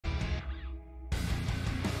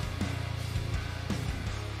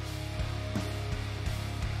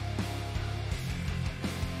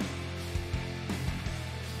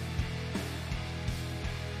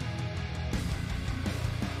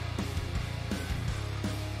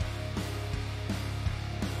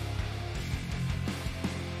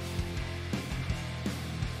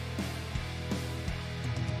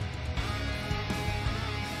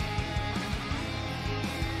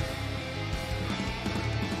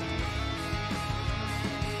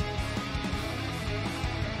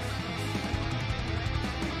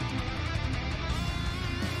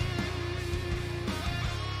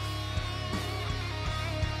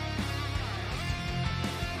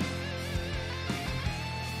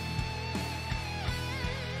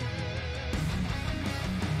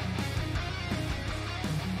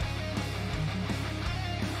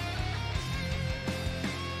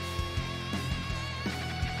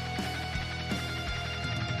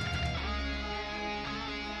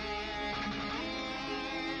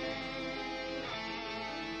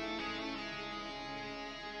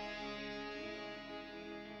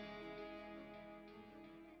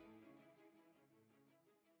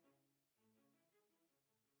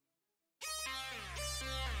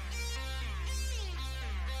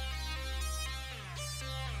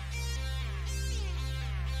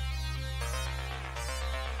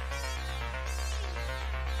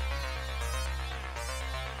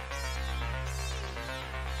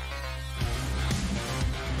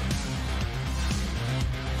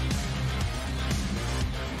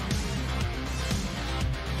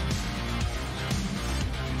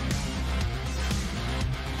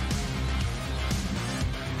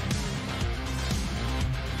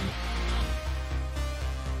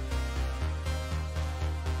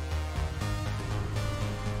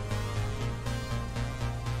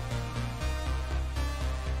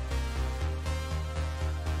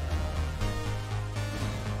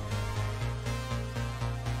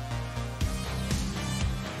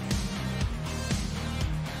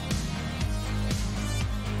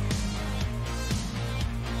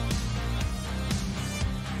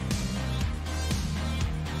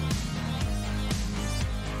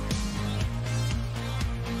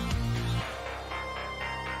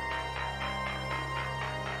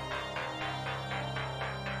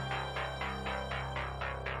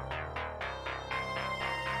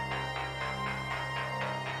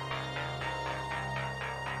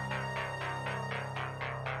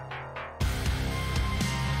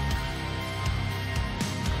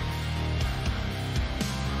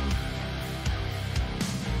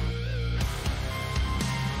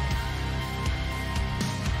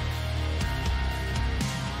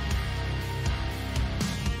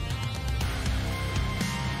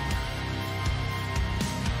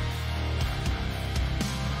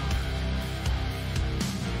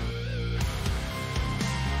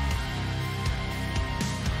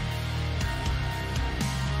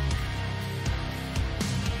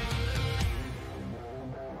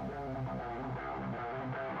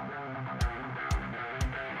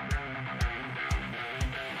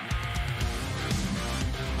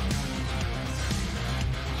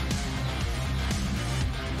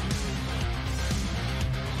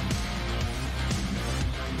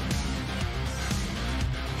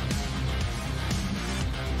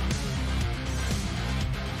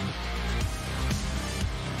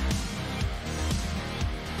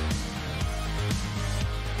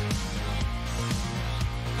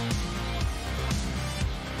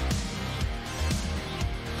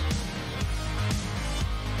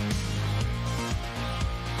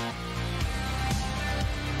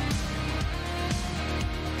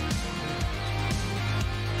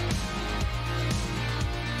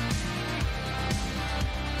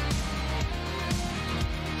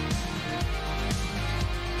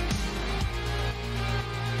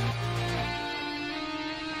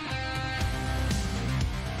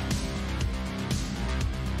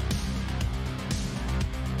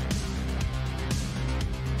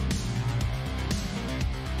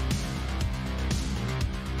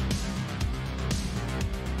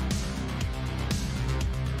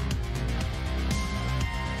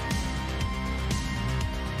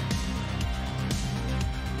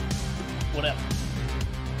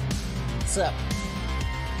What's up?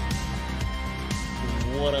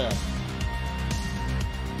 What up?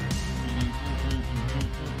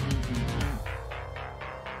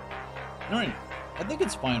 Alright, I think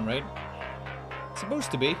it's fine, right? It's supposed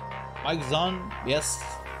to be. Mic's on, yes.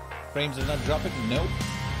 Frames are not dropping, no.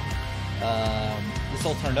 This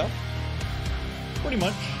all turned out. Pretty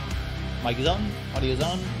much. Mic is on, audio is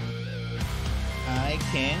on. I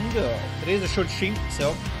can go. Today's a short stream,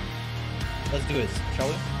 so let's do this, shall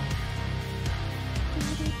we?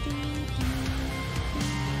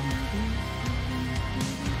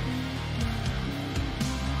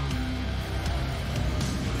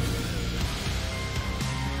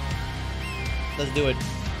 Let's do it.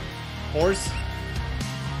 Horse.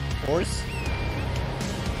 Horse.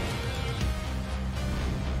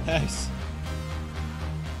 Nice.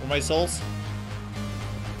 For my souls.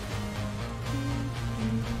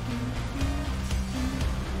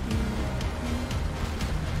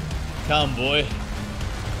 Come, boy.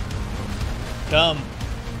 Come.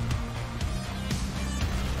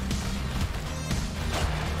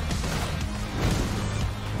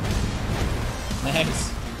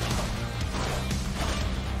 Nice.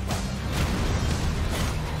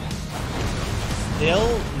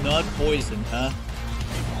 Still not poisoned, huh?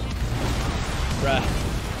 Bruh.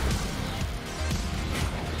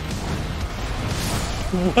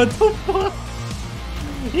 What the fuck?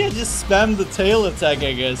 Yeah, just spam the tail attack,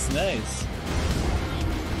 I guess. Nice.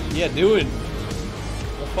 Yeah, do it.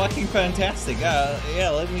 Well, fucking fantastic.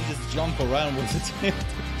 Yeah, let me just jump around with the tail.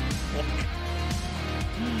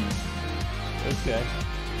 Okay.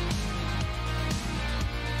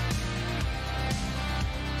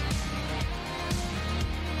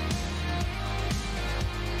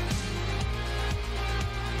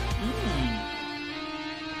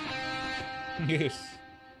 Yes.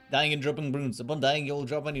 Dying and dropping runes. Upon dying, you'll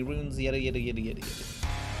drop any runes. Yada yada yada yada yada.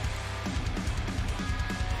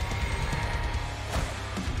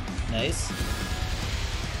 Nice.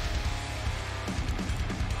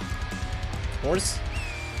 Horse.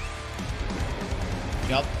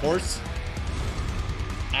 Jump, horse.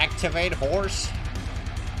 Activate horse.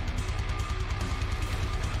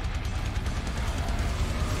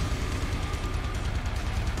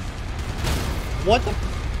 What the?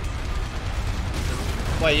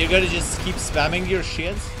 Wait, you're gonna just keep spamming your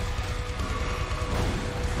shit?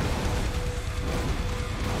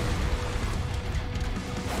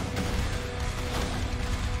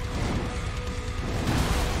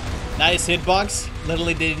 Nice hitbox.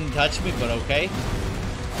 Literally didn't touch me, but okay.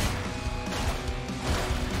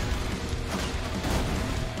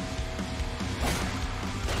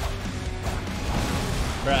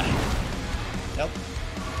 Bruh. Nope.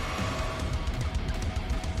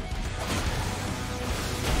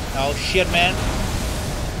 Oh shit, man.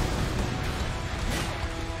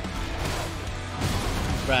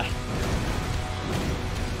 Bruh.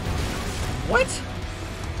 What?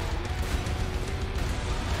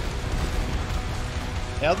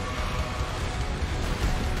 Yep.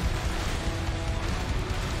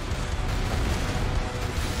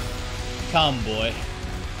 Come, boy.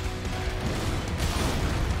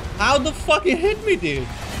 How the fuck it hit me, dude?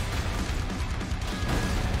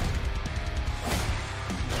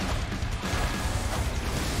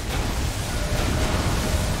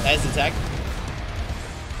 Nice attack.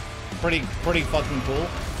 Pretty fucking cool.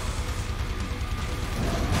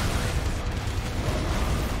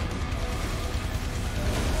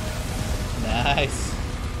 Nice.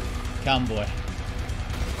 Come, boy.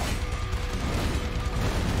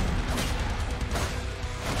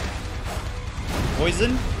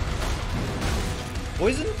 Poison?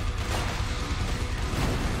 Poison?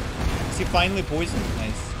 Is he finally poisoned?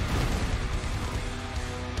 Nice.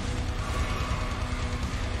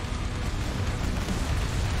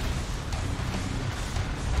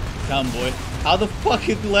 Come, boy. How the fuck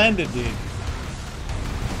it landed, dude?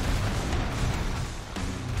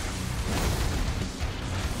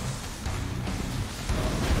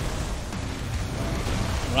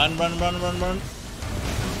 Run, run, run, run, run.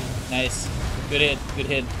 Nice. Good hit, good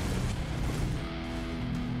hit.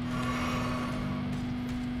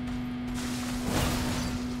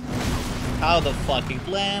 How the fuck it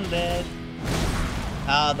landed?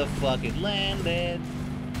 How the fuck it landed?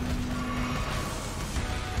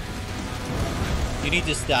 You need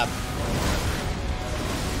to stop. I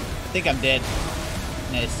think I'm dead.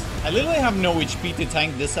 Nice. I literally have no HP to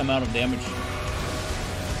tank this amount of damage.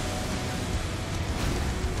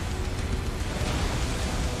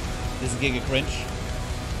 This is giga cringe.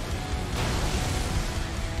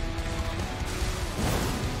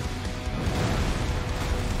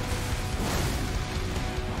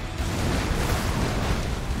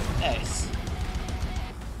 Nice.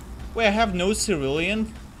 Wait, I have no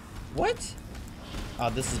cerulean? What? Oh,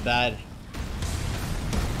 this is bad.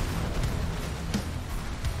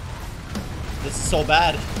 This is so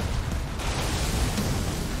bad.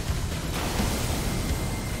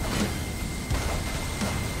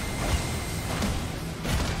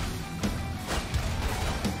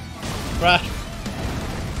 Bruh.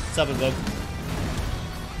 What's up, Evoke?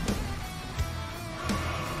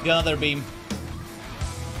 Get another beam.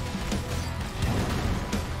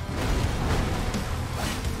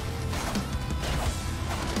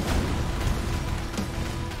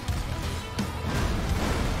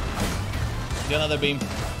 Get another beam.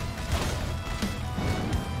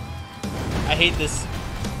 I hate this.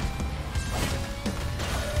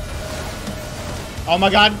 Oh my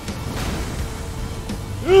god.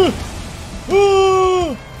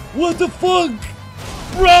 What the fuck?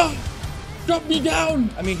 Bruh! Drop me down!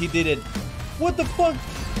 I mean, he did it. What the fuck?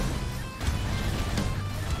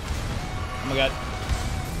 Oh my god.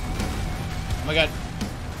 Oh my god.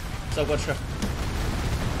 So what's up?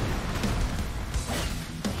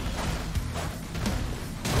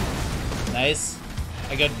 Nice.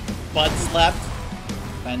 I got butt slapped.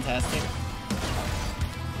 Fantastic.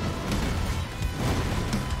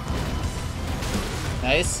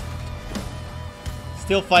 Nice.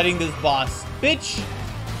 Still fighting this boss. Bitch!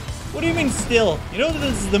 What do you mean still? You know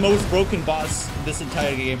this is the most broken boss in this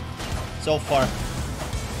entire game. So far.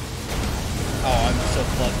 Oh, I'm so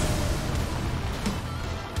fucked.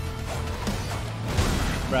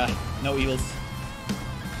 Bruh, no heals.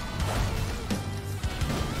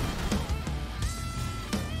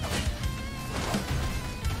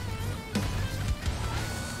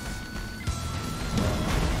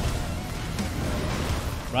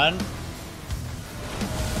 Run.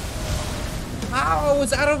 Ow, I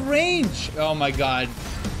was out of range. Oh my god.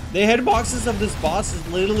 The hitboxes of this boss is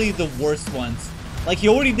literally the worst ones. Like, he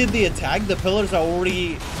already did the attack. The pillars are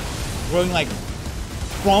already growing, like,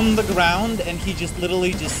 from the ground. And he just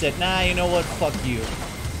literally just said, nah, you know what? Fuck you.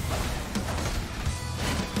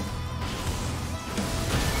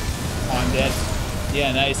 Oh, I'm dead.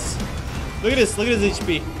 Yeah, nice. Look at this. Look at his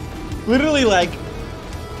HP. Literally, like,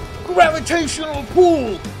 gravitational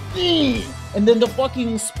pull. And then the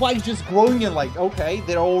fucking spike just growing and like, okay,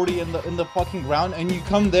 they're already in the fucking ground, and you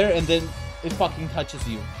come there and then it fucking touches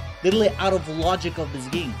you. Literally out of logic of this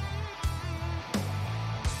game.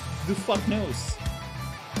 Who the fuck knows?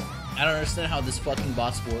 I don't understand how this fucking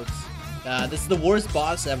boss works. This is the worst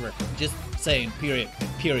boss ever. Just saying, period.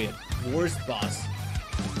 Period. Worst boss.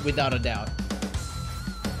 Without a doubt.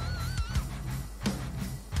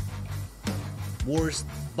 Worst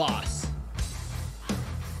boss.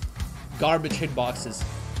 Garbage hitboxes.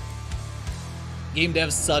 Game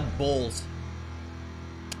dev sud bowls.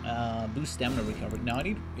 Boost stamina recovery. Now I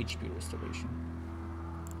need HP restoration.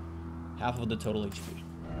 Half of the total HP.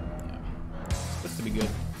 Yeah. It's supposed to be good.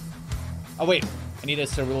 Oh wait, I need a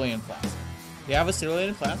cerulean flask. Do you have a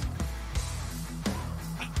cerulean flask?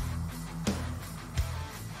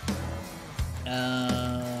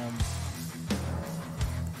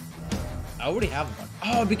 I already have one.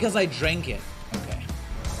 Oh, because I drank it. Okay.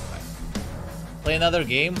 Play another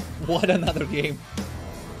game? What another game?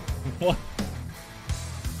 What?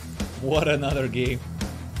 What another game?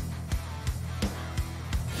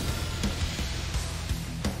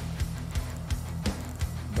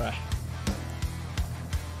 Bruh.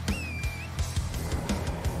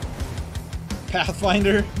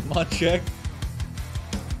 Pathfinder? Mod check?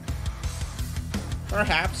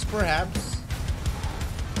 Perhaps, perhaps.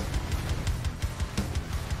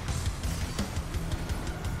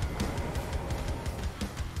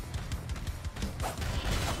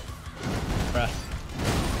 Bruh.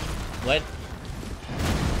 What?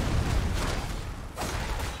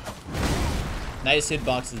 Nice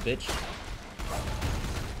hitboxes, bitch.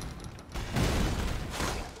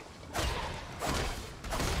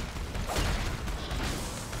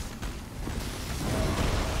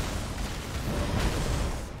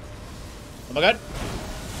 Oh my god.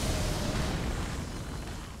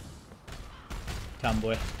 Come,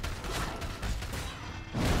 boy.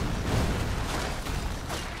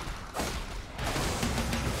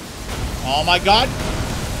 Oh my god.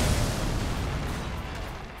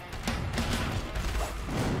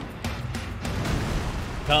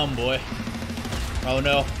 Come, boy. Oh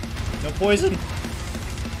no. No poison.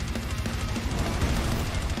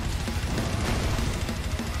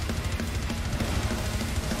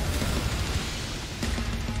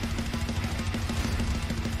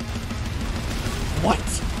 What?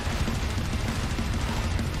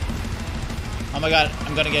 Oh my god,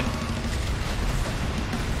 I'm gonna get...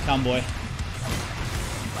 Come, boy.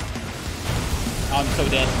 Oh, I'm so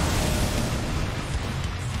dead.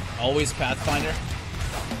 Always Pathfinder.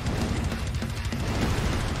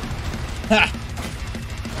 Ha!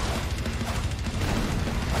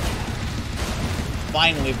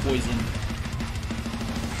 Finally poison.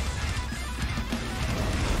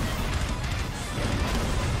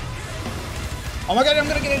 Oh my god, I'm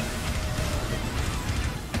gonna get it!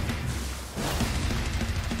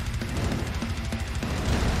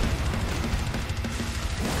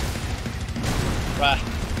 Right.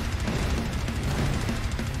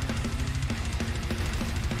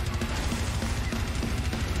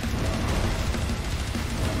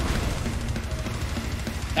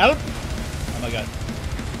 Help! Oh my god.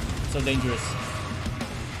 So dangerous.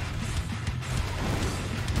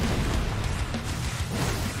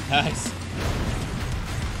 Nice.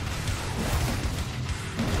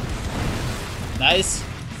 Nice.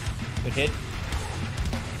 Good hit.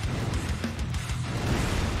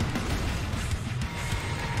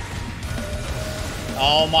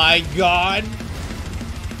 Oh my god.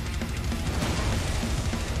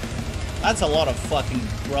 That's a lot of fucking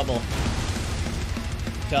rubble.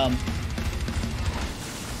 Dumb.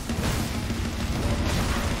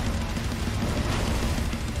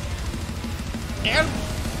 And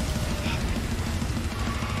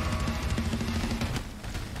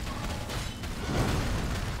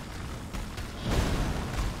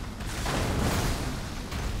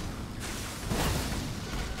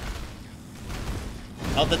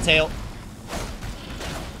out the tail.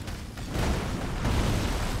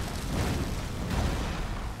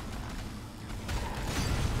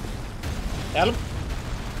 Got him.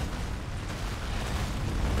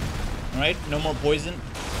 Alright, no more poison.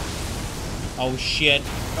 Oh shit.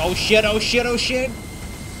 Oh shit, oh shit, oh shit.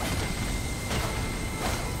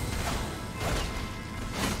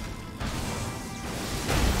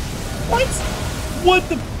 What? What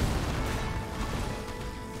the?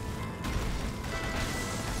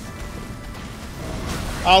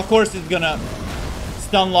 Oh, of course it's gonna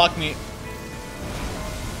stun lock me.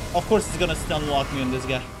 Of course it's gonna stun lock me on this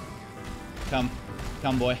guy. Come.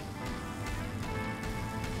 Come, boy.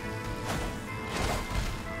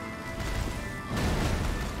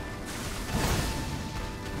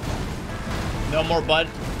 No more bud.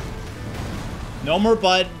 No more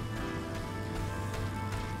bud.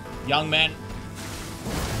 Young man.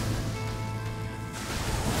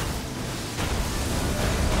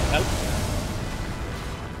 Nope.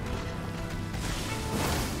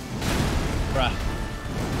 Bruh.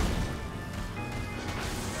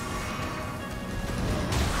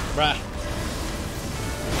 Bruh.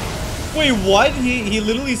 Wait, what? He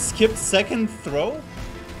literally skipped second throw?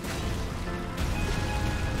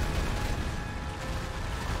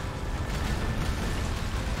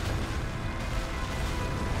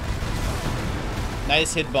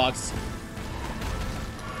 Nice hitbox.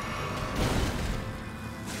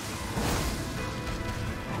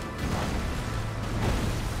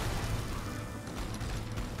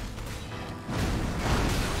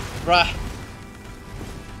 Bruh.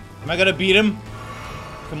 Am I gonna beat him?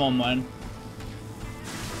 Come on, man.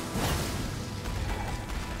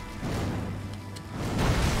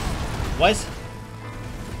 What?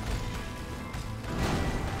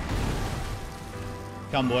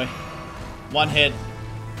 Come, boy. One hit.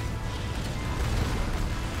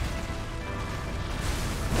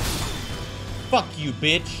 Fuck you,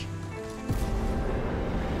 bitch.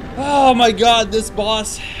 Oh my god, this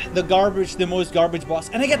boss. The garbage, the most garbage boss.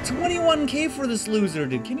 And I got 21k for this loser,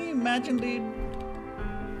 dude. Can you imagine, dude?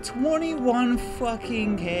 21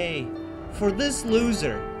 fucking k for this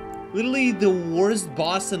loser. Literally the worst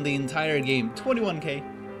boss in the entire game. 21k.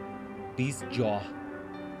 Beast Jaw.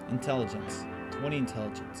 Intelligence. 20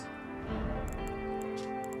 intelligence.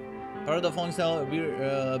 Part of the following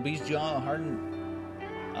style, Beast Jaw, hardened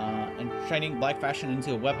and training black fashion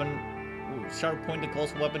into a weapon. Sharp pointed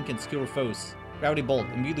close weapon can skewer foes. Gravity Bolt.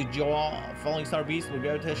 Immediately jaw falling star beast with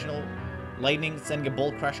gravitational lightning, sending a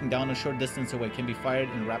bolt crashing down a short distance away. Can be fired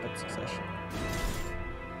in rapid succession.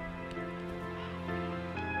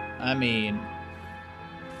 I mean...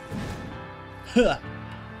 Huh.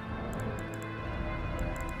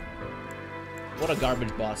 What a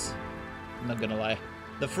garbage boss. I'm not gonna lie.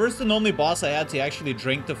 The first and only boss I had to actually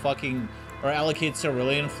drink the fucking... or allocate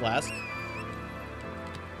Cerulean Flask.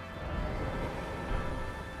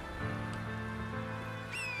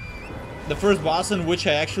 The first boss in which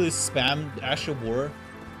I actually spammed Ash of War.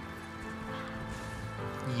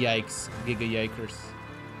 Yikes. Giga yikers.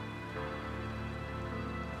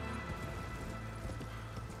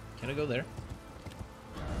 Can I go there?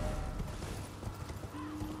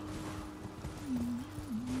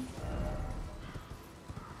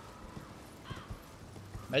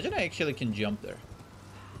 Imagine I actually can jump there.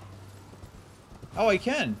 Oh, I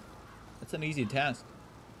can. That's an easy task.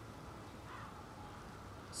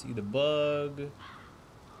 See the bug.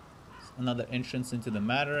 Another entrance into the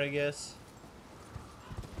matter, I guess.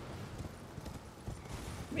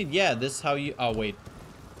 I mean, yeah, this is how you... Oh, wait.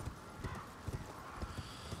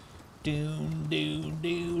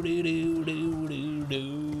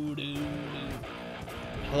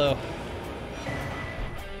 Hello.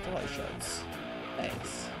 Light shards.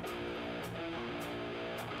 Thanks.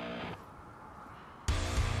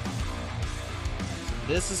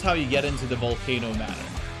 This is how you get into the volcano matter.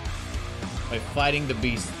 By fighting the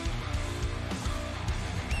beast.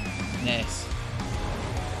 Nice.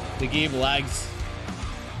 The game lags.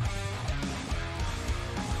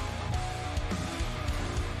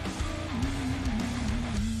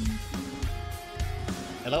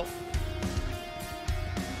 Hello?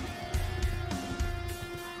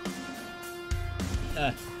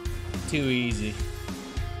 Too easy.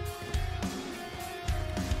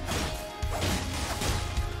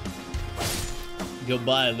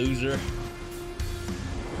 Goodbye, loser.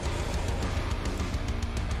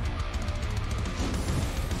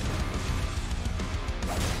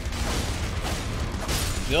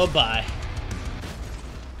 Goodbye.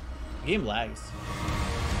 Game lags.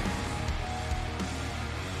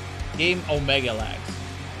 Game Omega lags.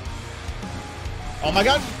 Oh my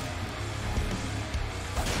god!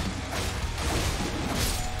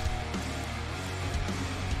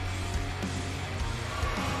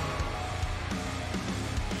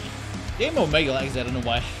 Game Omega lags, I don't know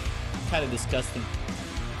why. Kind of disgusting.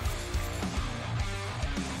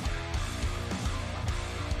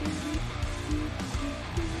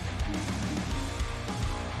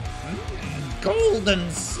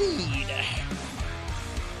 Golden seed.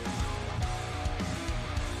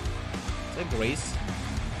 Is that Grace?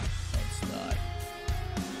 No, it's not.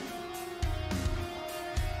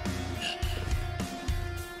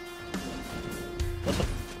 What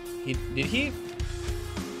the? Did he?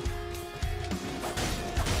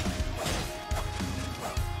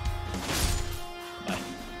 Bye.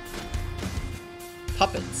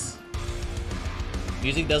 Puppets.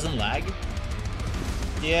 Music doesn't lag?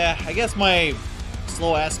 Yeah, I guess my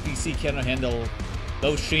slow-ass PC cannot handle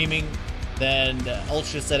both streaming than the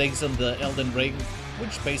ultra settings on the Elden Ring,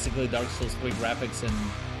 which basically Dark Souls 3 graphics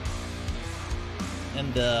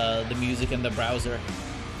and the music in the browser.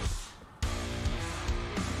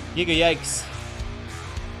 Giga yikes.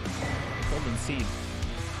 Golden seed.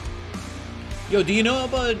 Yo, do you know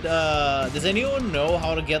about does anyone know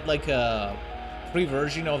how to get like a free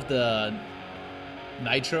version of the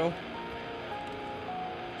Nitro?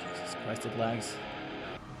 Jesus Christ, it lags.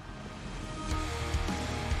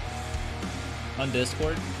 On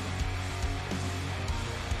Discord.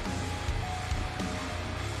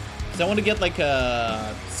 Cause I want to get like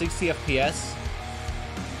a 60 FPS.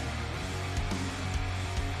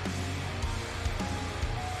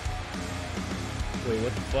 Wait,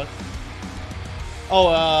 what the fuck? Oh,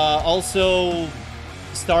 also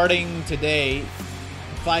starting today,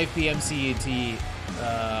 5 p.m. CET,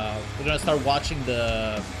 we're gonna start watching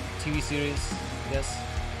the TV series, I guess.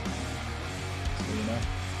 So you know.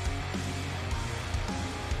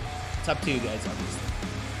 It's up to you guys, obviously.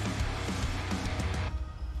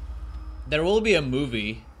 There will be a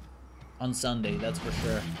movie on Sunday, that's for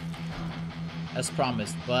sure. As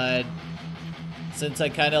promised, but since I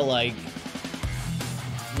kind of like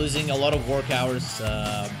losing a lot of work hours,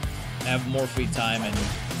 I have more free time and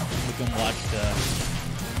we can watch the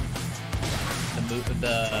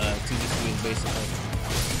TV series basically.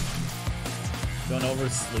 Don't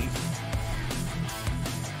oversleep.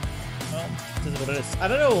 Well, this is what it is. I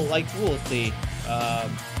don't know, like, we'll see.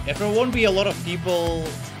 If there won't be a lot of people,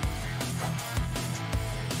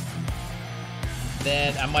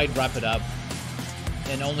 then I might wrap it up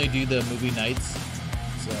and only do the movie nights.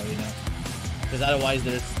 So, you know, because otherwise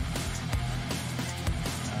there's...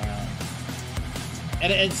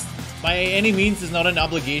 and it's, by any means, it's not an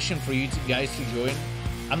obligation for you guys to join.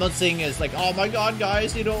 I'm not saying it's like, oh my god,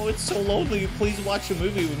 guys, you know, it's so lonely, please watch a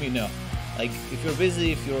movie with me. No. Like, if you're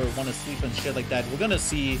busy, if you want to sleep and shit like that, we're gonna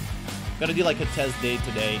do like a test day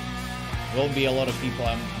today. There won't be a lot of people,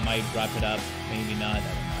 I might wrap it up, maybe not, I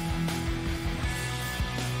don't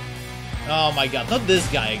know. Oh my god, not this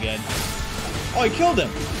guy again. Oh, I killed him!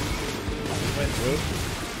 Went through.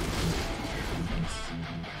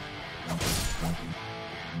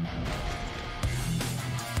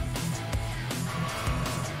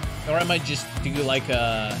 Or I might just do like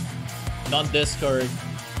a non-Discord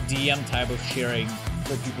DM type of sharing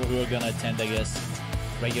for people who are gonna attend, I guess,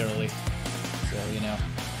 regularly. So, you know,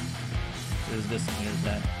 there's this and here's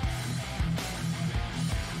that.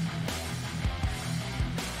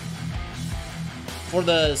 For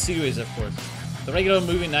the series, of course. The regular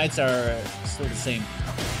movie nights are still the same.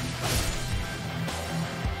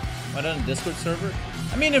 Why not a Discord server?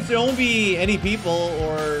 I mean, if there won't be any people,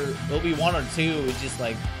 or there'll be one or two, it's just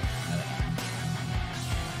like, I don't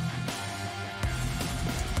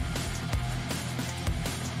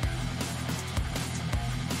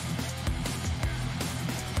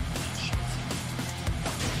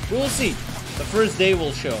know. We'll see. The first day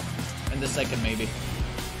will show, and the second maybe.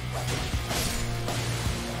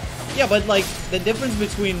 Yeah, but like, the difference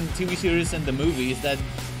between TV series and the movie is that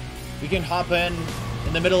we can hop in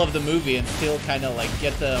the middle of the movie and still kind of like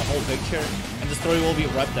get the whole picture, and the story will be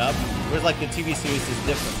wrapped up. Whereas like the TV series is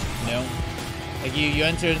different, you know? Like you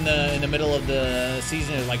enter in the middle of the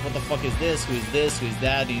season, and like, what the fuck is this? Who is this? Who is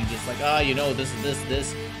that? And you're just like, ah, you know, this,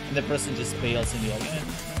 and the person just fails, and you're like, eh.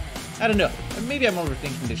 I don't know. Maybe I'm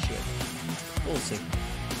overthinking this shit. We'll see.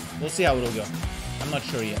 We'll see how it'll go. I'm not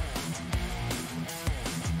sure yet.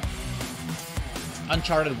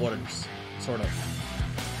 Uncharted waters, sort of.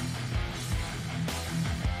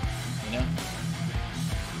 You know?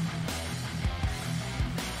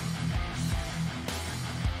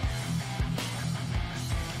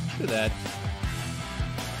 True that.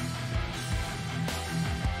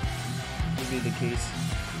 Could be the case.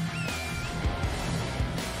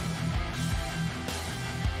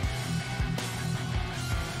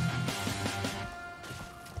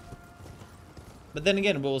 But then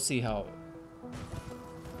again, we'll see how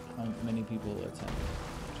many people attend.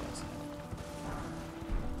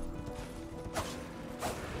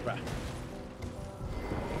 Right.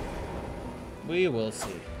 We will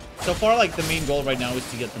see. So far, like, the main goal right now is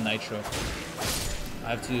to get the Nitro. I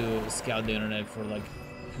have to scout the internet for, like,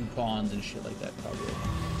 coupons and shit like that, probably.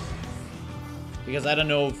 Because I don't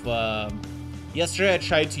know if, yesterday I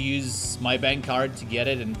tried to use my bank card to get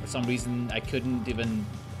it, and for some reason I couldn't even...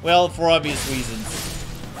 Well, for obvious reasons.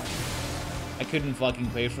 I couldn't fucking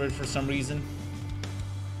pay for it for some reason.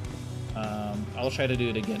 I'll try to do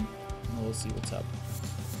it again. And we'll see what's up.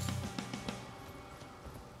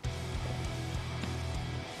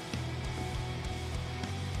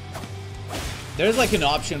 There's like an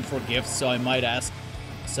option for gifts, so I might ask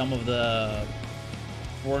some of the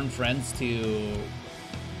foreign friends to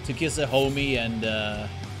kiss a homie and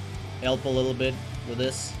help a little bit with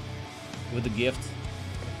this, with the gift.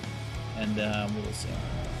 And we'll see.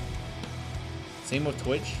 Same with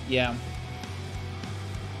Twitch? Yeah.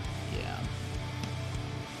 Yeah.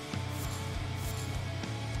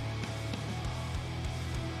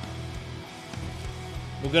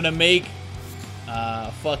 We're gonna make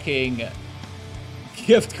fucking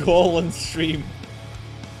gift goal on stream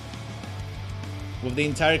with the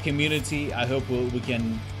entire community. I hope we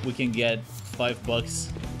can get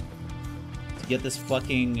 $5 to get this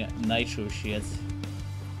fucking Nitro shit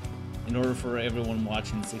in order for everyone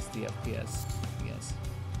watching 60 FPS. Yes.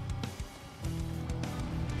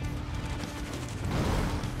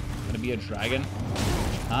 Gonna be a dragon?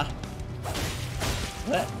 Huh?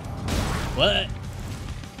 What? What?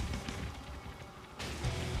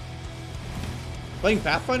 Playing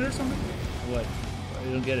Pathfinder or something? What? I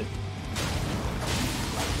don't get it.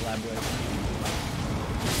 Elaborate.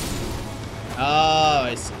 Oh,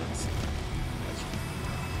 I see.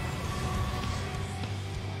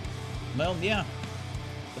 Well, yeah.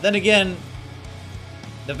 But then again,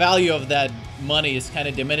 the value of that money is kind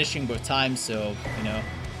of diminishing with time, so, you know.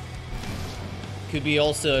 Could be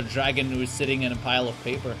also a dragon who's sitting in a pile of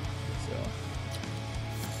paper, so.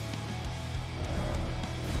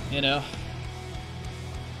 You know.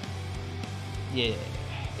 Yeah.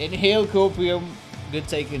 Inhale copium. Good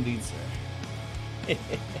take indeed, sir.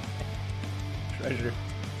 Treasure.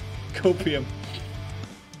 Copium.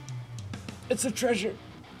 It's a treasure.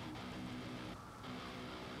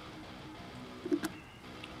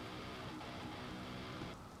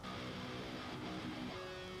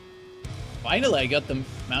 Finally, I got the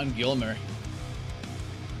Mount Gilmer.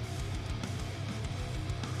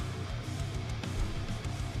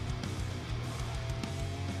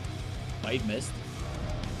 White mist.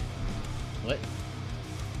 What?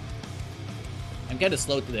 I'm kind of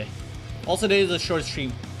slow today. Also, today is a short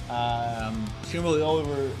stream. Stream will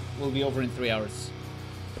be over in 3 hours.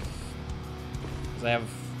 Cause I have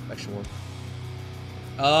extra work.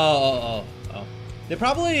 Oh. They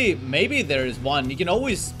probably, maybe there is one. You can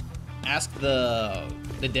always ask the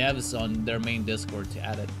devs on their main Discord to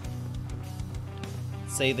add it.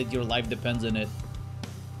 Say that your life depends on it.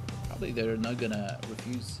 Probably they're not gonna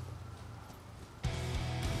refuse.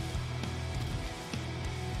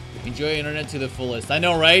 Enjoy internet to the fullest. I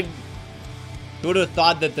know, right? Who would have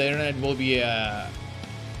thought that the internet will be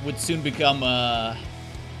would soon become a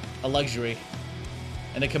luxury?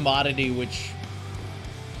 and a commodity which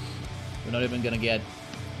we're not even gonna get.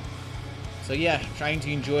 So yeah, trying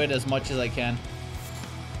to enjoy it as much as I can.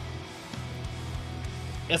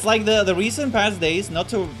 It's like the recent past days, not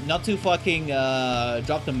to fucking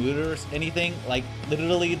drop the mood or anything. Like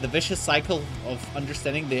literally the vicious cycle of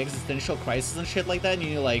understanding the existential crisis and shit like that. And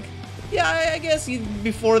you're like, yeah, I guess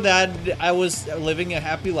before that I was living a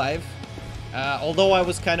happy life. Although I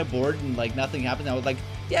was kind of bored and like nothing happened, I was like,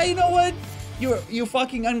 yeah, you know what? You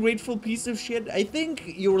fucking ungrateful piece of shit. I think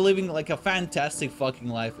you were living like a fantastic fucking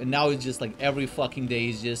life, and now it's just like every fucking day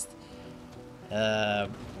is just,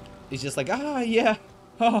 it's just like, ah, yeah.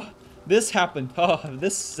 Oh, this happened. Oh,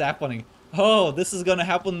 this is happening. Oh, this is gonna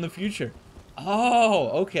happen in the future. Oh,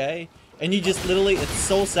 okay. And you just literally, it's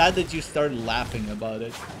so sad that you start laughing about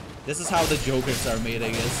it. This is how the jokers are made, I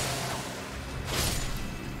guess.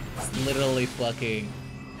 It's literally fucking,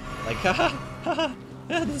 like, haha, haha,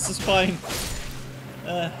 yeah, this is fine.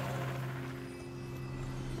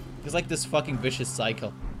 It's like this fucking vicious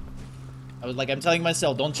cycle. I'm telling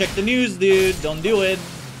myself, don't check the news, dude. Don't do it.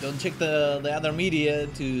 Don't check the other media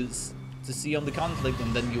to see on the conflict,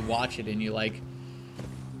 and then you watch it and you're like,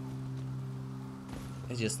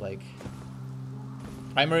 it's just like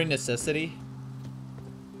primary necessity.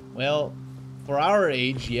 Well, for our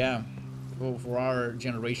age, yeah, for our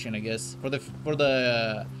generation, I guess. For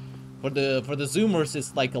the Zoomers,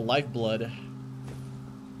 it's like a lifeblood.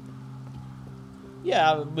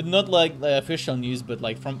 Yeah, but not like the official news, but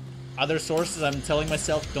like from other sources. I'm telling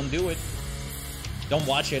myself, don't do it. Don't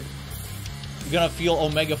watch it. You're gonna feel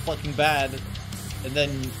omega fucking bad. And then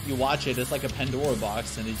you watch it, it's like a Pandora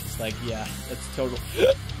box, and it's just like, yeah, that's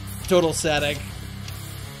total static.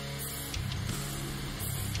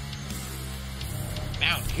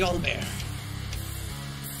 Mount Gilbear.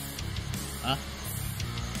 Huh?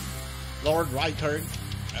 Lord Reichard,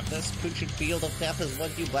 if this putrid field of death is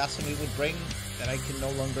what you blasphemy would bring, then I can no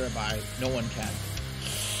longer abide. No one can.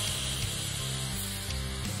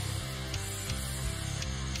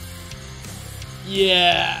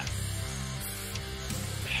 Yeah.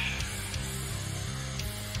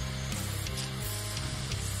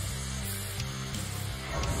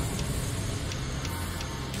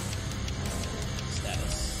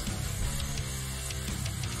 Status.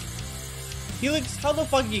 Felix, how the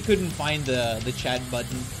fuck you couldn't find the chat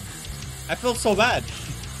button? I felt so bad.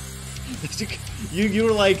 you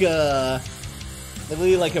were like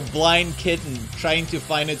literally like a blind kitten trying to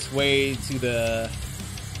find its way to the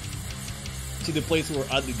place where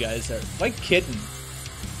other guys are. Why kitten?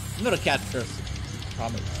 I'm not a cat person.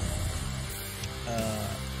 Promise.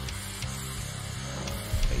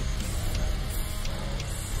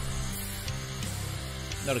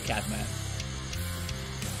 Not a cat man.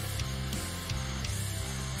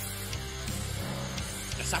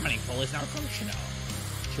 The summoning pool is now functional.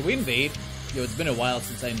 Should we invade? Yo, it's been a while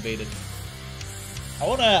since I invaded. I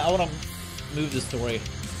wanna move the story,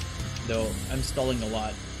 though. I'm stalling a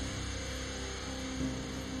lot.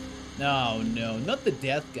 No, not the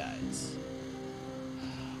death guys.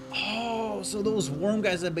 Oh, so those worm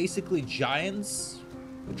guys are basically giants,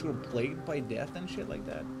 which were plagued by death and shit like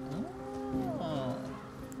that. Oh.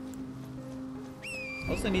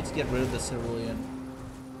 Also, I need to get rid of the cerulean.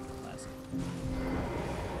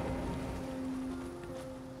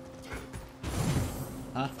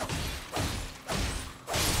 Huh?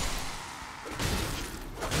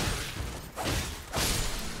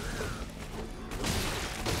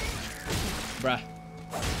 Bruh.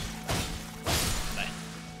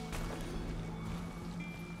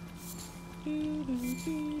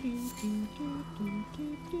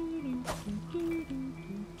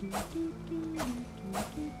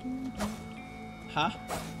 Huh?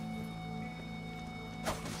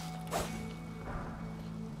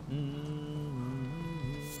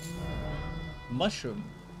 Mushroom.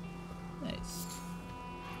 Nice.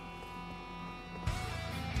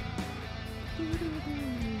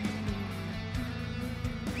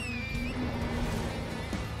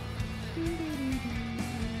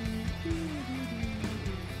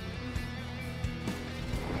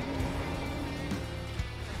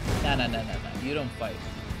 No. You don't fight.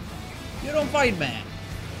 You don't fight, man.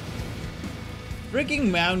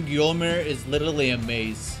 Freaking Mount Gilmer is literally a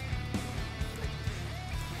maze.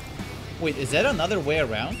 Wait, is that another way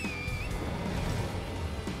around?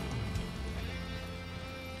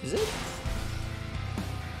 Is it?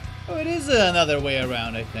 Oh, it is another way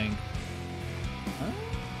around, I think. Huh?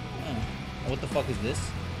 Oh. What the fuck is this?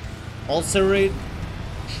 Ulcerate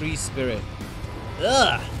Tree Spirit.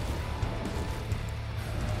 Ugh!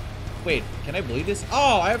 Wait, can I believe this?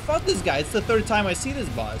 Oh, I fought this guy. It's the third time I see this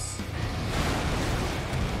boss.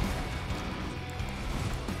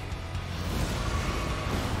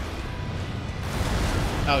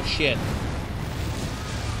 Oh shit.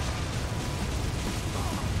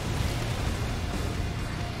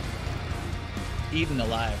 Eaten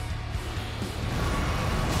alive.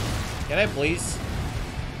 Can I please?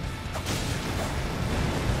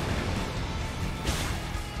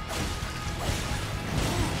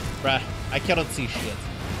 Bruh, I cannot see shit.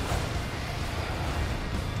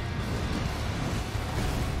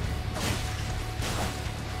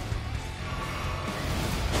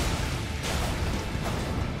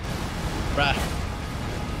 Bruh.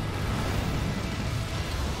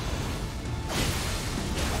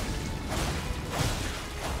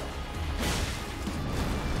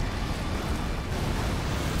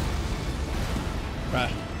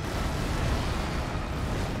 Bruh.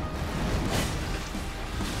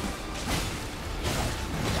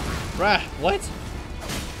 Bruh, what?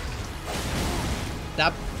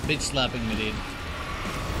 Stop bitch slapping me, dude.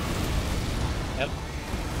 Yep.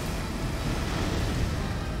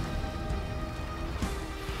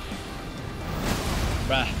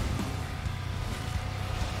 Bruh.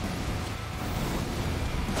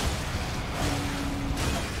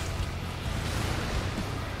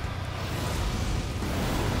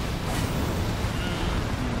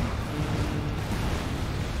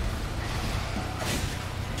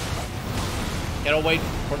 Gotta wait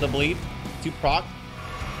for the bleed to proc.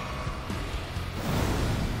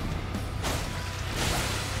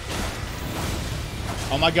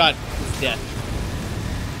 Oh my god, he's dead.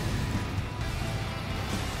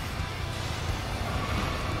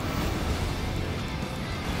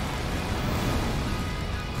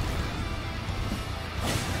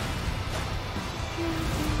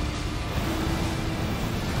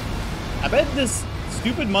 I bet this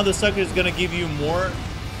stupid mother sucker is gonna give you more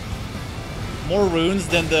runes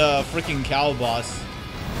than the freaking cow boss.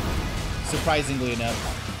 Surprisingly enough.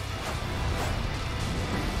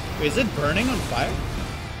 Wait, is it burning on fire?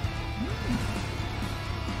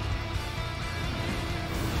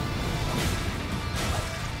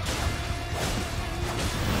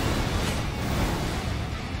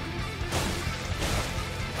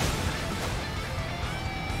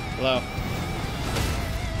 Hello.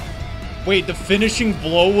 Wait, the finishing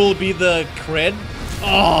blow will be the crit?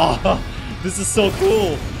 Oh, this is so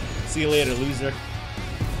cool. See you later, loser.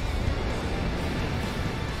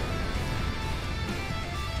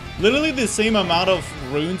 Literally the same amount of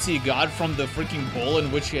runes he got from the freaking bowl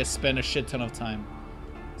in which he has spent a shit ton of time.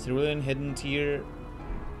 Cerulean, hidden tier,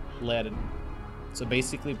 lead. So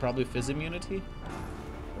basically probably fizz immunity?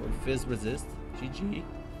 Or fizz resist? GG.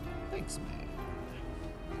 Thanks, man.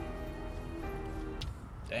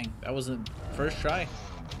 Dang, that was the first try.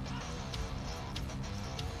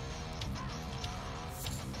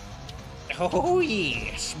 Oh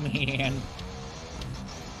yes, man.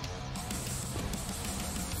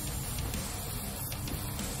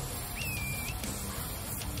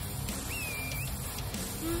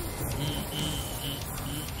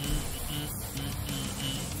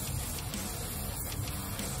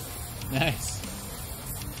 Nice.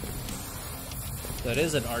 That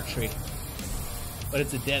is an archery. But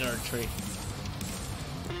it's a dead archery.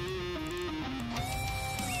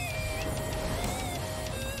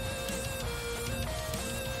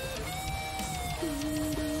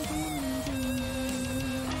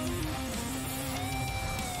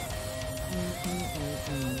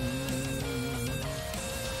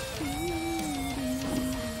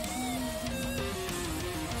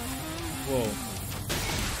 Whoa.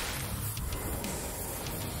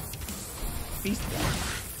 Feast.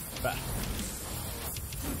 Bah.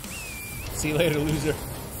 See you later, loser.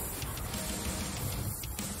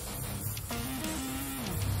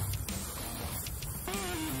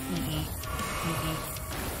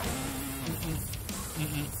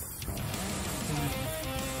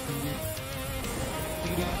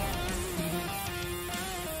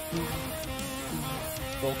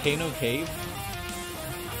 Volcano Cave?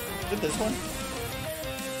 Is it this one?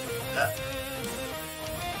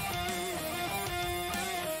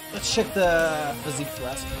 Let's check the physique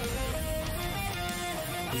flask.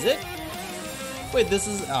 Is it? Wait, this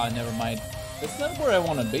is... Oh, never mind. That's not where I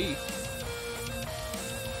want to be.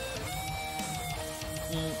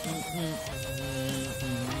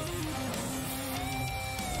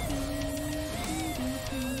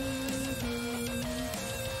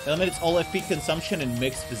 Eliminates all FP consumption and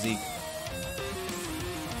mixed physique.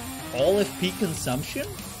 All FP consumption?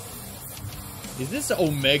 Is this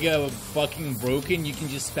Omega fucking broken? You can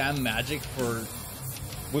just spam magic for...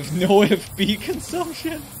 with no FP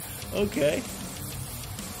consumption? Okay.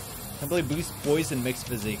 Simply boost poison mixed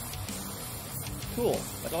physique. Cool,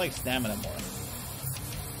 but I like stamina more.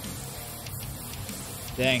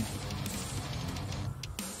 Dang.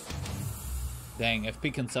 Dang,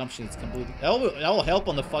 FP consumption is completely... That'll help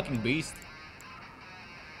on the fucking beast.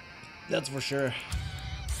 That's for sure.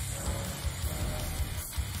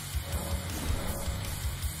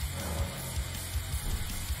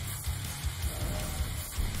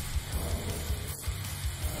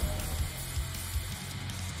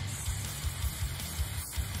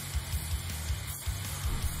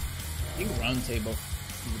 I think round table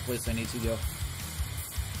is the place I need to go.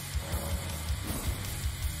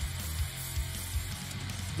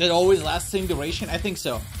 That always lasts same duration? I think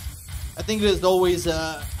so. I think there's always,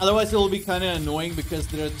 otherwise it will be kind of annoying because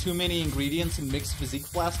there are too many ingredients in mixed physique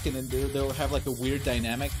flask and then they'll have like a weird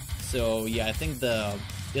dynamic. So yeah, I think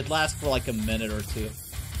it lasts for like a minute or two.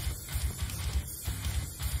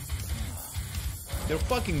 Your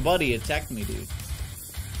fucking buddy attacked me, dude.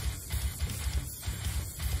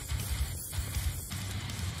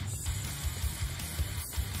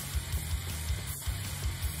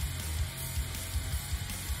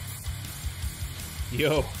 Yo.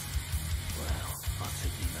 Well, I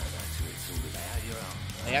think you know that to it's all about your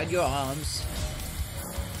arms. Lay out your arms.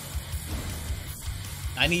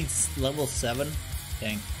 I need level 7.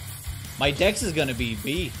 Dang. My dex is gonna be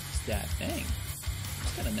B stat. Dang.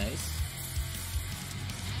 That's kinda nice.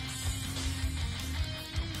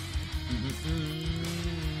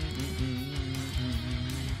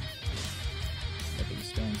 Stepping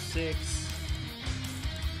stone 6.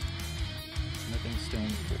 Stepping stone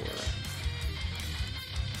 4.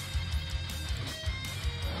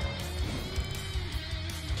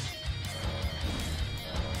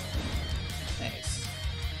 Nice.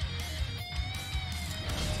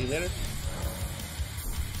 See you later.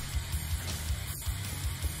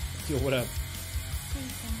 Yo, what up?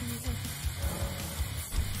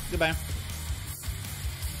 Goodbye.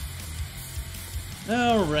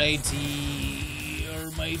 Alrighty.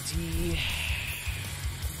 Almighty.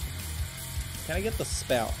 Can I get the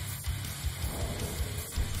spell?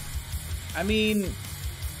 I mean,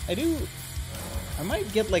 I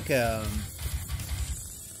might get like a...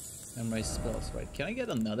 Memorize spells, right? Can I get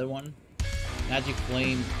another one? Magic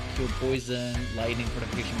Flame, Cure Poison, Lightning,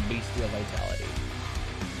 Fortification, Bestial Vitality.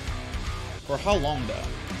 For how long though?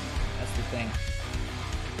 That's the thing.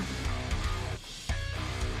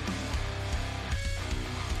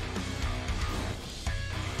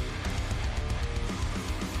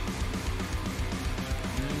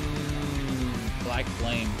 Black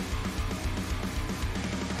Flame.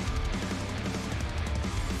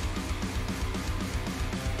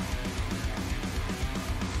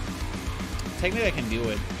 Technically I can do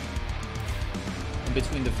it in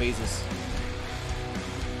between the phases.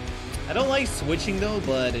 I don't like switching though,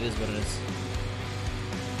 but it is what it is.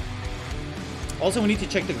 Also, we need to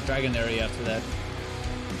check the dragon area after that.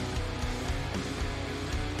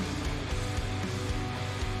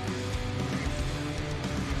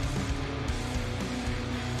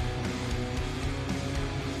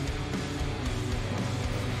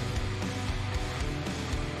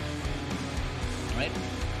 Alright.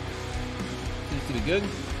 Seems to be good.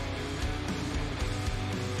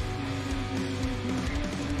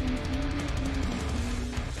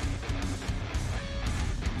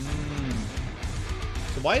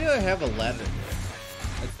 So why do I have a ladder there?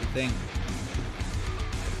 That's the thing.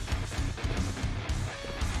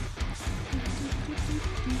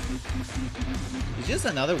 It's just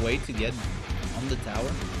another way to get on the tower. Is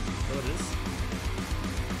that what it is?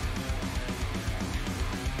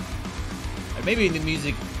 Or maybe the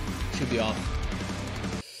music should be off.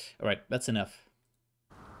 Alright, that's enough.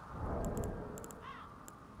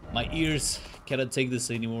 My ears cannot take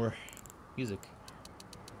this anymore. Music.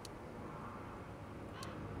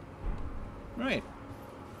 Alright.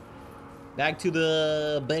 Back to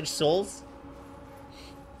the bench souls.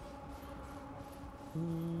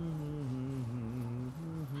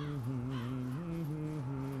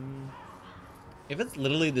 If it's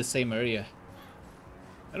literally the same area,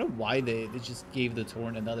 I don't know why they just gave the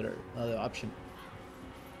Torrent another option.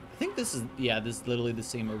 I think this is, yeah, this is literally the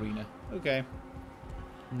same arena. Okay.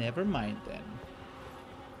 Never mind then.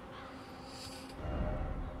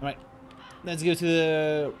 Alright. Let's go to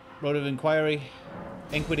the Road of Inquiry.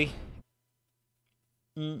 Inquity.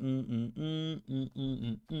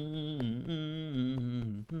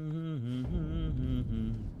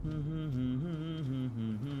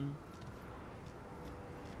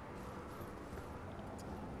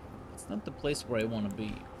 It's not the place where I want to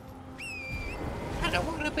be. I don't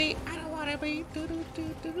want to be. I don't want to be. Do, do,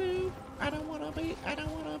 do, do, do. I don't want to be. I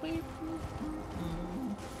don't want to be.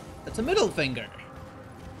 That's a middle finger.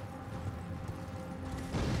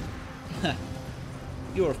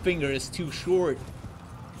 Your finger is too short.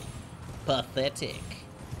 Pathetic.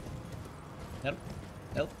 Help.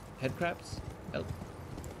 Help. Head crabs. Help.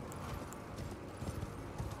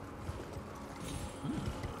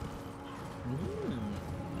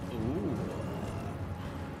 Ooh.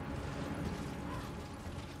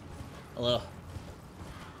 Hello.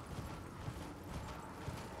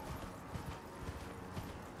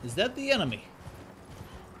 Is that the enemy?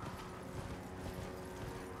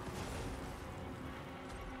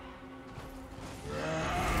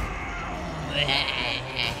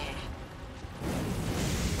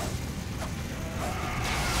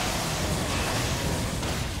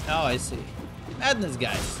 Oh, I see. Madness,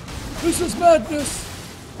 guys. This is madness.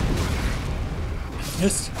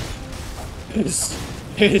 This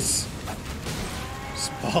is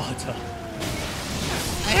Sparta.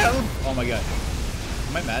 Help! Oh my god.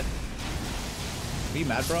 Am I mad? Are you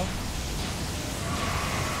mad, bro?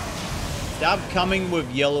 Stop coming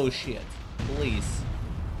with yellow shit, please.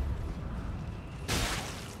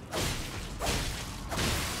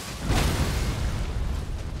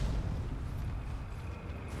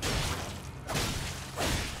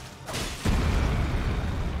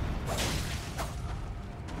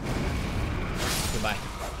 Goodbye.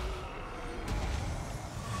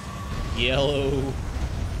 Yellow.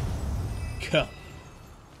 Come.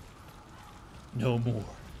 No more.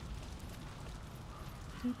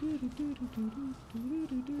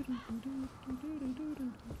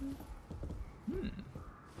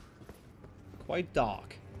 Quite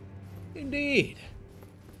dark. Indeed.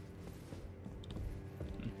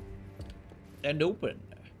 And open.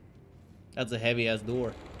 That's a heavy ass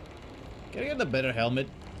door. Can I get a better helmet?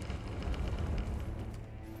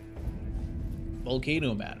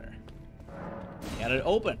 Volcano Manor. Got it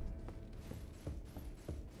open.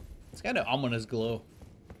 It's kind of ominous glow.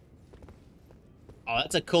 Oh,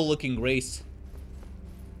 that's a cool looking race.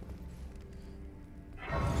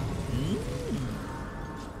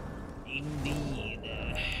 Indeed.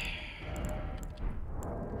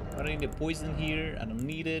 I need the poison here. I don't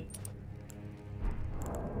need it.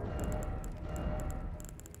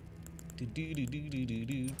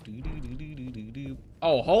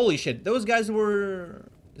 Oh, holy shit. Those guys were...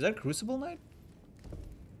 Is that Crucible Knight?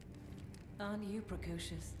 Aren't you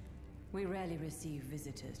precocious? We rarely receive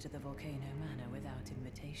visitors to the Volcano Manor without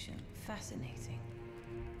invitation. Fascinating.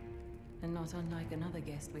 And not unlike another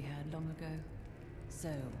guest we had long ago.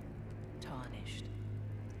 So, tarnished.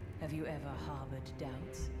 Have you ever harbored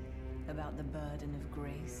doubts about the burden of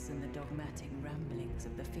grace and the dogmatic ramblings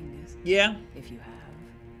of the Fingers? Yeah. If you have,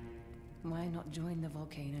 why not join the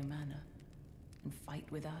Volcano Manor and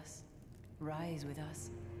fight with us, rise with us,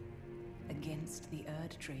 against the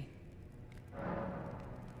Erd Tree?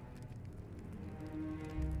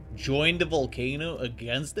 Join the volcano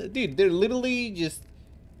against it? Dude, they're literally just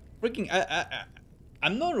freaking...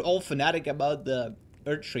 I'm not all fanatic about the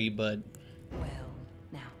Earth Tree, but... Well,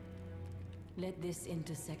 now, let this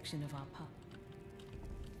intersection of our path...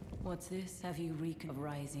 What's this? Have you reek of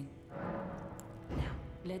rising? Now,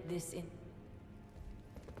 let this in...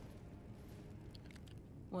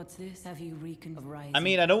 What's this? Have you reek of rising? I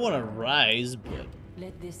mean, I don't want to rise, but...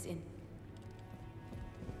 Let this in...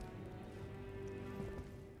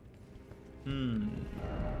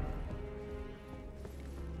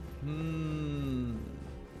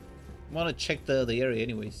 Want to check the area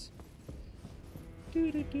anyways.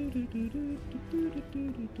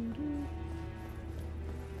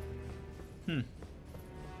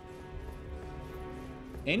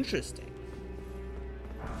 Interesting.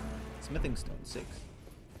 Smithing stone 6.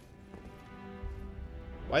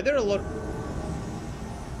 Why there a lot?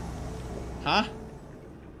 Huh?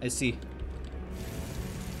 I see.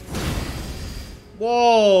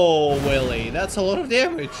 Whoa, Willy, that's a lot of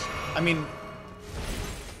damage. I mean,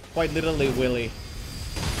 quite literally, Willy.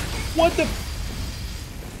 What the?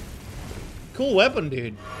 Cool weapon,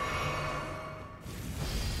 dude.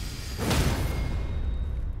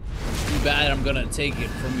 Too bad I'm gonna take it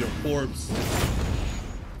from your corpse.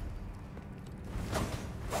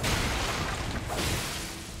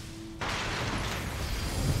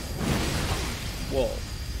 Whoa.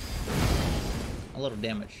 A lot of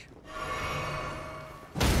damage.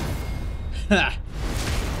 Ha!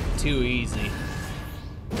 Too easy.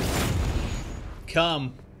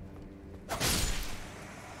 Come.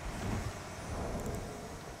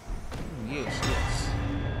 Yes, yes.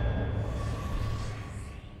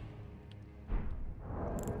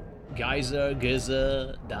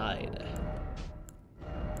 Giza died.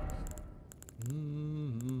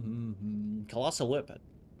 Colossal weapon.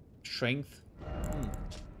 Strength.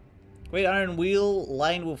 Great iron wheel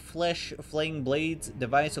lined with flesh, flaying blades,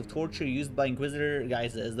 device of torture used by Inquisitor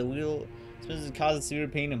Giza as the wheel causes severe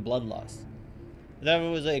pain and blood loss. That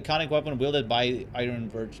was an iconic weapon wielded by Iron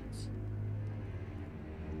Virgins.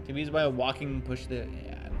 Can be used by a walking push the...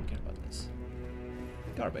 Yeah, I don't care about this.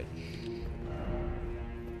 Garbage.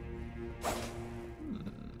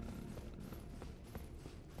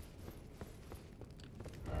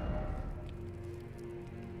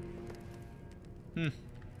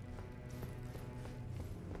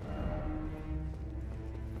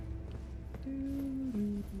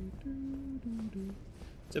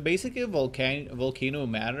 So basically, volcano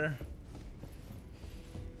matter.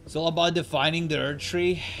 It's all about defining the Earth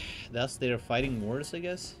Tree. Thus, they're fighting wars, I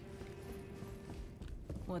guess.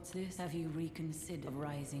 What's this? Have you reconsidered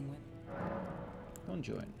rising with? Don't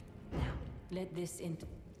join. Now, let this into.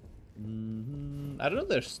 I don't know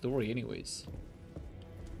their story, anyways.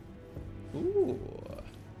 Ooh.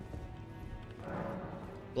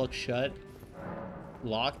 Block shut.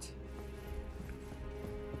 Locked.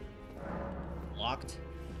 Locked.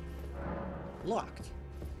 Locked.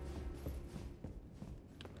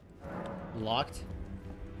 Locked.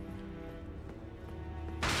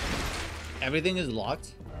 Everything is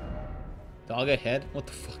locked. Dog ahead? What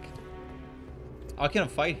the fuck? How can I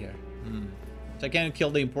fight here? So I can't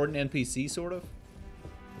kill the important NPC, sort of?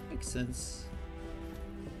 Makes sense.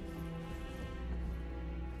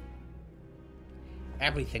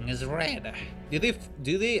 Everything is red. Do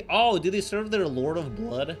they serve their Lord of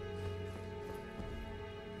Blood?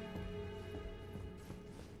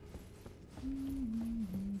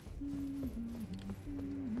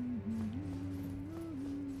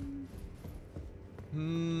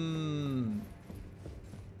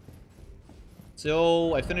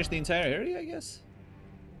 So I finished the entire area, I guess.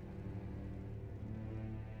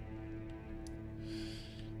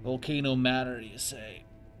 Volcano matter, you say?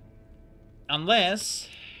 Unless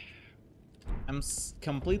I'm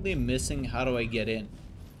completely missing how do I get in.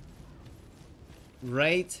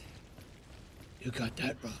 Right? You got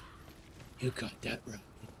that wrong. You got that wrong.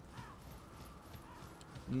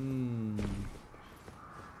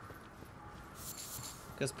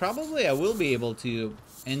 Because probably I will be able to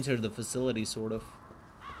enter the facility, sort of.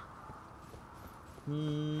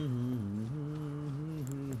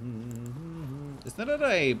 It's not that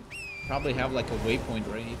I probably have like a waypoint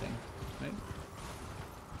or anything, right?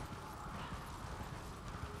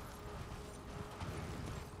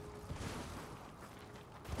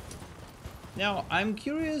 Now, I'm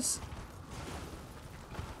curious.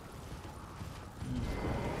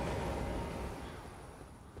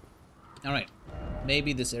 Alright,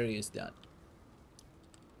 maybe this area is done.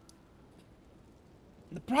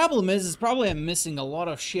 The problem is probably I'm missing a lot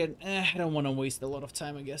of shit. I don't want to waste a lot of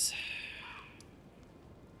time, I guess.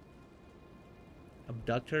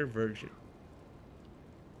 Abductor Virgin.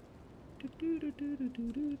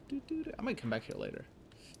 I might come back here later.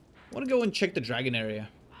 I want to go and check the dragon area.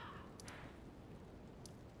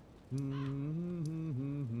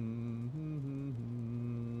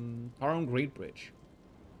 Our own Great Bridge.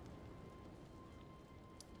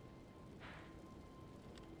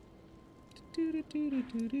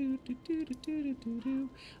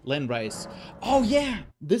 Land Rice. Oh yeah,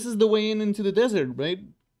 this is the way into the desert, right?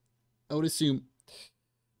 I would assume.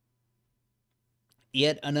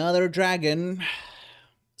 Yet another dragon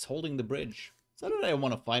is holding the bridge. So that I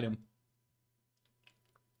want to fight him.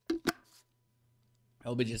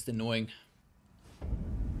 That'll be just annoying.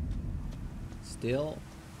 Still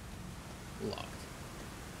locked.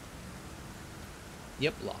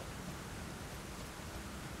 Yep, locked.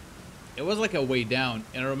 It was like a way down,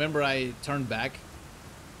 and I remember I turned back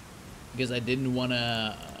because I didn't want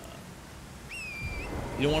to.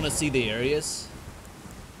 You don't want to see the areas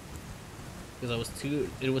because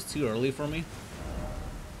it was too early for me.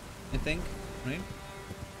 I think, right?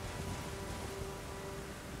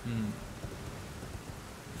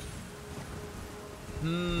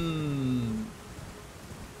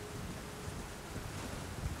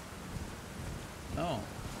 Oh,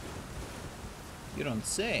 you don't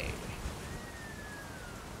say.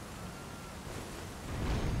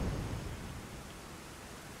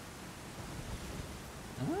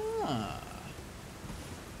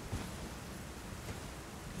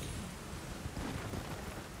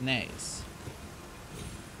 Nice.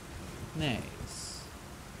 Nice.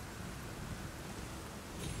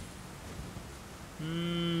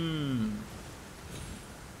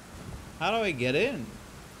 How do I get in?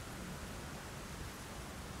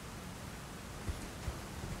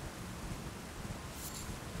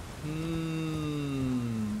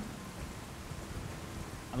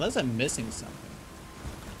 Unless I'm missing something.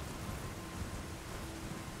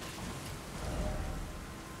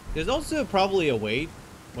 There's also probably a way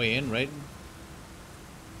in, right?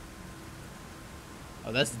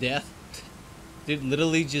 Oh, that's death. Dude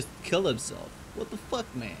literally just killed himself. What the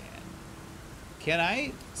fuck, man? Can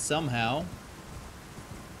I somehow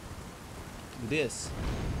do this?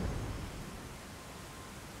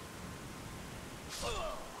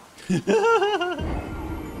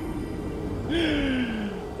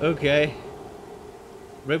 Okay.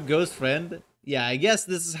 Rip Ghost Friend. Yeah, I guess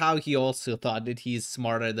this is how he also thought that he's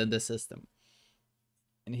smarter than the system.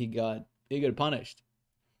 And he got punished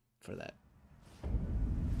for that.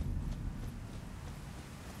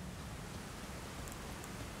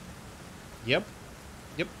 Yep.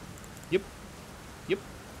 Yep. Yep. Yep.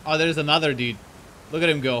 Oh, there's another dude. Look at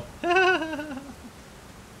him go.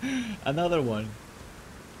 Another one.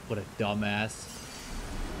 What a dumbass.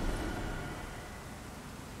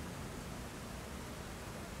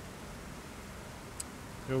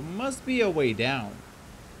 There must be a way down.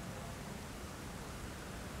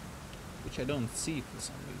 Which I don't see for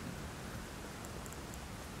some reason.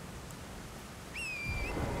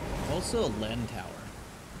 Also a land tower.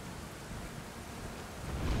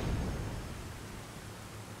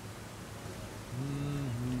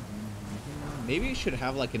 Maybe it should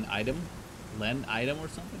have like an item. Land item or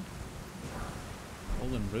something.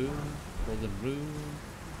 Golden rune. Golden rune.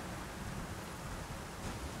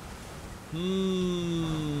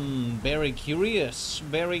 Very curious.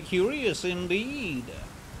 Very curious indeed.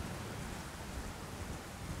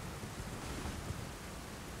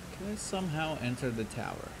 Can I somehow enter the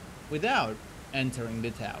tower without entering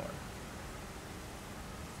the tower?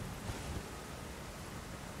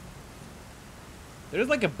 There's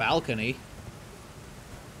like a balcony.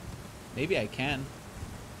 Maybe I can.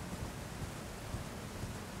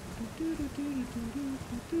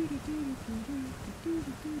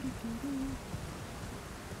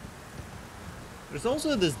 There's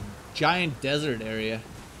also this giant desert area.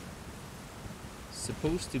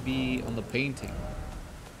 Supposed to be on the painting.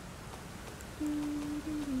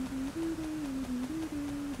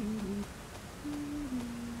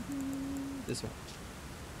 This one.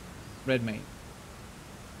 Red Mane.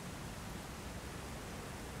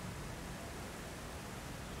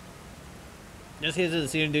 Just here to the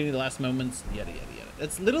scene during the last moments, yada yada yada.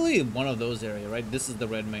 It's literally one of those areas, right? This is the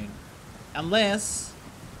Red Mane. Unless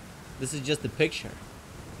this is just a picture.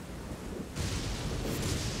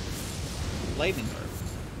 Lightning orb.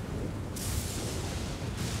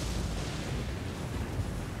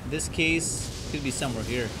 In this case, could be somewhere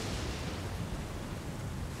here.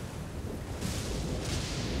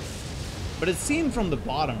 But it's seen from the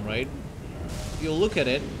bottom, right? You'll look at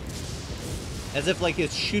it as if like it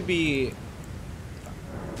should be.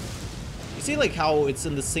 You see like how it's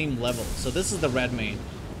in the same level. So this is the Red Mane.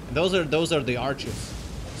 And those are the arches.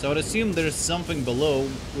 So I'd assume there's something below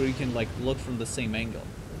where you can like look from the same angle.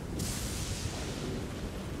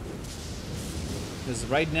 Because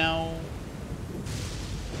right now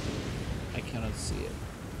I cannot see it.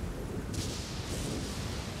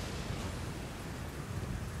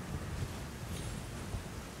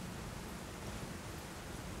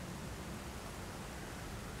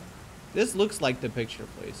 This looks like the picture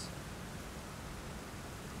place.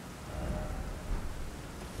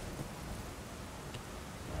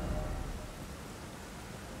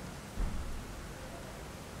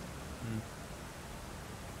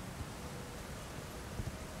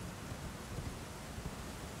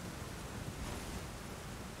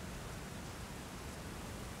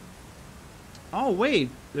 Oh wait,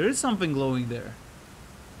 there is something glowing there.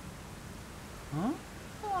 Huh?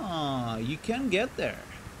 Ah, you can get there.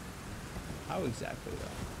 How exactly though?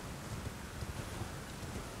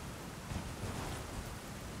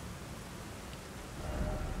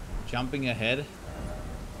 Jumping ahead.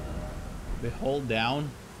 We hold down.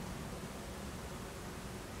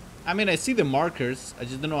 I mean, I see the markers. I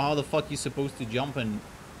just don't know how the fuck you're supposed to jump and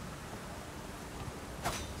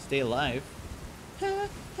stay alive.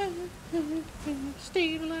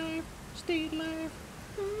 Stay alive. Stay alive.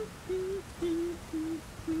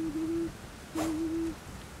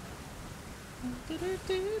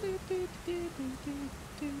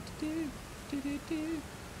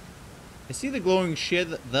 I see the glowing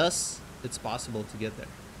shit, thus it's possible to get there.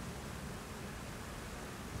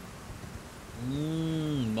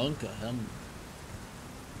 Monkahum.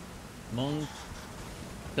 Monkahum.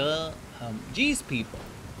 Jeez, people.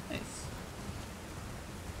 Nice.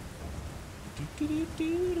 Do we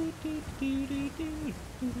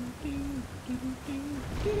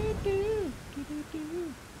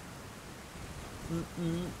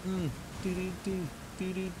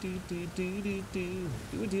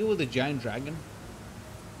deal with a giant dragon?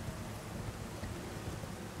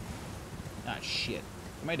 Ah, shit.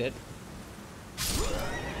 Am I dead?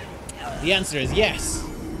 The answer is yes.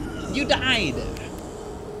 You died!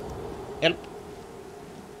 Help.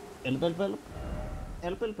 Help, help, help.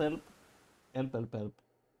 Help, help, help. Help, help, help.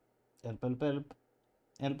 Help, help, help.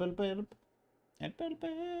 Help, help, help. Help, help,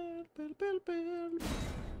 help. Help, help, help.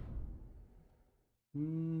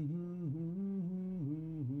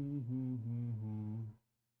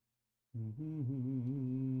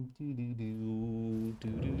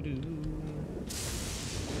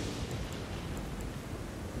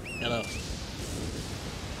 Hello.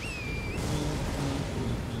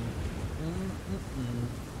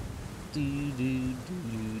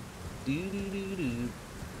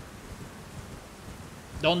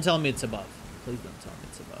 Don't tell me it's above. Please don't tell me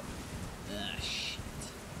it's above. Ah, shit.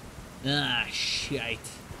 Ah,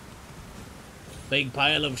 shite. Big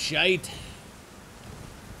pile of shite.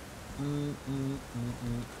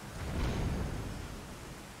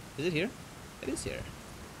 Is it here? It is here.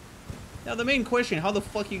 Now the main question, how the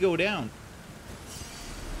fuck you go down?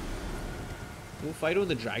 We'll fight with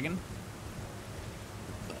the dragon?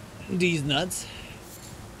 These nuts.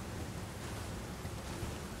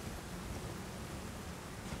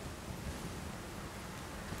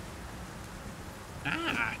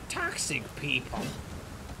 Ah, toxic people.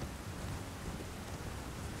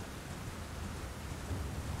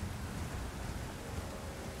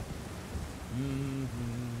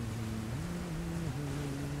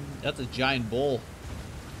 That's a giant bull.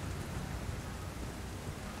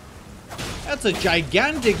 That's a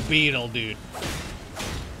gigantic beetle, dude.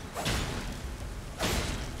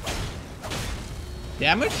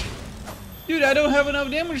 Damage? Dude, I don't have enough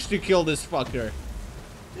damage to kill this fucker.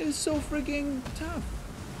 It is so freaking tough.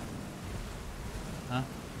 Huh?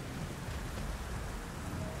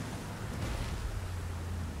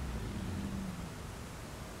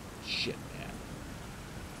 Shit, man.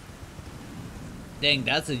 Dang,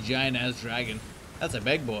 that's a giant ass dragon. That's a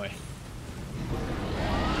big boy.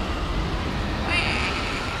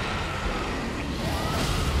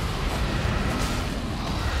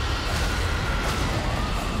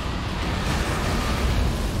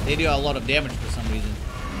 They do a lot of damage for some reason.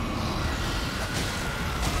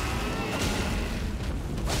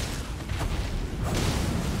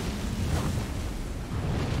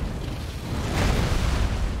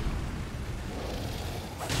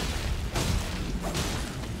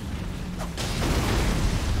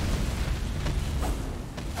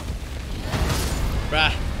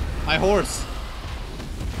 Bruh, my horse.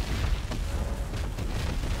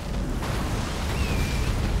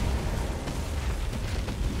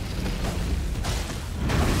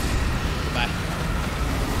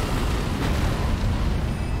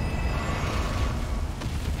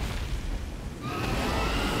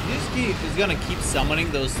 Is gonna keep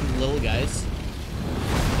summoning those little guys.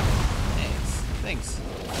 Thanks.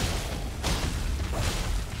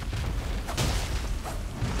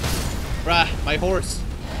 Bruh, my horse.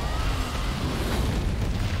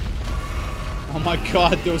 Oh my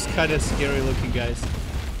god, those kind of scary looking guys.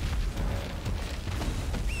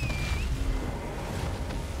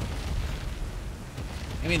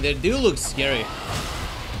 I mean, they do look scary.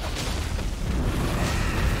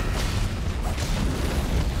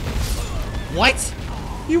 What?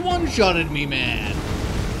 He one-shotted me, man.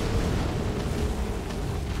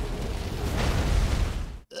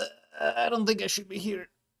 I don't think I should be here.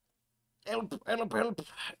 Help, help, help.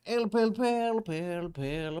 Help, help, help, help,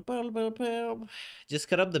 help, help, help, help. Just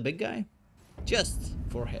cut up the big guy? Just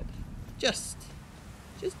forehead. Just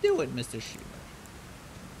do it, Mr. Shooter.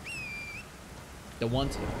 The one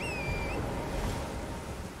to.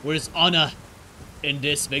 Where's honor in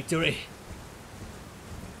this victory?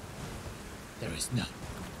 There is none.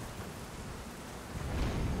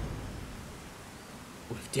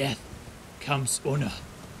 With death comes honor.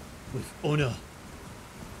 With honor,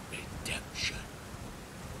 redemption.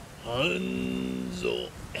 Hanzo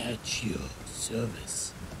at your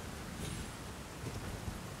service.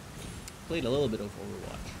 Played a little bit of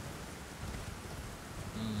Overwatch.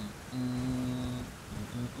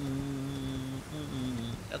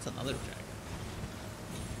 That's another dragon.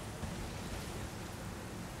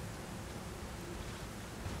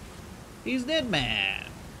 He's dead, man.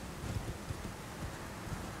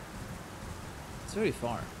 It's very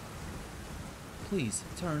far. Please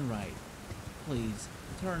turn right. Please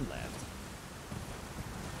turn left.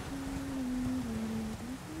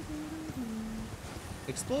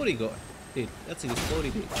 Explodey go. Dude, that's an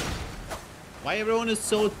explodey dude. Why everyone is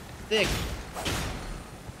so thick?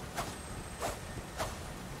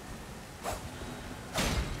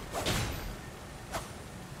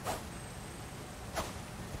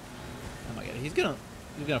 He's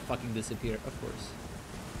gonna fucking disappear, of course.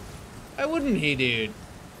 Why wouldn't he, dude?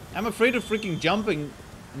 I'm afraid of freaking jumping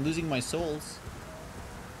I'm losing my souls.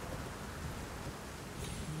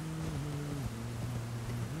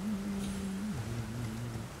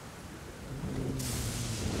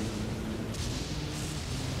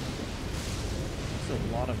 There's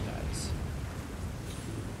a lot of guys.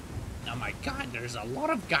 Oh my god, there's a lot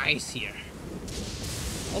of guys here.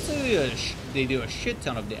 Also, they do a shit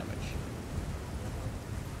ton of damage.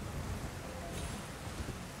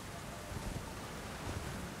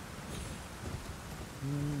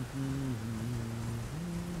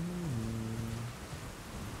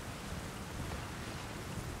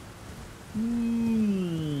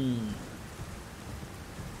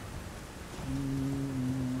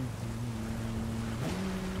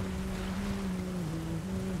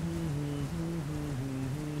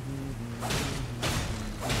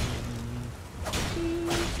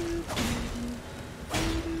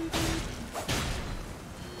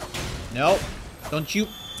 No, don't you.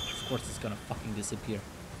 Of course it's gonna fucking disappear.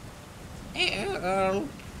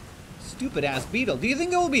 Stupid ass beetle. Do you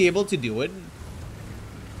think I will be able to do it?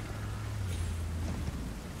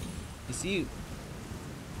 You see,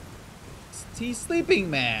 he's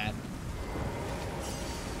sleeping, man.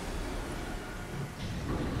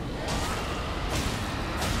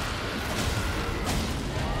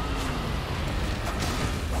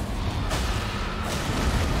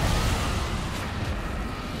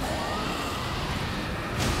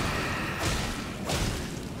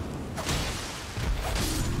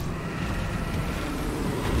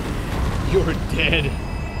 You're dead.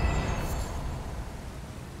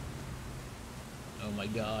 Oh my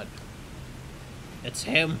god. It's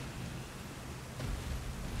him.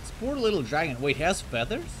 This poor little dragon. Wait, he has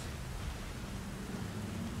feathers?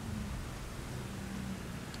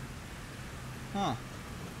 Huh.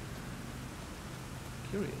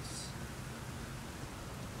 Curious.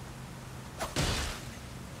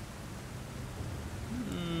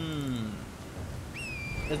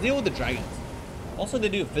 Let's deal with the dragons. Also, they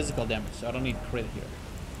do physical damage, so I don't need crit here.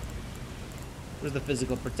 Where's the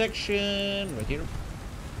physical protection? Right here.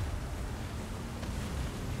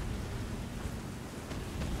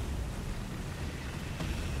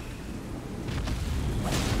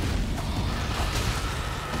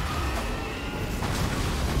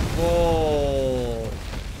 Whoa.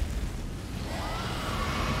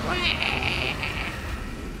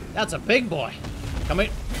 That's a big boy. Come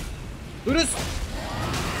here. Do this.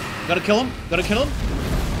 Gotta kill him. Gotta kill him.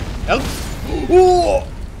 Help. Ooh.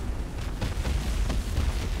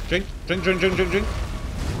 Drink. Drink, drink, drink, drink, drink.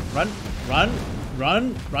 Run. Run.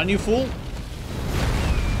 Run. Run, you fool.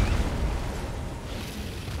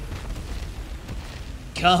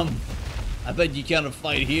 Come. I bet you can't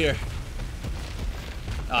fight here.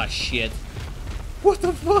 Ah, shit. What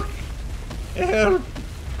the fuck? Help.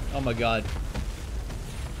 Oh my god.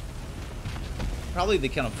 Probably they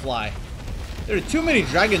cannot fly. There are too many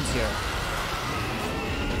dragons here.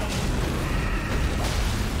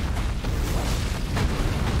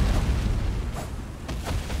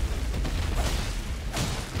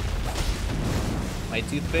 My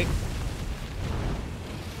toothpick.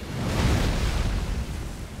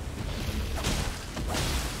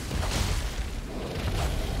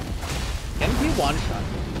 Can it be one shot?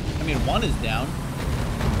 I mean, one is down.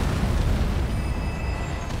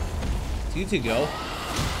 2 to go.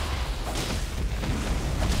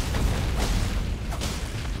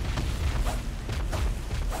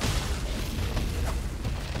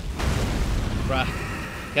 Bruh.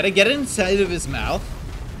 Gotta get inside of his mouth.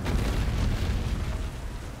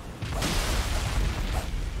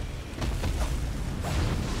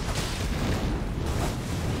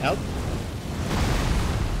 Help.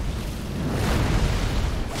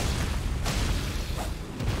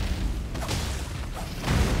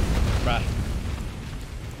 Bruh.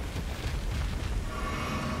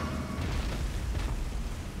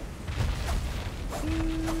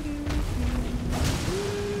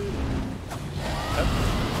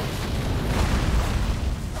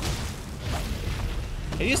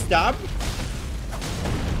 Can you stop?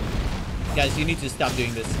 Guys, you need to stop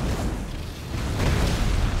doing this.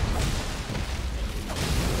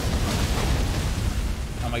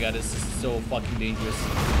 Oh my god, this is so fucking dangerous.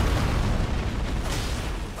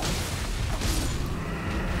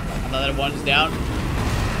 Another one's down.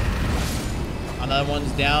 Another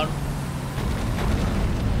one's down.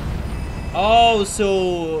 Oh,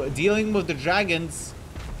 so dealing with the dragons,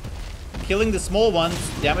 killing the small ones,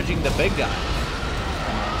 damaging the big guy.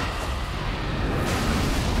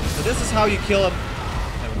 So this is how you kill him.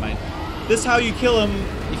 Never mind. This is how you kill him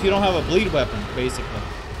if you don't have a bleed weapon, basically.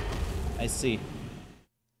 I see.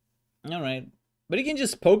 Alright. But you can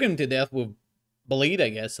just poke him to death with bleed, I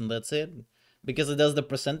guess, and that's it. Because it does the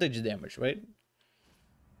percentage damage, right?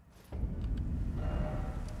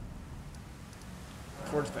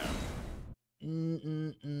 Fort Fair.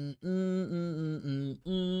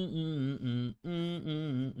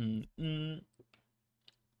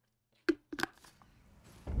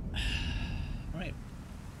 Right.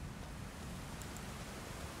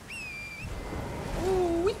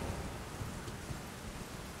 Ooh-wee.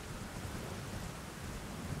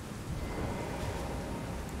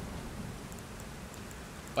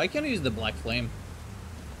 Why can't I use the Black Flame?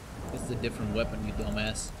 It's a different weapon, you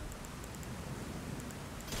dumbass.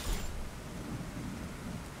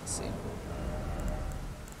 Let's see.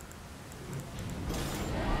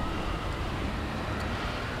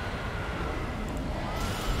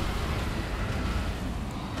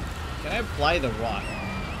 Can I apply the rock?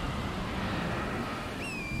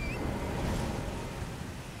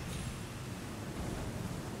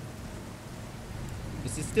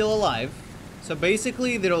 Is he still alive? So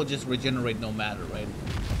basically, they'll just regenerate no matter, right?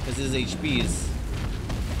 Because his HP is...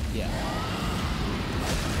 yeah.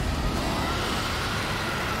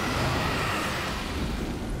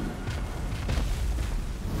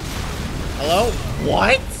 Hello?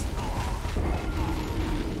 What?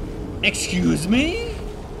 Excuse me?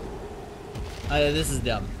 This is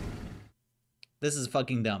dumb. This is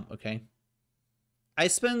fucking dumb, okay? I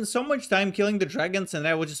spend so much time killing the dragons and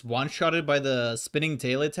I was just one-shotted by the spinning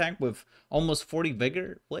tail attack with almost 40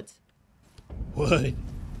 vigor? What? What?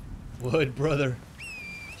 What, brother?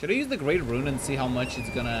 Should I use the Great Rune and see how much it's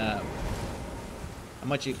gonna... how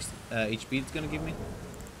much HP it's gonna give me?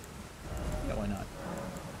 Yeah, why not?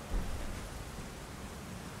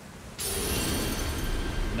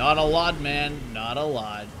 Not a lot, man. Not a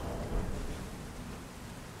lot.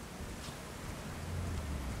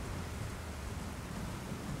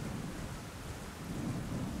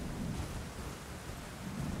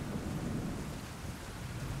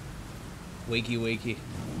 Wakey, wakey.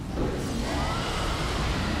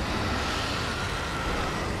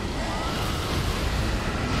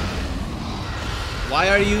 Why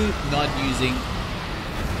are you not using...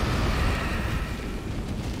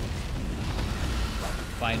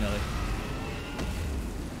 finally.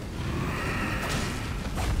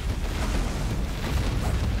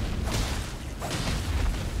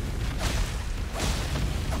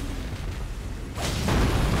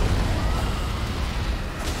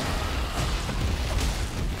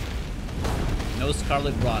 No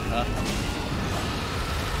Scarlet Rot, huh?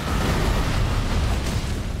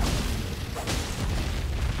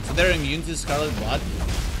 So they're immune to Scarlet Rot?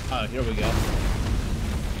 Oh, here we go.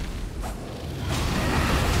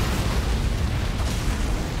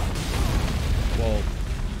 Whoa.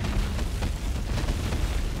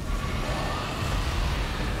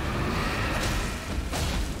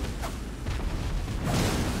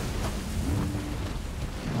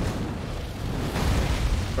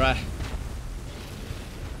 Bruh.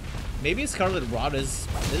 Maybe Scarlet Rot is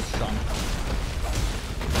strong.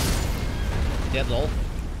 Dead lol.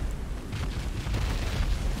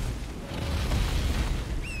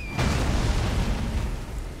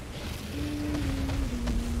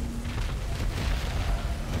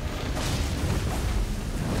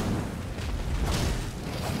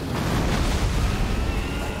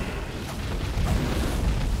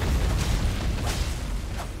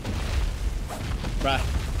 Bruh.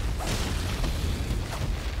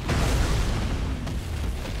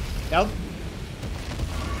 Nope.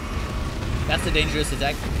 That's a dangerous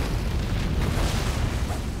attack.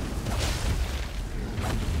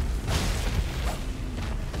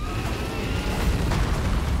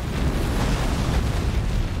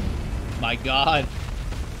 My God.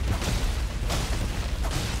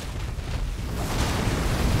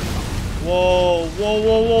 Whoa, whoa,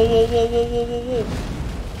 whoa, whoa, whoa, whoa, whoa, whoa, whoa, whoa.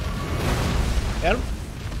 Get him?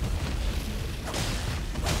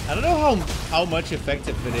 I don't know how much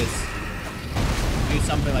effective it is to do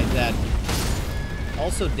something like that.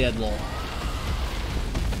 Also dead lol.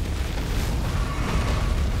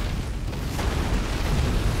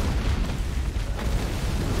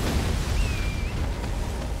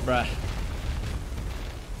 Bruh.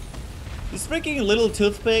 This freaking little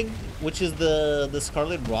toothpick, which is the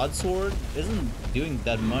Scarlet Broadsword, isn't doing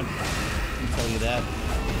that much. I can tell you that.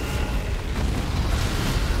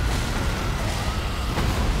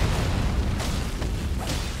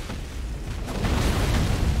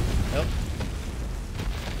 Nope.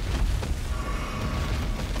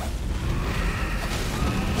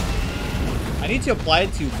 I need to apply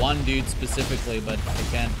it to one dude specifically, but I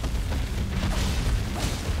can't.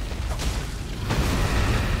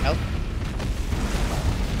 Help.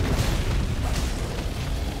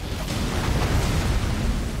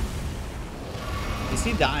 is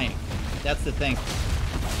he dying? That's the thing.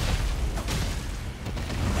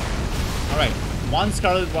 Alright, one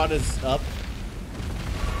Scarlet Rod is up.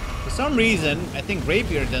 For some reason, I think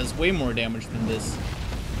Rapier does way more damage than this.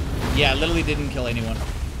 Yeah, literally didn't kill anyone.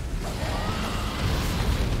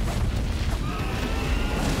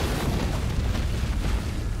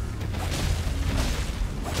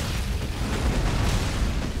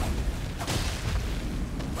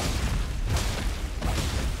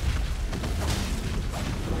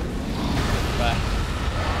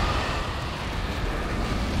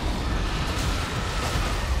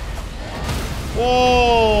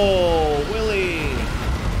 Whoa, Willie!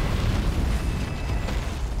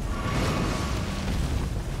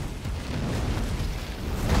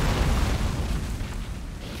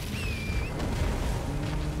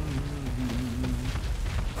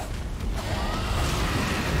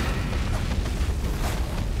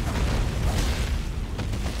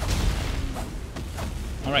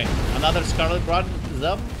 All right, another Scarlet Rod is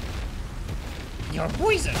up. You're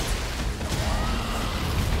poisoned.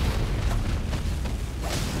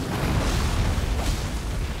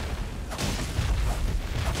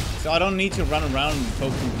 So I don't need to run around and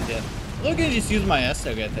poke him to death. Look, I can just use my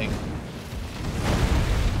S-Tug, I think.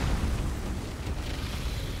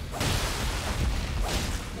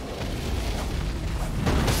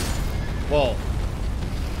 Whoa.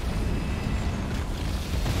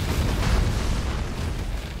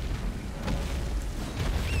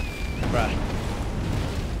 Bruh.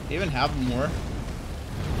 They even have more.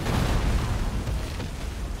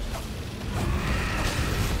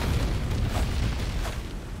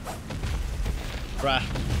 Bruh.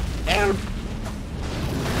 Help!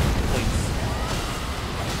 Please.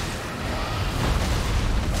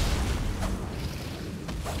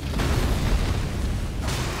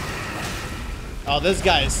 Oh, this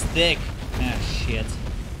guy is thick. Ah, shit.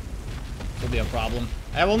 This will be a problem.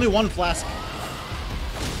 I have only one flask.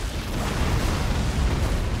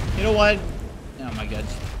 You know what? Oh my god.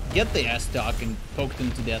 Get the S-Doc and poke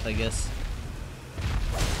them to death, I guess.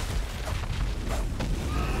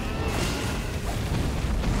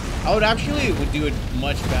 I would actually do it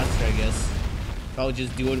much faster, I guess. If I would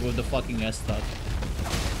just do it with the fucking S-Doc.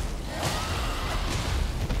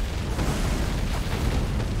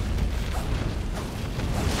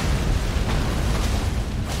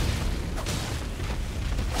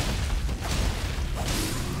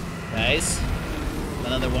 Nice.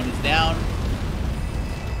 Another one is down.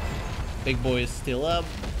 Big boy is still up.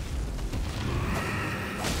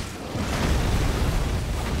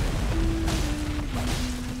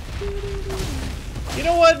 You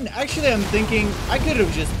know what? Actually, I'm thinking I could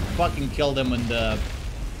have just fucking killed him in the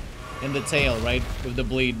tail, right? With the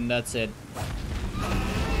bleed, and that's it.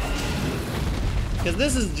 Because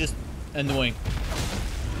this is just annoying.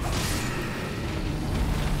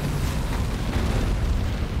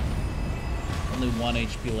 Only 1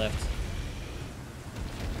 HP left.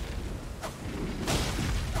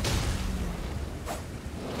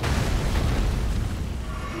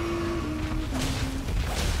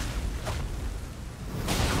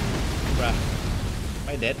 Bruh. Am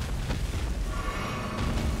I dead?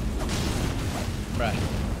 Bruh.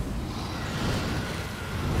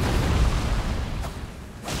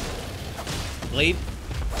 Bleed.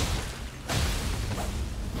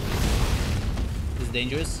 This is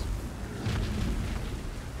dangerous.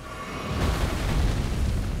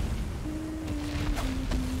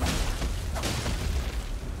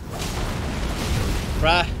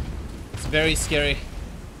 Bruh, it's very scary.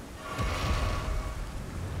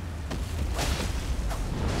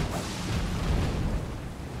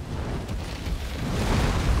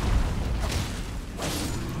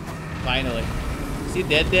 Finally. Is he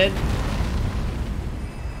dead?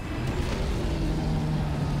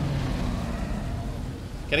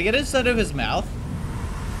 Can I get inside of his mouth?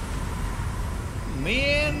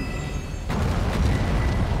 Man.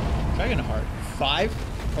 Dragon Heart. 5?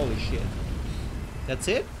 Holy shit. That's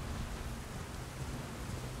it?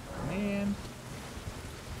 Man.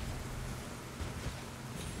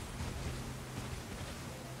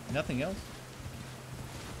 Nothing else?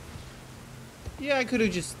 Yeah, I could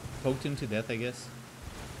have just poked him to death, I guess.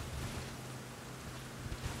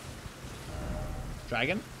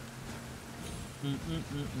 Dragon?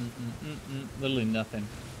 Literally nothing.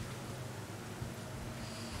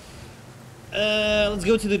 Let's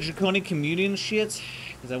go to the Draconic Communion shit,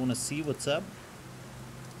 because I want to see what's up.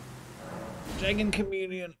 Dragon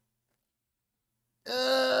Communion.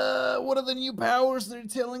 What are the new powers they're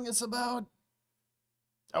telling us about?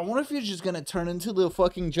 I wonder if you're just gonna turn into the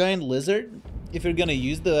fucking giant lizard if you're gonna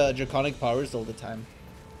use the draconic powers all the time.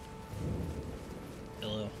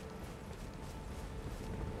 Hello.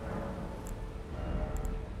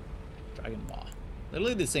 Dragon Maw.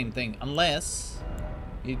 Literally the same thing, unless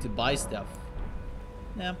you need to buy stuff.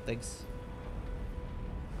 Nah, thanks.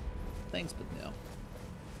 Thanks, but no.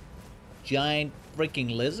 Giant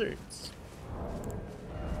freaking lizards.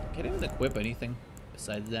 Can't even equip anything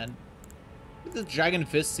besides that. The Dragon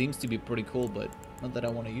Fist seems to be pretty cool, but not that I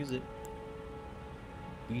want to use it.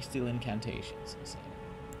 We steal incantations. Insane.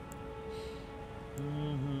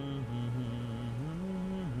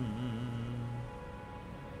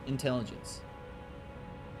 Intelligence.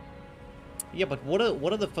 Yeah, but what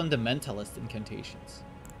are the fundamentalist incantations?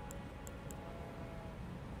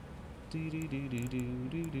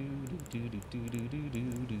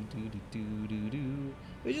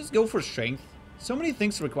 We just go for strength. So many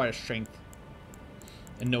things require strength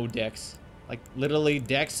and no dex. Like literally,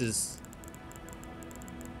 dex is.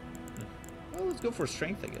 Well, let's go for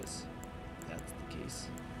strength, I guess. If that's the case.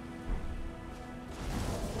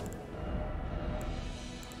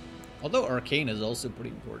 Although arcane is also pretty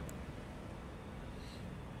important.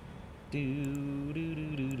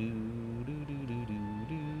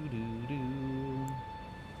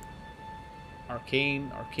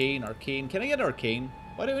 Arcane, arcane, arcane. Can I get arcane?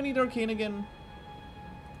 Why do I need arcane again?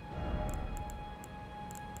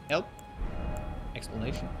 Help?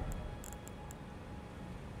 Explanation.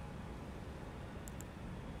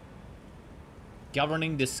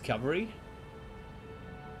 Governing discovery?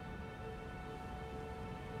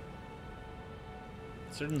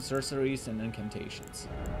 Certain sorceries and incantations.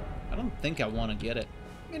 I don't think I want to get it.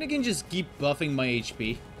 I mean, I can just keep buffing my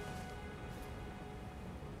HP.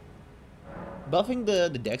 Buffing the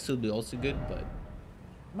dex would be also good, but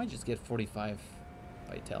I might just get 45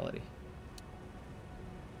 vitality.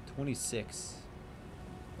 26.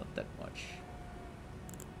 Not that much.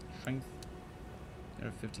 Strength.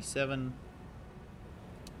 57.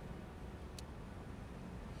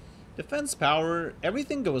 Defense power.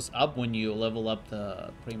 Everything goes up when you level up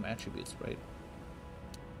the prime attributes, right?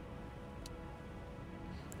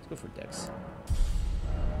 Let's go for dex.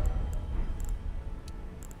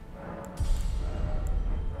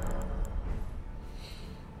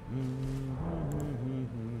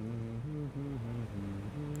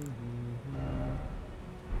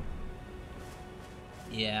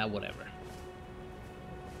 Yeah, whatever.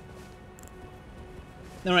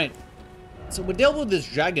 Alright. So we dealt with this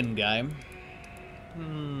dragon guy.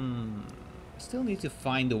 Still need to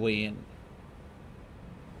find a way in.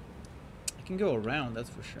 I can go around, that's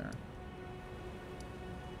for sure.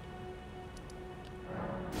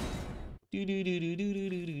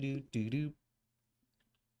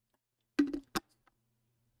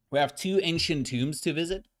 We have 2 ancient tombs to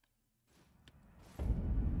visit.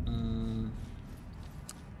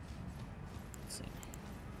 Let's see.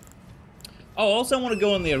 Oh, also I want to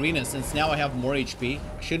go in the arena since now I have more HP.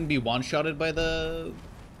 I shouldn't be one-shotted by the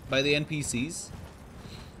NPCs.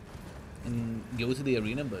 And go to the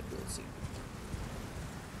arena, but we'll see.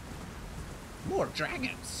 More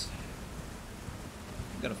dragons.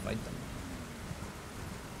 Gotta fight them.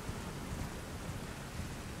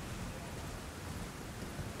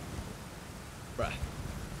 Bruh.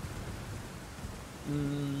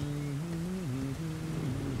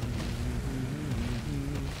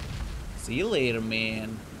 See you later,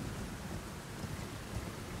 man.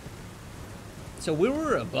 So we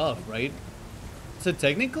were above, right? So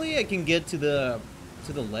technically I can get to the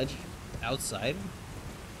ledge outside.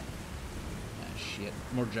 Ah, shit.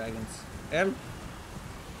 More dragons. Help.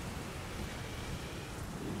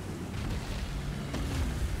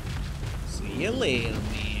 See you later,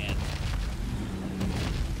 man.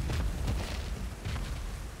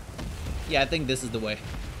 Yeah, I think this is the way.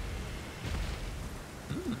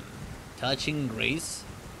 Touching grace.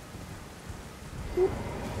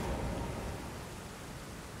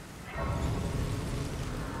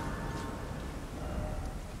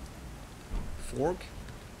 Fork?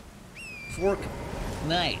 Fork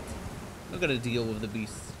Knight. I'm not gonna deal with the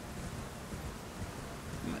beasts.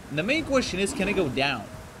 The main question is, can I go down?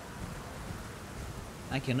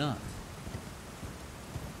 I cannot.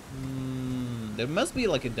 There must be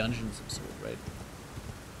like a dungeon of some sort, right?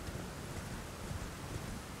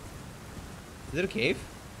 Is it a cave?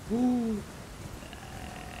 Ooh.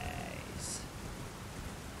 Nice.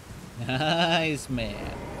 Nice,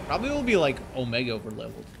 man. Probably will be like Omega over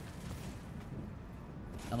leveled.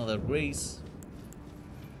 Another grace.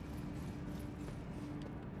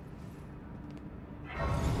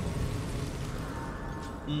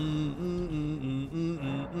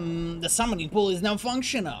 The summoning pool is now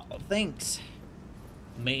functional. Thanks,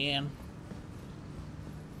 man.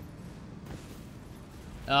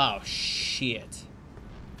 Oh, shit.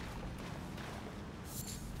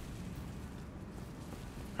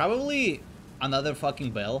 Probably another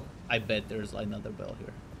fucking bell. I bet there's another bell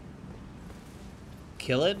here.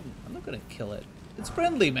 Kill it? I'm not gonna kill it. It's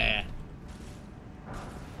friendly, man.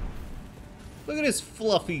 Look at this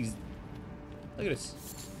fluffy. Look at this.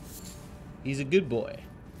 He's a good boy.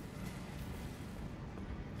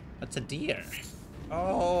 That's a deer.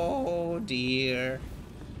 Oh, dear.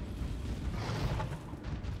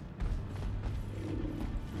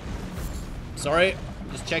 Sorry,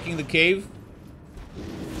 just checking the cave.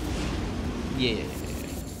 Yeah.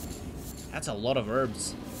 That's a lot of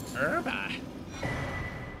herbs. Herba.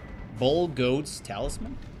 Bull goat's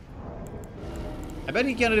talisman? I bet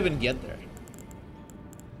he can't even get there.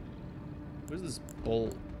 Where's this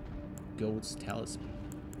bull goat's talisman?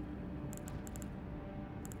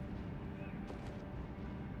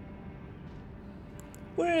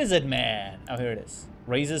 Where is it, man? Oh, here it is.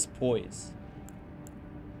 Raises poise.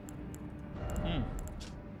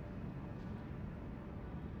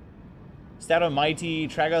 Stout and mighty,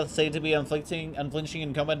 Traga said to be unflinching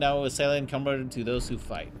in combat, now assailant converted to those who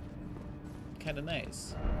fight. Kinda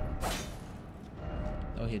nice.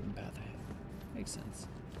 No hidden path ahead. Makes sense.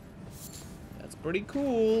 That's pretty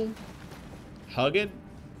cool. Hug it?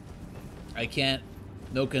 I can't.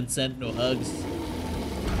 No consent, no hugs.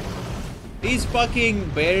 These fucking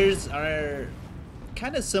bears are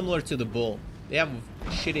kind of similar to the bull. They have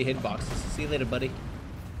shitty hitboxes. See you later, buddy.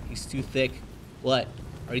 He's too thick. What?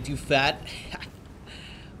 Are you too fat?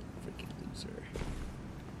 Freaking loser.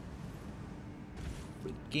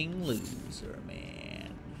 Freaking loser,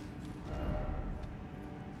 man.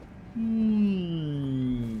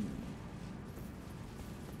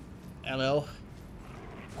 Hello?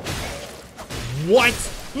 What?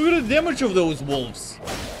 Look at the damage of those wolves.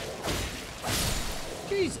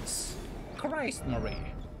 Jesus Christ, Marie.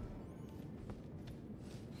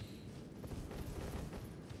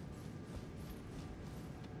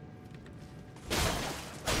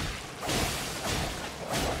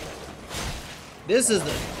 This is the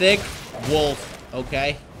thick wolf,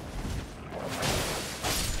 okay?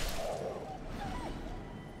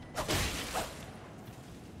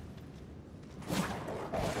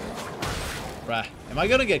 Bruh, am I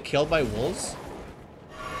gonna get killed by wolves?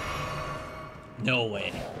 No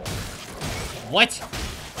way. What?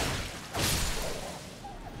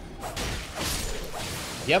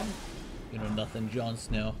 Yep. You know nothing, Jon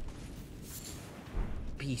Snow.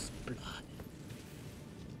 Beast blood.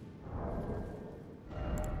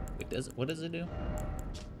 Wait, what does it do?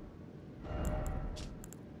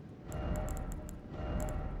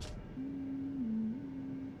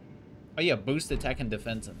 Oh yeah, boost attack and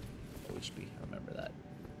defense and HP. I remember that.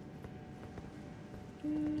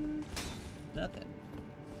 Nothing.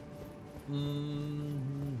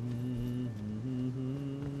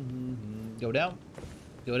 Go down.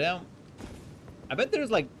 Go down. I bet there's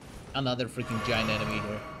like another freaking giant enemy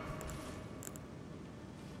here.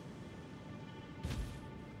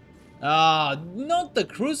 Ah, not the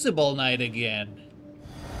Crucible Knight again.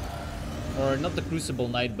 Or not the Crucible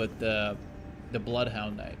Knight, but the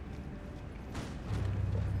Bloodhound Knight.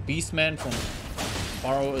 Beastman from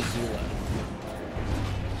Baro Azula.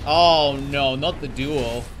 Oh no, not the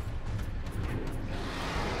duo.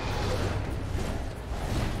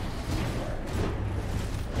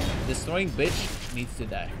 Destroying bitch needs to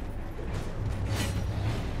die.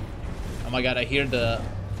 Oh my god, I hear the...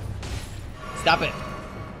 Stop it.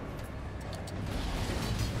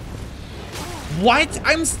 What?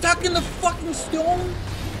 I'm stuck in the fucking stone?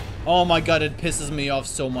 Oh my god, it pisses me off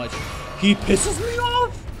so much. He pisses me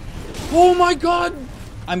off? Oh my god.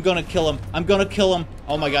 I'm gonna kill him. I'm gonna kill him.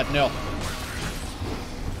 Oh my god, no.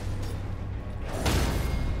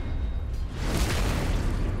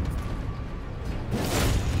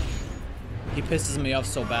 He pisses me off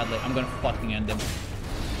so badly. I'm gonna fucking end him.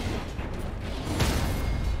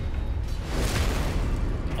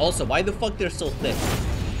 Also, why the fuck they're so thick?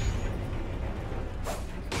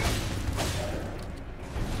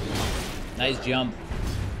 Nice jump.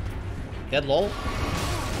 Dead lol.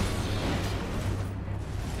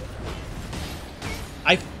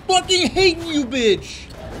 I fucking hate you, bitch!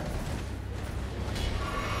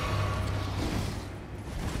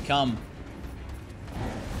 Come.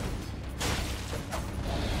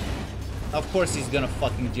 Of course he's gonna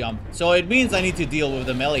fucking jump. So it means I need to deal with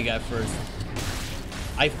the melee guy first.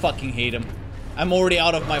 I fucking hate him. I'm already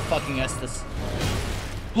out of my fucking Estus.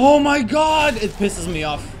 Oh my god! It pisses me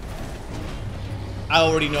off. I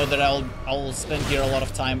already know that I'll spend here a lot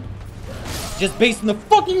of time. Just based on the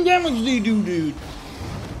fucking damage they do, dude.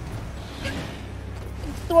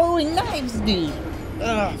 Throwing knives, dude.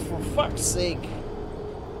 Ugh, for fuck's sake.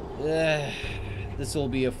 This This will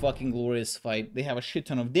be a fucking glorious fight. They have a shit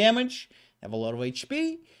ton of damage. Have a lot of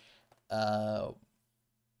HP.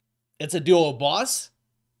 It's a duo boss.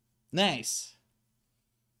 Nice.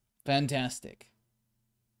 Fantastic.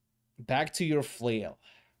 Back to your flail.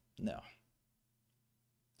 No.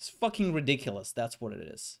 It's fucking ridiculous. That's what it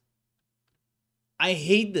is. I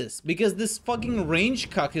hate this because this fucking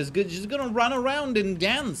range cuck is good. Just gonna run around and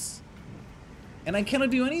dance. And I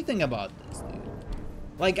cannot do anything about this, dude.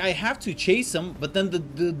 Like, I have to chase him, but then the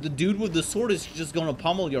dude with the sword is just gonna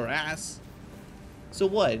pummel your ass. So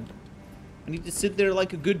what? I need to sit there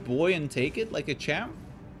like a good boy and take it like a champ?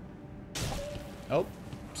 Oh,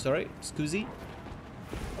 sorry, scusi.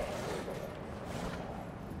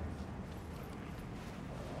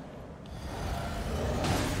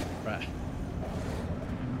 Right.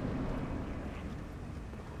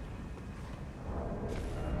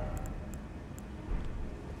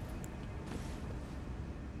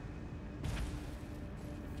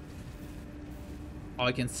 Oh,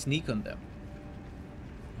 I can sneak on them.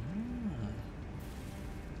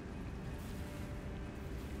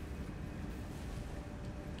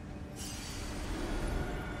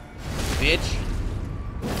 Bitch.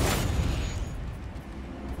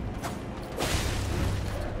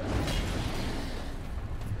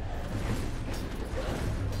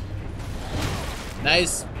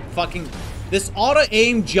 Nice fucking... This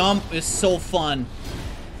auto-aim jump is so fun.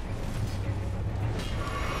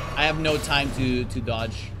 I have no time to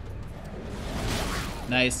dodge.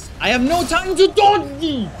 Nice. I have no time to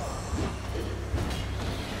dodge!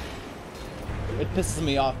 It pisses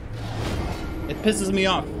me off. It pisses me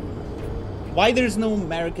off. Why there's no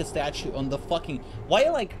Marika statue on the fucking... Why,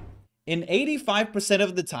 like, in 85%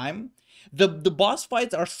 of the time, the boss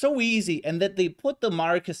fights are so easy and that they put the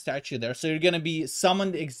Marika statue there, so you're gonna be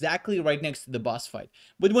summoned exactly right next to the boss fight.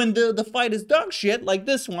 But when the fight is dog shit, like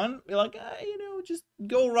this one, you're like, you know, just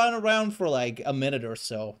go run around for like a minute or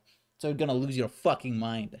so. So you're gonna lose your fucking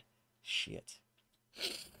mind. Shit.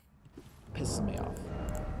 Pisses me off.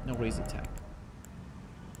 No raise attack.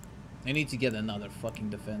 I need to get another fucking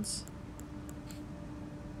defense.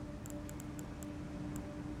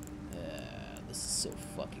 This is so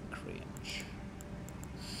fucking cringe.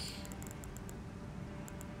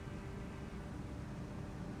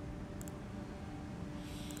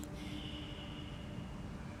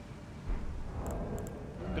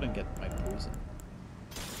 I'm gonna get my poison.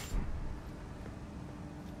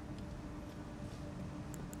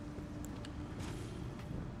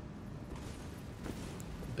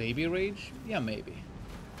 Baby rage? Yeah, maybe.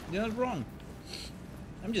 You're not wrong.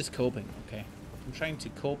 I'm just coping, okay? I'm trying to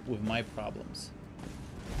cope with my problems.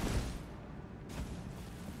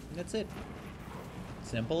 That's it.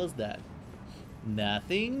 Simple as that.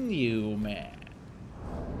 Nothing new, man.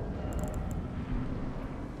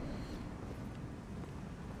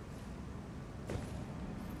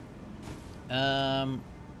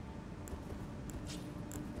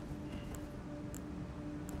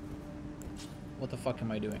 What the fuck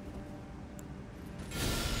am I doing?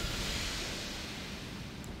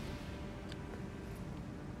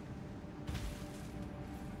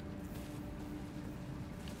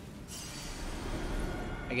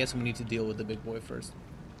 I guess we need to deal with the big boy first.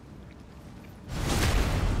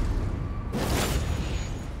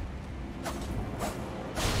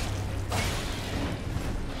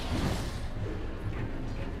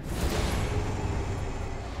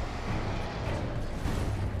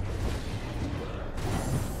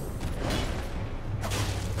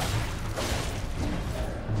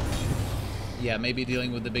 Yeah, maybe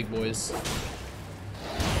dealing with the big boys.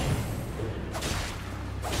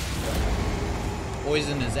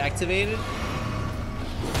 Poison is activated.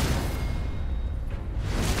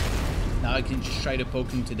 Now I can just try to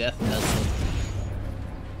poke him to death and that's it.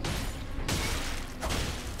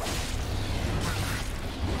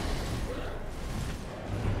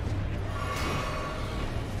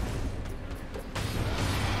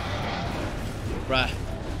 Right.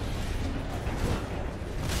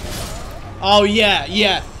 Oh yeah,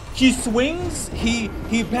 yeah. He swings, he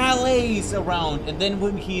ballets around, and then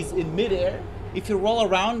when he's in midair, if you roll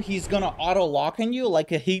around, he's gonna auto-lock on you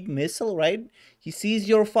like a heat missile, right? He sees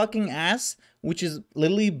your fucking ass, which is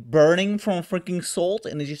literally burning from freaking salt,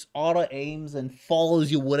 and it just auto-aims and follows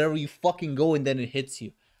you wherever you fucking go, and then it hits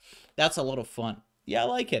you. That's a lot of fun. Yeah, I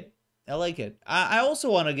like it. I like it. I also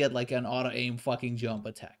want to get like an auto-aim fucking jump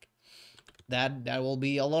attack. That will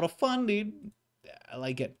be a lot of fun, dude. I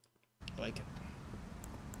like it. I like it.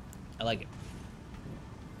 I like it.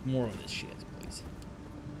 More of this shit, please.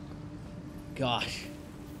 Gosh.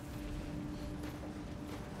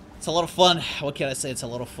 It's a lot of fun. What can I say? It's a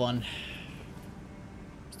lot of fun.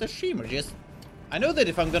 It's the streamer, just I know that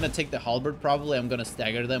if I'm gonna take the halberd, probably I'm gonna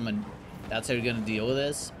stagger them, and that's how you're gonna deal with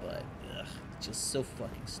this. But ugh, it's just so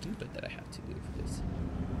fucking stupid that I have to do for this.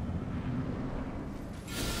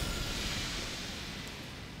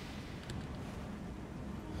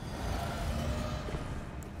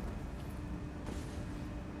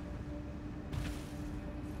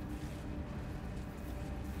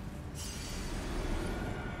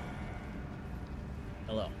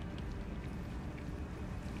 Hello.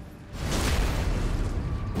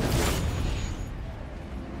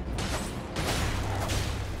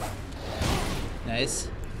 Nice.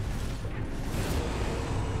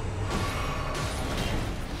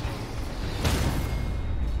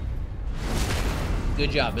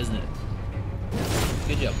 Good job, isn't it?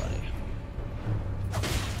 Good job, buddy.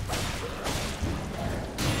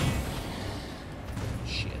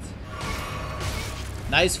 Shit.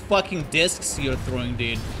 Nice fucking discs you're throwing,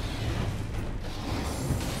 dude.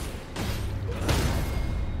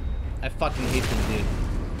 I fucking hate this dude.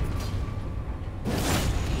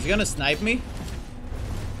 He's gonna snipe me?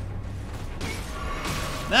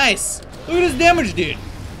 Nice! Look at his damage, dude!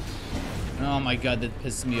 Oh my god, that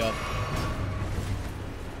pisses me off.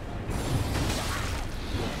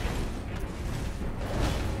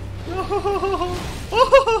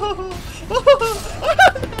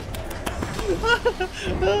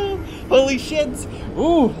 Holy shit!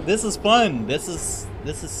 Ooh, this is fun. This is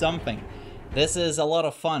something. This is a lot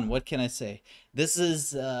of fun. What can I say? This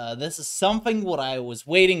is something what I was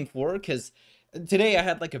waiting for, because today I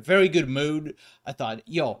had like a very good mood. I thought,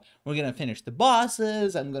 yo, we're gonna finish the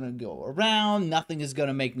bosses, I'm gonna go around, nothing is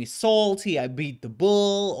gonna make me salty, I beat the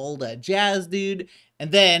bull, all that jazz, dude.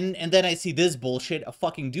 And then I see this bullshit, a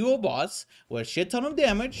fucking duo boss with a shit ton of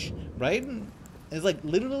damage, right? It's like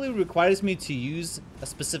literally requires me to use a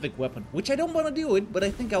specific weapon, which I don't want to do it, but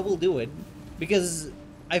I think I will do it because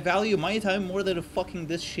I value my time more than fucking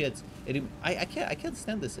this shit. I can't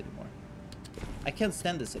stand this anymore. I can't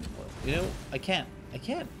stand this anymore. You know, I can't.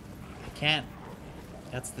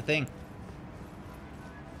 That's the thing.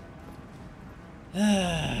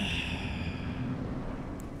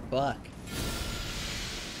 Fuck.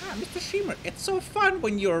 Ah, Mr. Shimmer, it's so fun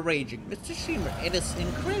when you're raging. Mr. Shimmer, it is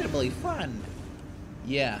incredibly fun.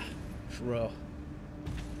 Yeah, true.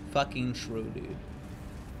 Fucking true, dude.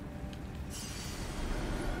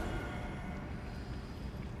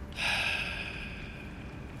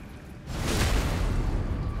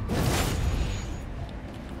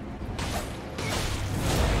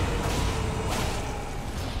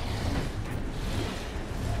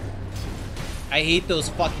 I hate those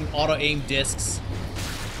fucking auto-aim discs.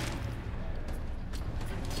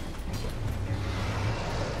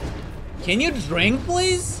 Can you drink,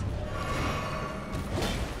 please?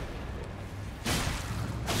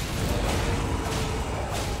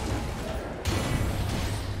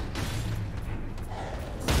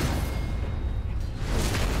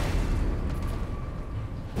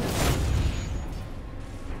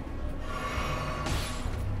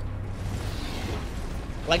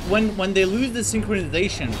 Like when they lose the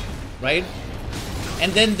synchronization, right?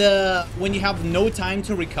 And then when you have no time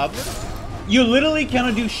to recover, you literally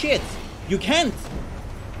cannot do shit. You can't.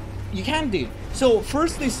 You can't, dude. So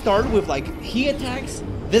first they start with like, he attacks,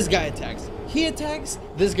 this guy attacks. He attacks,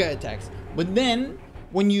 this guy attacks. But then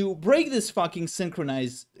when you break this fucking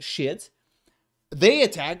synchronized shit, they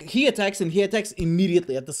attack, he attacks, and he attacks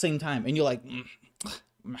immediately at the same time. And you're like,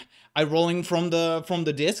 I rolling from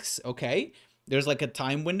the discs, okay. There's like a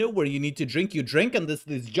time window where you need to drink. You drink, and this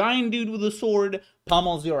giant dude with a sword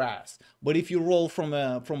pummels your ass. But if you roll from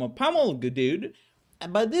a pummel dude,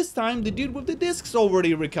 and by this time the dude with the discs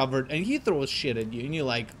already recovered, and he throws shit at you, and you're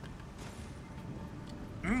like,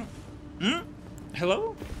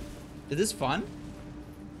 hello? Is this fun?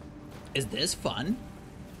 Is this fun?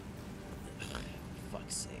 Ugh,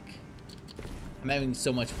 fuck's sake! I'm having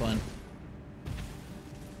so much fun.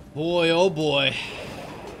 Boy, oh boy.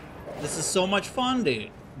 This is so much fun, dude.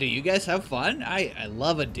 Do you guys have fun? I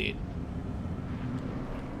love it, dude.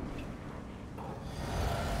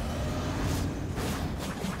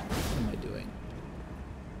 What am I doing?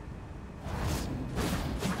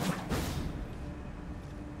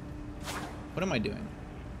 What am I doing?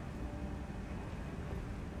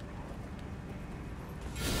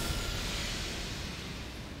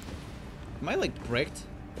 Am I like bricked?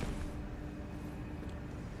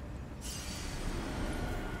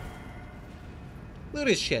 Look at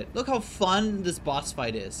this shit. Look how fun this boss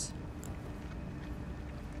fight is.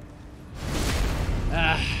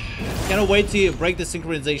 Cannot wait to break the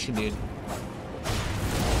synchronization, dude.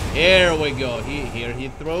 Here we go. Here he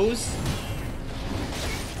throws.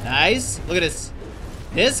 Nice. Look at this.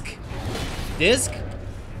 Disc. Disc.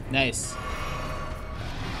 Nice.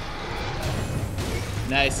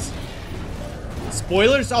 Nice.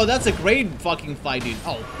 Spoilers? Oh, that's a great fucking fight, dude.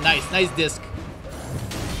 Oh, nice. Nice disc.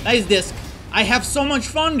 Nice disc. I have so much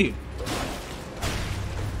fun, dude.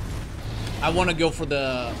 I want to go for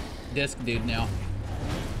the disc, dude, now.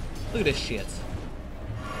 Look at this shit.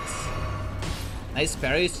 Nice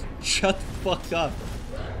parries. Shut the fuck up.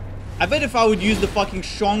 I bet if I would use the fucking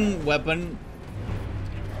strong weapon...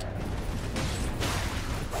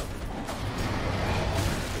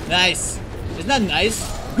 Nice. Isn't that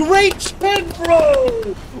nice? Great shit,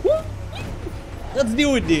 bro! Let's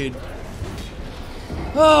do it, dude.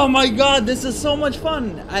 Oh my god, this is so much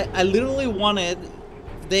fun. I literally wanted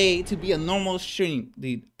today to be a normal stream,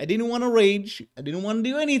 dude. I didn't want to rage. I didn't want to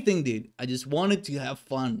do anything, dude. I just wanted to have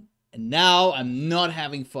fun. And now I'm not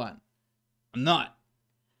having fun. I'm not.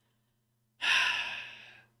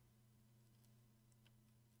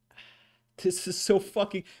 This is so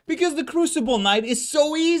fucking... Because the Crucible Knight is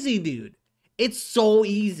so easy, dude. It's so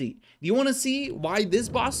easy. Do you want to see why this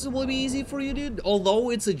boss will be easy for you, dude? Although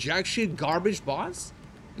it's a jack shit garbage boss.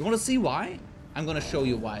 You want to see why? I'm going to show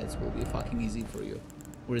you why it will be fucking easy for you.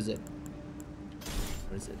 Where is it?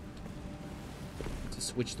 Where is it? To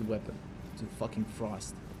switch the weapon to fucking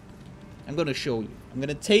Frost. I'm going to show you. I'm going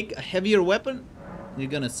to take a heavier weapon and you're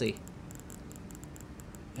going to see.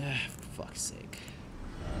 For fuck's sake.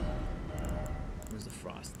 Where's the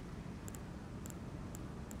Frost?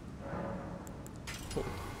 Oh.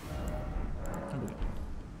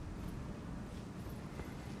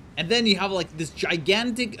 And then you have like this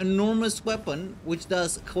gigantic, enormous weapon which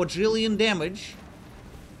does quadrillion damage.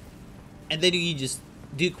 And then you just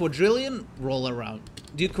do quadrillion, roll around.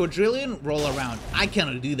 Do quadrillion, roll around. I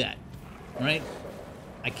cannot do that. Right?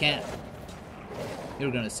 I can't.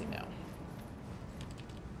 You're gonna see now.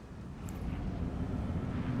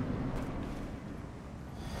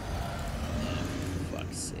 For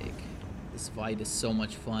fuck's sake. This fight is so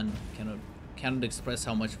much fun. Cannot express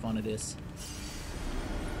how much fun it is.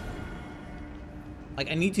 Like,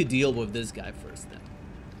 I need to deal with this guy first then.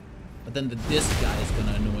 But then this guy is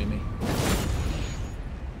gonna annoy me.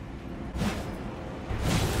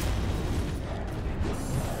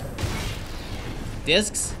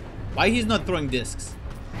 Discs? Why he's not throwing discs?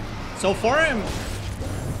 So far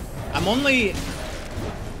I'm only...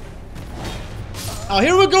 Oh,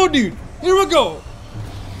 here we go, dude! Here we go!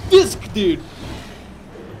 Disc, dude!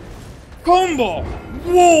 Combo!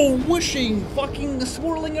 Whoa! Whooshing! Fucking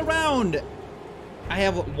swirling around! I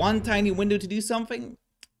have one tiny window to do something.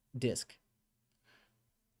 Disc.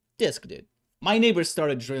 Disc, dude. My neighbors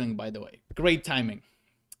started drilling, by the way. Great timing.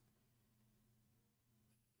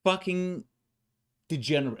 Fucking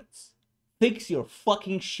degenerates. Fix your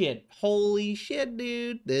fucking shit. Holy shit,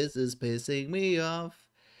 dude. This is pissing me off.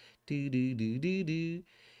 Do do do do do.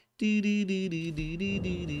 Do do do do do do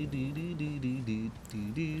do do do do do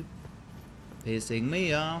do do. Pissing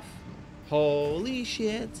me off. Holy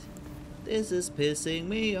shit. This is pissing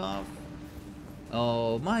me off.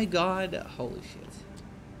 Oh my god. Holy shit.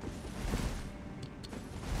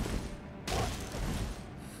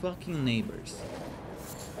 Fucking neighbors.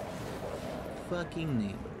 Fucking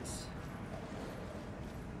neighbors.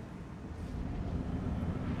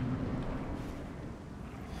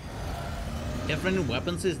 Different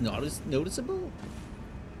weapons is noticeable?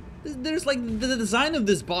 There's like, the design of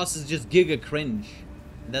this boss is just giga cringe.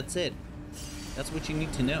 That's it. That's what you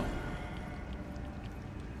need to know.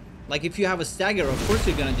 Like, if you have a stagger, of course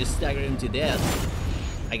you're gonna just stagger him to death.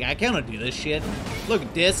 Like, I cannot do this shit. Look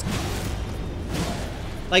at this.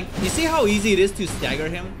 Like, you see how easy it is to stagger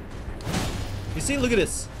him? You see, look at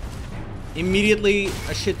this. Immediately,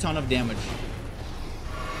 a shit ton of damage.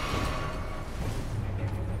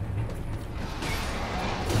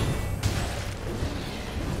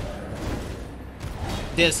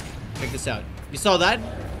 Disc, check this out. You saw that?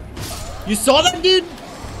 You saw that, dude?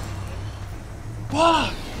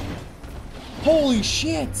 Fuck! Holy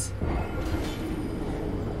shit!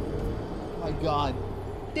 Oh my god.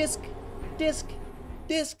 Disc, disc,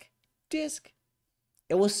 disc, disc.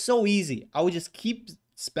 It was so easy. I would just keep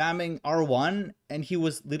spamming R1 and he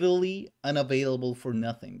was literally unavailable for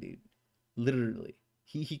nothing, dude. Literally.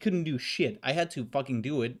 He couldn't do shit. I had to fucking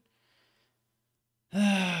do it.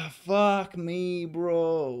 Fuck me,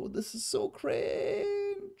 bro. This is so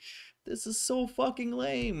cringe. This is so fucking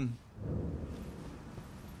lame.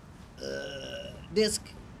 Disc.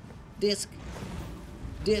 Disc.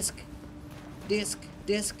 Disc. Disc.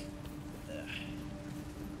 Disc.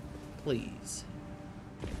 Please.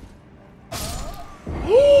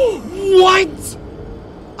 What?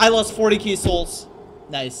 I lost 40 key souls.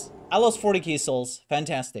 Nice. I lost 40 key souls.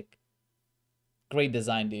 Fantastic. Great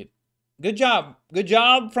design, dude. Good job. Good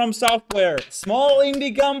job from Software. Small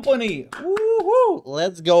indie company. Woohoo!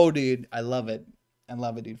 Let's go, dude. I love it. I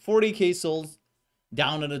love it, dude. 40k souls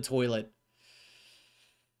down in the toilet.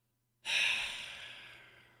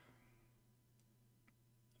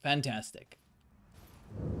 Fantastic.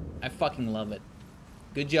 I fucking love it.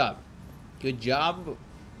 Good job. Good job.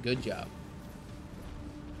 Good job.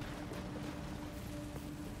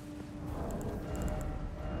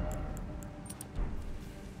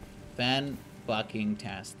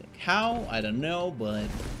 Fan-fucking-tastic. How? I don't know, but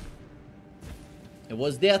it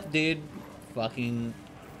was death, dude. Fucking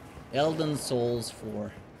Elden Souls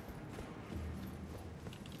 4.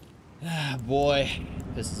 Ah, boy.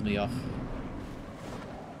 Pisses me off.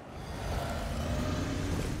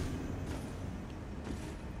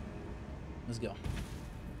 Let's go.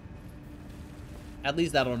 At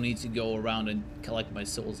least I don't need to go around and collect my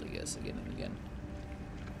souls, I guess, again and again.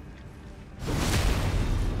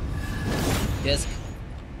 Disc.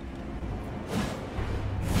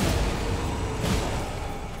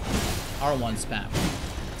 R1 spam.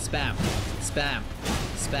 Spam. Spam.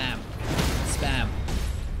 Spam. Spam.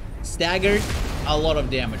 Staggered. A lot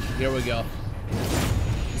of damage. Here we go.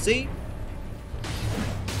 See?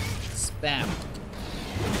 Spam.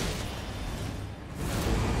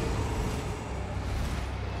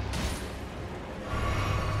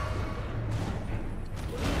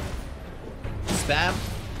 Spam.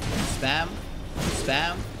 Spam.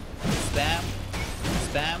 Spam. Spam.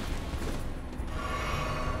 Spam.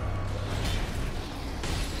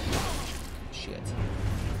 Shit.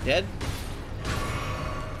 Dead?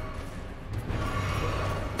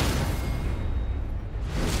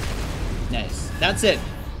 Nice. That's it.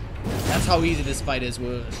 That's how easy this fight is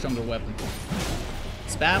with a stronger weapon.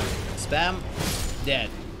 Spam. Spam. Dead.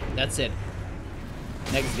 That's it.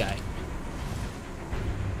 Next guy.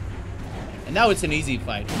 And now it's an easy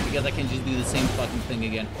fight, because I can just do the same fucking thing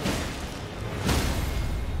again.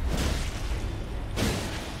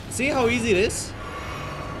 See how easy it is?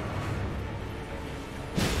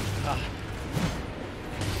 Ah.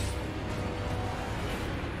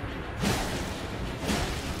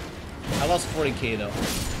 I lost 40k though.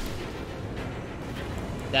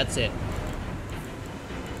 That's it.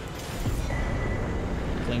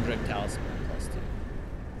 Flame Drake Talisman plus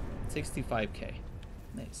 2. 65k.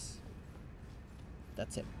 Nice.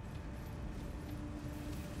 That's it.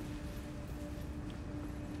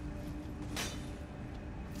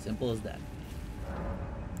 Simple as that.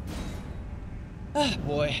 Ah,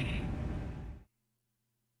 boy.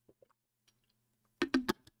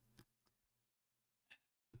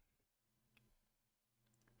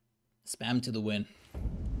 Spam to the win.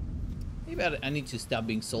 Maybe I need to stop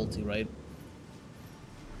being salty, right?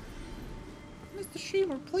 Mr.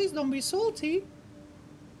 Streamer, please don't be salty.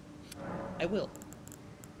 I will.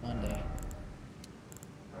 One day.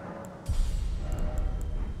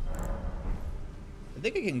 I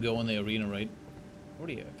think I can go in the arena, right? What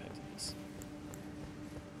are you affecting this?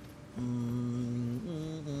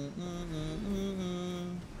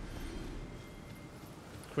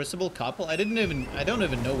 Crucible couple? I don't even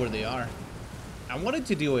know where they are. I wanted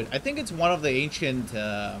to do it. I think it's one of the ancient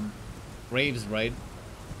graves, right?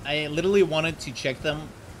 I literally wanted to check them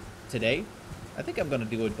today. I think I'm gonna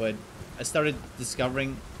do it, but I started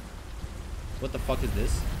discovering what the fuck is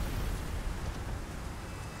this?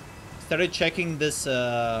 Started checking this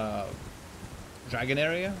dragon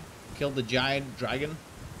area. Killed the giant dragon,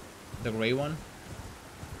 the gray one.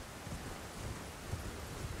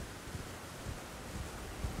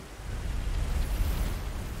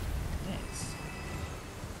 Nice.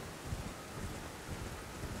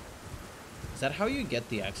 Is that how you get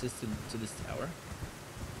the access to this tower?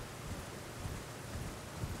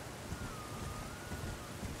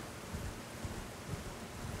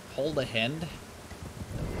 Hold a hand?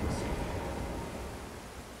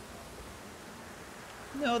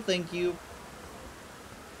 No, thank you.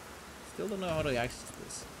 Still don't know how to access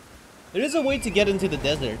this. There is a way to get into the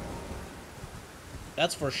desert.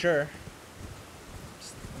 That's for sure.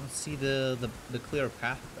 Just don't see the clear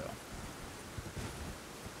path though.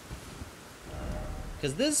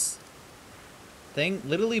 Because this thing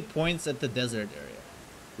literally points at the desert area.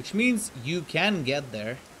 Which means you can get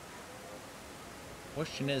there.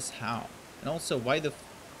 Question is how, and also what is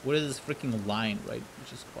this freaking line, right,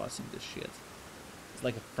 which is crossing this shit? It's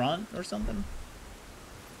like a front or something.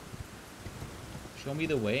 Show me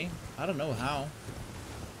the way. I don't know how.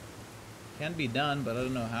 Can be done, but I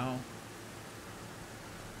don't know how.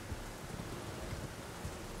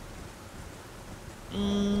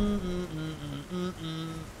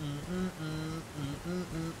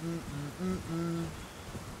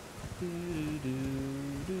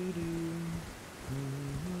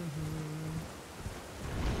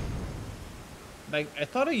 Like, I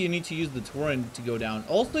thought you need to use the torrent to go down.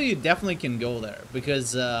 Also, you definitely can go there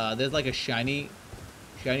because there's like a shiny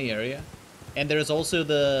area, and there's also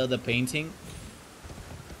the painting.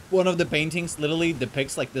 One of the paintings literally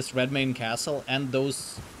depicts like this red main castle and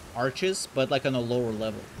those arches, but like on a lower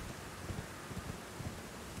level.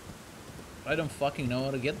 I don't fucking know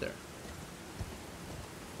how to get there.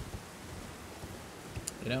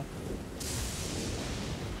 You know?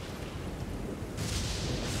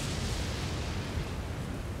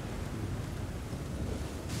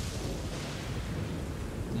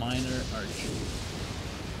 Minor arch.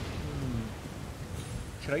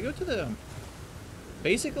 Should I go to the...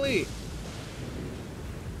 Basically,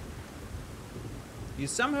 you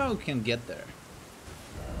somehow can get there.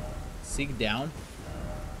 Seek down.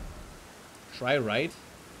 Try right.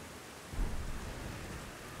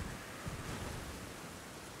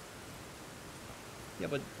 Yeah,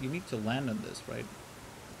 but you need to land on this, right?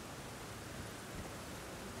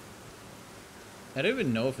 I don't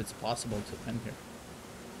even know if it's possible to land here.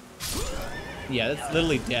 Yeah, that's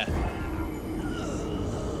literally death.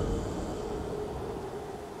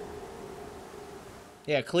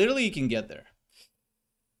 Yeah, clearly you can get there.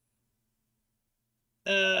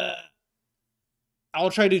 I'll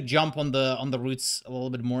try to jump on the roots a little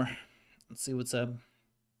bit more. Let's see what's up.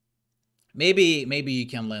 Maybe you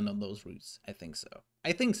can land on those roots. I think so.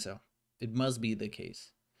 I think so. It must be the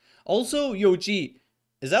case. Also, yo, G,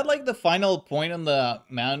 is that like the final point on the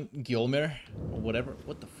Mount Gilmir or whatever?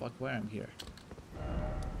 What the fuck? Where am I here?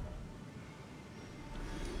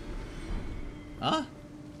 Huh?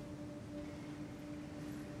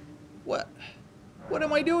 What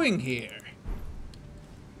am I doing here?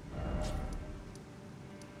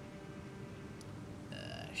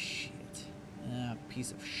 Shit.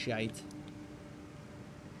 Piece of shite.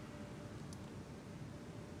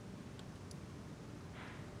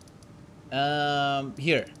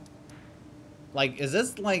 Here. Like, is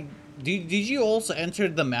this like... Did you also enter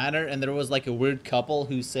the manor and there was like a weird couple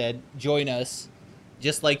who said, join us,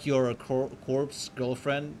 just like your corpse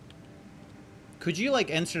girlfriend? Could you like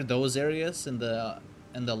enter those areas in the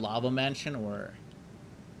lava mansion, or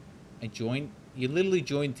I joined? You literally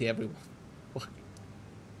joined to everyone.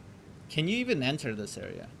 Can you even enter this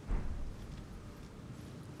area?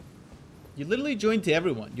 You literally joined to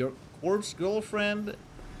everyone. Your corpse girlfriend,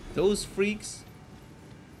 those freaks.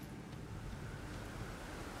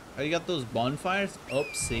 Oh, you got those bonfires?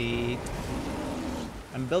 Oopsie.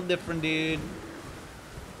 I'm built different, dude.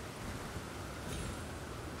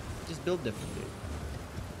 Just build different, dude.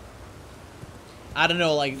 I don't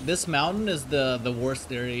know, like, this mountain is the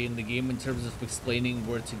worst area in the game in terms of explaining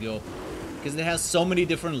where to go. Because it has so many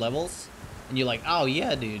different levels. And you're like, oh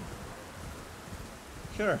yeah, dude.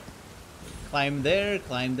 Sure. Climb there,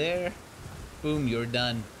 climb there. Boom, you're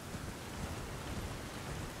done.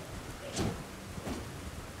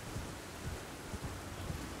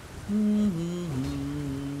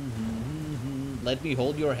 Let me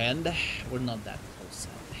hold your hand. We're not that close.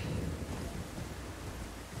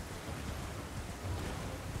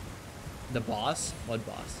 The boss? What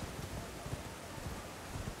boss?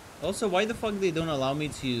 Also, why the fuck they don't allow me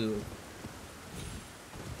to...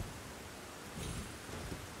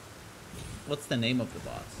 What's the name of the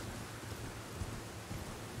boss?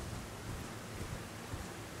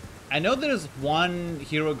 I know there's one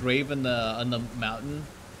hero grave on the mountain.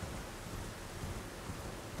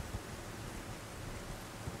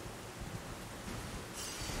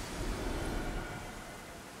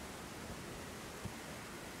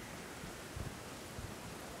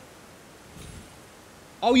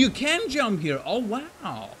 Oh, you can jump here. Oh,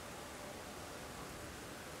 wow.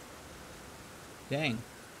 Dang.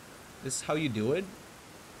 This is how you do it?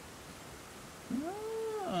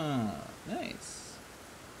 Oh, nice.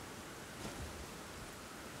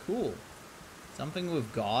 Cool. Something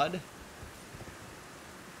with God.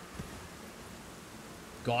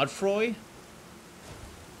 Godfroy?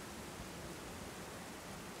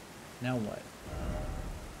 Now what?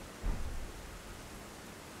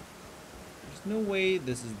 There's no way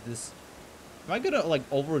this is this. Am I gonna like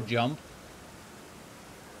over jump?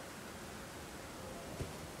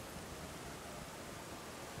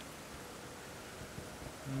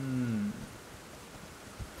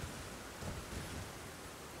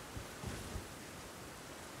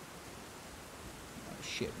 Oh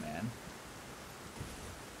shit, man.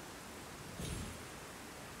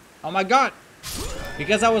 Oh my god!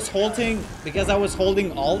 Because I was holding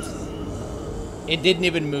Alt, it didn't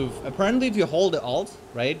even move. Apparently if you hold the Alt,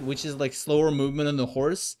 right, which is like slower movement on the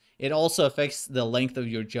horse, it also affects the length of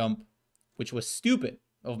your jump, which was stupid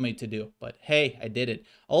of me to do. But hey, I did it.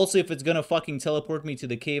 Also, if it's gonna fucking teleport me to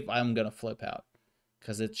the cave, I'm gonna flip out.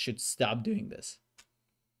 because it should stop doing this.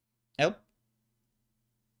 Yep.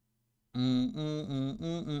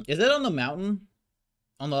 Is it on the mountain?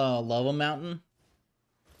 On the lava mountain?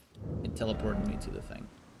 It teleported me to the thing.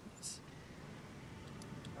 Yes.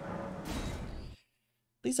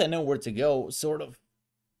 At least I know where to go, sort of.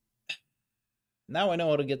 Now I know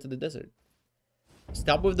how to get to the desert.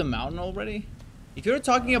 Stop with the mountain already? If you're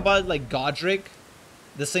talking about like Godric,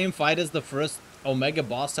 the same fight as the first Omega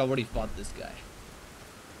boss, I already fought this guy.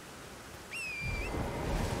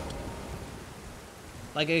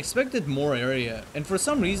 Like, I expected more area, and for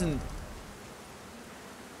some reason,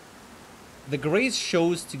 the Grace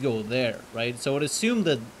shows to go there, right? So I would assume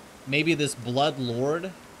that maybe this Blood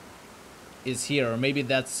Lord is here, or maybe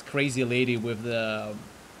that's Crazy Lady with the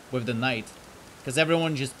Knight, because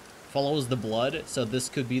everyone just follows the blood, so this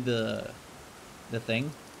could be the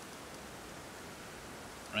thing,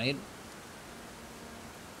 right?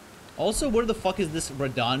 Also, where the fuck is this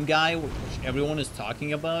Radon guy, which everyone is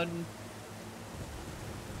talking about?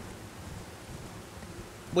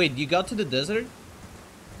 Wait, you got to the desert?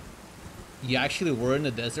 You actually were in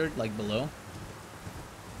the desert, like below?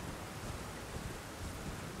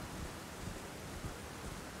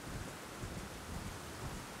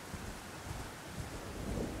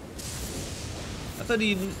 I thought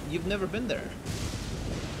you've never been there.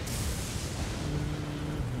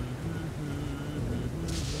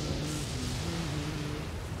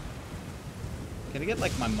 Can I get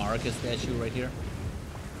like my Marika statue right here?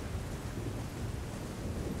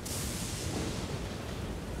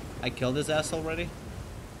 I killed his ass already?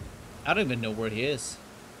 I don't even know where he is.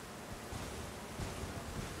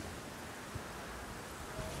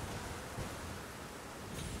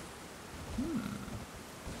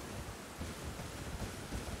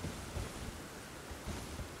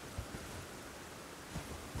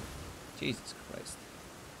 Jesus Christ.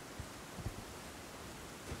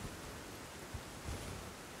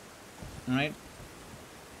 Alright.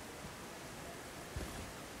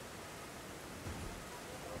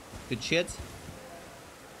 Good shit.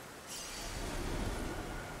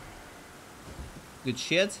 Good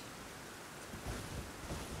shit.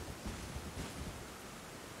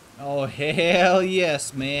 Oh, hell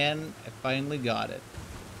yes, man. I finally got it.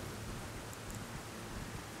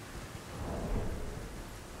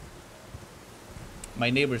 My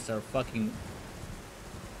neighbors are fucking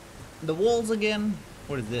the walls again.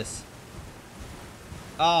 What is this?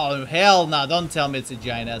 Oh, hell no. Don't tell me it's a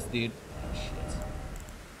giant ass dude.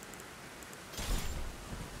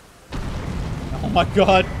 Oh my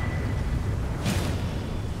god.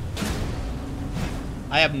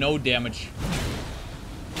 I have no damage.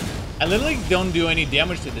 I literally don't do any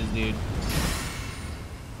damage to this dude.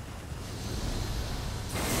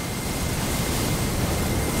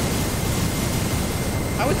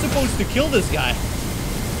 How is it supposed to kill this guy?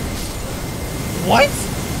 What?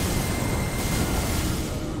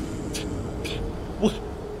 What?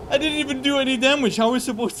 I didn't even do any damage. How was I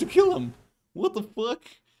supposed to kill him? What the fuck?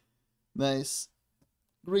 Nice.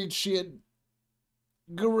 Great shit.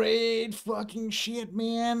 Great fucking shit,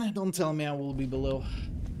 man. Don't tell me I will be below.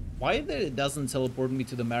 Why it doesn't teleport me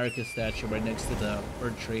to the Marika statue right next to the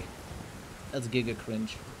Earth tree? That's giga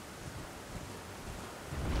cringe.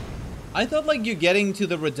 I thought like you're getting to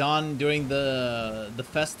the Radon during the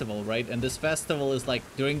festival, right? And this festival is like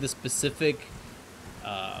during the specific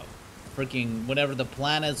freaking whenever the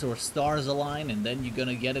planets or stars align, and then you're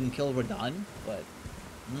gonna get and kill Radon. But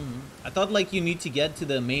I thought like you need to get to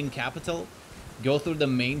the main capital, go through the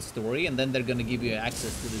main story, and then they're gonna give you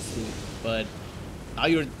access to this dude. But now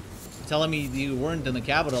you're telling me you weren't in the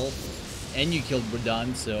capital and you killed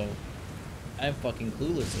Radon, so I'm fucking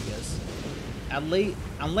clueless, I guess.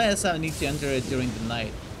 Unless I need to enter it during the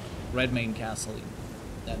night. Red Main Castle,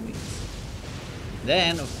 that means.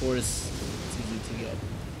 Then, of course, it's easy to get.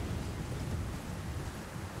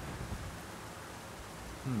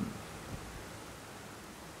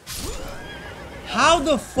 How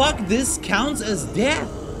the fuck this counts as death?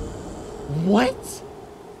 What?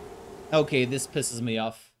 Okay, this pisses me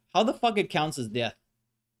off. How the fuck it counts as death?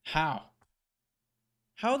 How?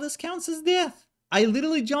 How this counts as death? I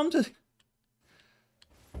literally jumped it.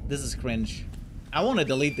 This is cringe. I want to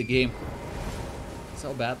delete the game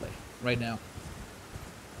so badly right now.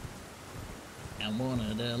 I want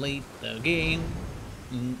to delete the game.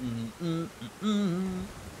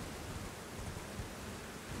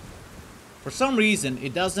 For some reason,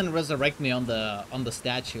 it doesn't resurrect me on the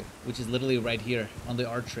statue, which is literally right here on the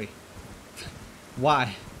archery.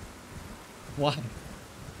 Why? Why?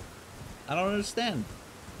 I don't understand.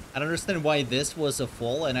 I don't understand why this was a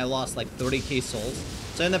fall and I lost like 30k souls.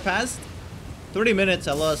 So in the past 30 minutes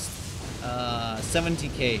I lost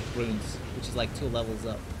 70k runes, which is like 2 levels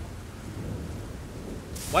up.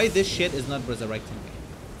 Why this shit is not resurrecting me?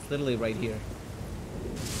 It's literally right here.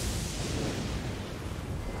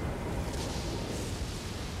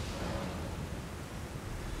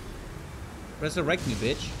 Resurrect me,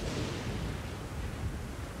 bitch.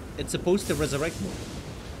 It's supposed to resurrect me.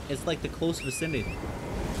 It's like the close vicinity.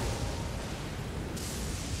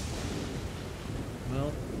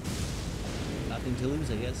 Well, nothing to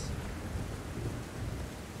lose, I guess.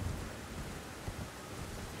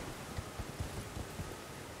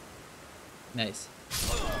 Nice.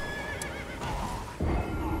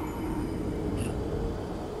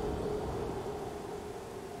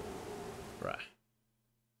 Bruh.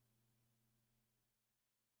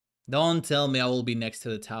 Don't tell me I will be next to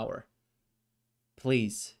the tower.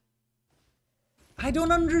 Please. I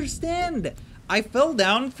don't understand. I fell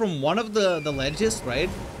down from one of the ledges, right?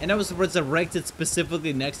 And I was resurrected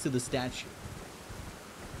specifically next to the statue.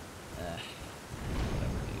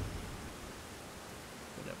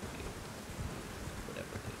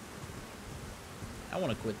 I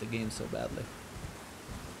want to quit the game so badly.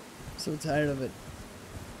 I'm so tired of it.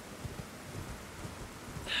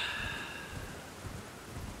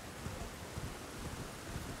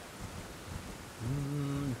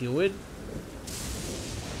 Do it.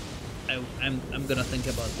 I'm gonna think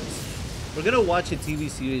about this. We're gonna watch a TV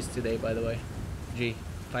series today, by the way.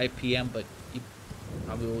 5 p.m. But you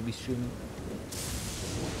probably will be streaming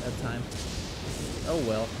that time. Oh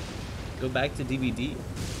well. Go back to DVD.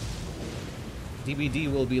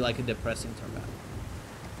 DVD will be like a depressing turnaround.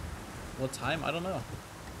 What time? I don't know.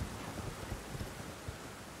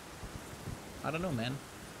 I don't know, man.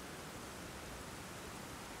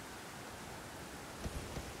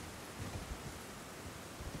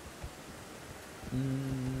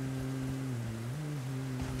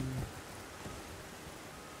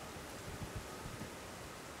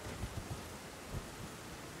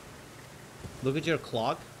 Look at your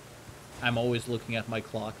clock. I'm always looking at my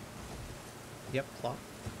clock. Yep, clock.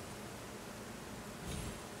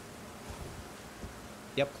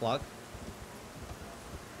 Yep, clock.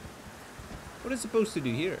 What is it supposed to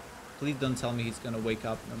do here? Please don't tell me he's gonna wake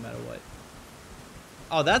up no matter what.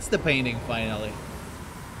 Oh, that's the painting finally.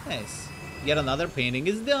 Nice. Yet another painting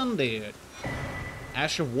is done, dude.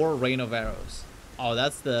 Ash of War, Rain of Arrows. Oh,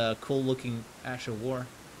 that's the cool looking Ash of War.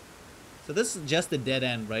 So this is just a dead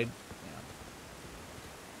end, right? Yeah.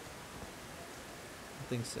 I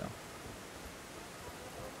think so.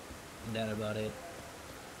 And that about it.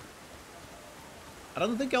 I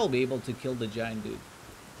don't think I'll be able to kill the giant dude. I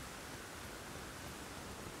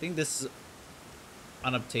think this is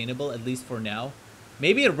unobtainable, at least for now.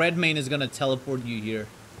 Maybe a red main is gonna teleport you here.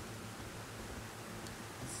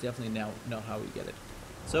 It's definitely now not how we get it.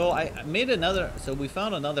 So I made another, so we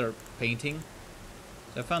found another painting.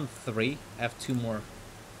 So I found 3. I have 2 more.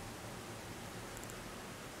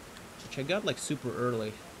 Which I got like super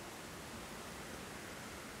early.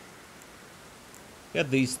 Got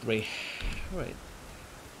these 3. Alright.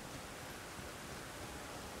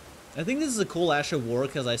 I think this is a cool Ash of War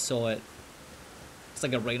because I saw it. It's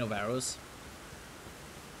like a rain of arrows.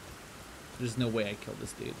 There's no way I killed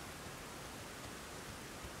this dude.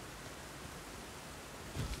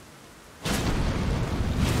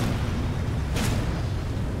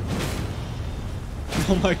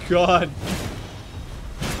 Oh my god.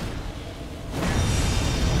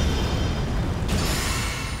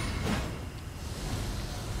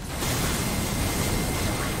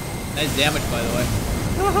 Nice damage, by the way.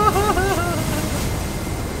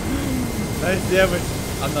 Nice damage.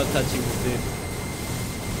 I'm not touching this dude.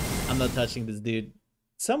 I'm not touching this dude.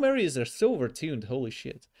 Some areas are so overtuned. Holy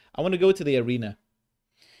shit. I want to go to the arena.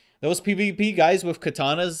 Those PvP guys with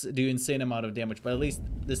katanas do insane amount of damage, but at least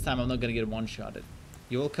this time I'm not going to get one-shotted.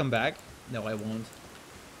 You will come back? No, I won't.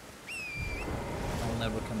 I'll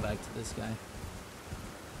never come back to this guy.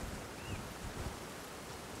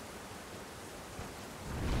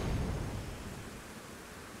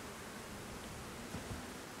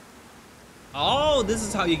 Oh, this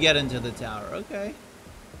is how you get into the tower. Okay.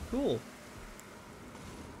 Cool.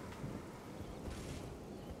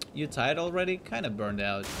 You tired already? Kind of burned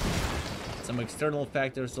out. Some external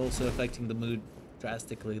factors also affecting the mood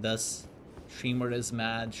drastically. Thus, streamer is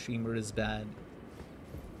mad, streamer is bad.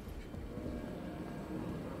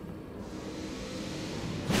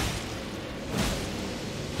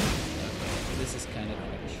 Okay, this is kind of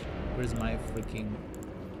cringe. Where's my freaking...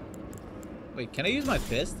 Wait, can I use my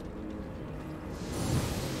fist?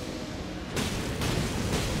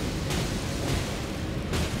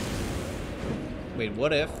 Wait,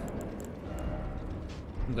 what if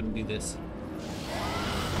I'm gonna do this?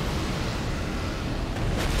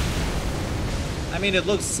 mean, it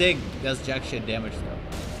looks sick. Does jack shit damage though.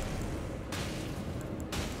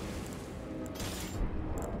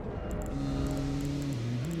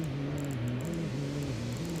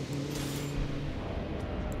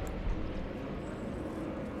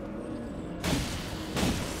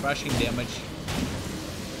 Crushing damage.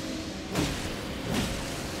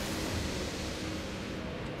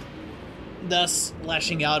 Thus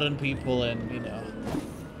lashing out on people, and you know,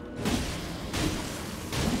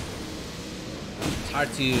 it's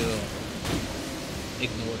hard to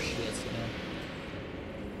ignore shit, you know.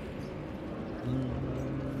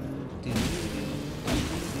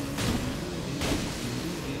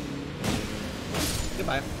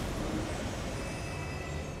 Goodbye.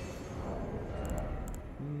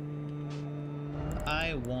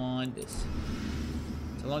 I want this.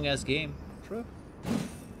 It's a long ass game. True.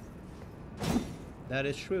 That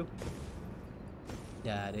is true.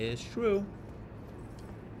 That is true.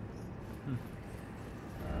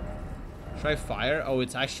 Try fire. Oh,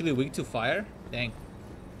 it's actually weak to fire? Dang.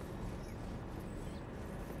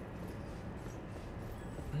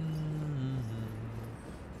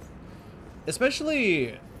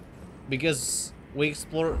 Especially because we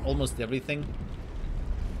explore almost everything.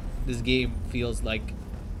 This game feels like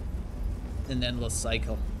an endless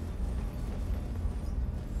cycle.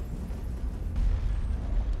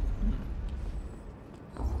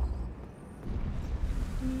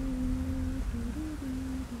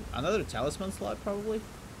 Another talisman slot, probably,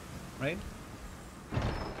 right?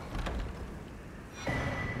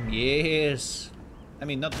 Yes. I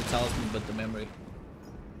mean, not the talisman, but the memory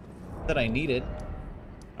that I needed.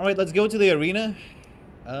 All right, let's go to the arena.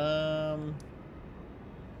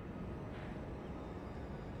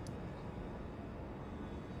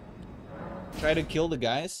 Try to kill the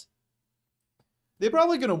guys. They're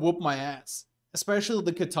probably gonna whoop my ass, especially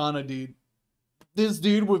the katana dude. This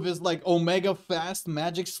dude with his like omega fast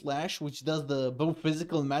magic slash, which does the both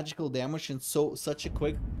physical and magical damage in such a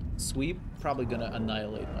quick sweep, probably gonna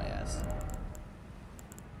annihilate my ass.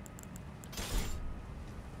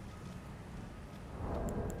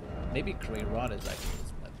 Maybe Cray Rod is actually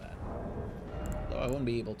not bad. Though I won't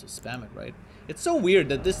be able to spam it, right? It's so weird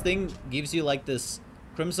that this thing gives you like this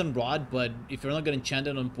Crimson Rod, but if you're not gonna enchant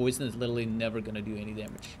it on poison, it's literally never gonna do any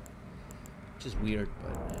damage. Which is weird,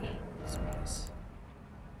 but it's nice.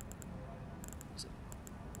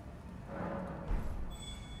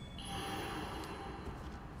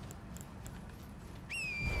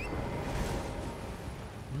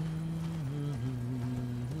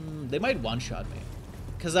 They might one-shot me,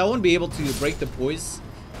 because I won't be able to break the poise.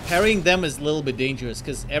 Parrying them is a little bit dangerous,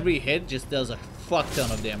 because every hit just does a fuck ton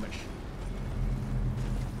of damage.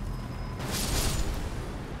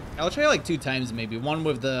 I'll try like 2 times maybe. One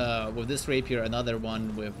with this rapier, another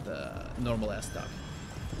one with the normal ass stuff.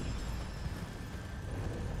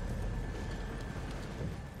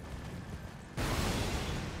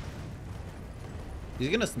 He's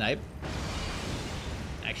gonna snipe.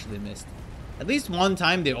 Actually missed. At least one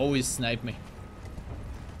time they always snipe me.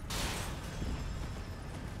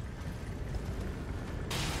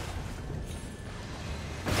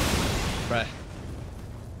 Bruh.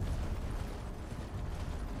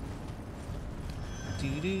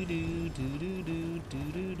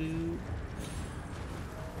 Do-do-do-do-do-do-do-do-do.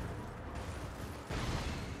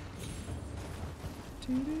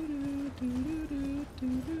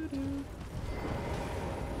 Do-do-do-do-do-do-do-do.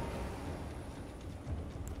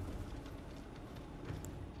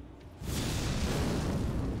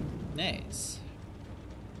 Nice.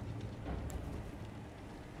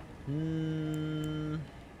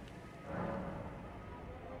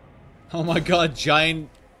 Oh my god, giant.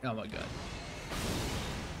 Oh my god.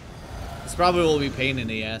 This probably will be pain in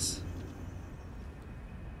the ass.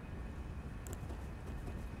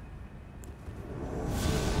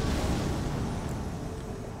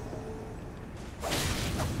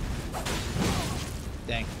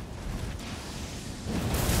 Dang.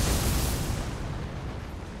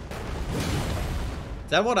 Is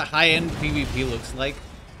that what a high-end PvP looks like?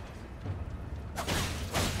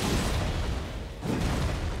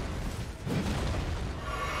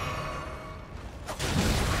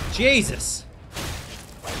 Jesus!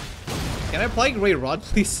 Can I apply Grey Rod,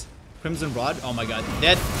 please? Crimson Rod? Oh my god,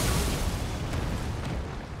 dead.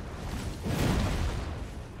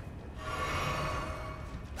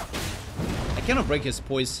 I cannot break his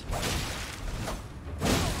poise.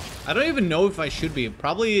 I don't even know if I should be.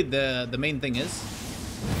 Probably the main thing is.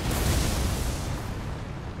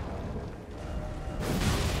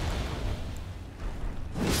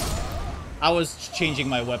 I was changing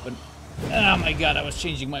my weapon. Oh my god, I was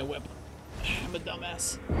changing my weapon. I'm a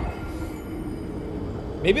dumbass.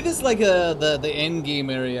 Maybe this is like the end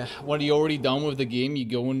game area. When you're already done with the game, you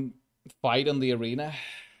go and fight on the arena.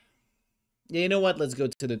 Yeah, you know what? Let's go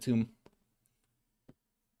to the tomb.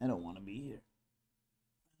 I don't want to be here.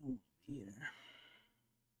 I don't want to be here.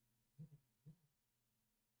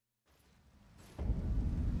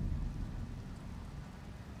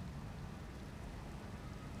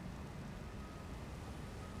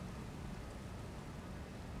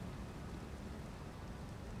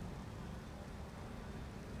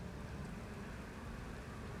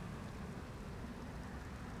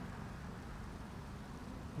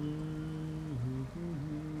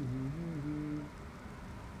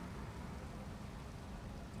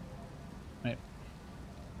 Right.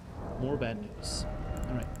 More bad news.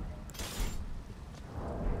 Alright.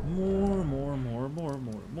 More.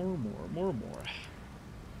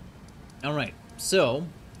 Alright, so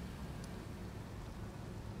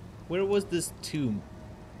where was this tomb?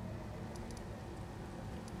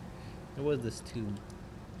 Where was this tomb?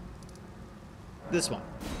 This one.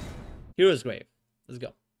 Hero's Grave. Let's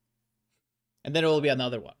go. And then there will be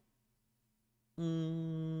another one.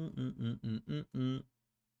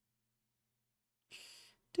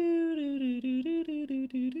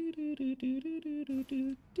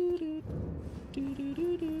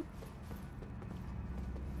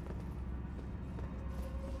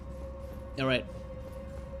 All right.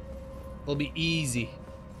 It'll be easy.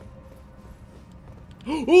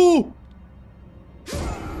 Oh!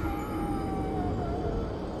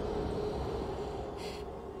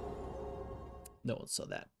 No one saw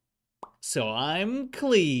that. So I'm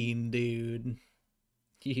clean, dude.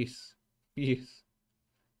 Yes. Yes.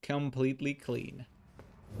 Completely clean.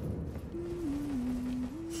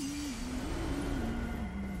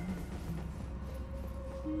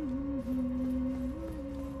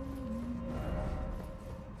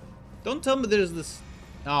 Don't tell me there's this...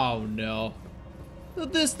 Oh, no.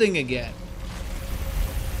 Not this thing again.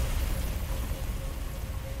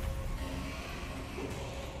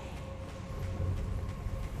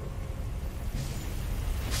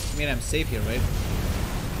 I mean, I'm safe here, right?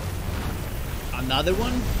 Another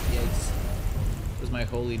one? Yikes. It was my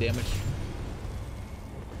holy damage.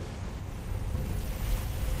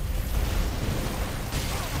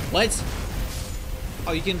 What?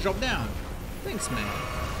 Oh, you can drop down. Thanks, man.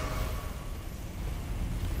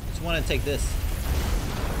 Just want to take this.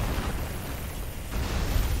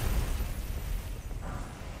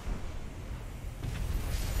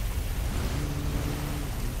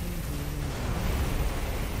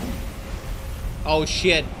 Oh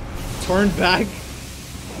shit. Turn back.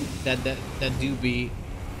 That do be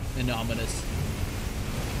anomalous.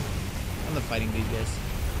 I'm not fighting these guys.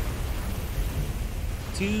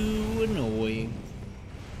 Too annoying.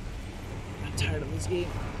 I'm tired of this game.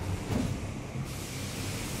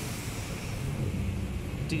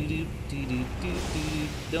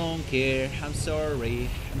 Don't care. I'm sorry.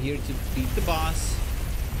 I'm here to beat the boss.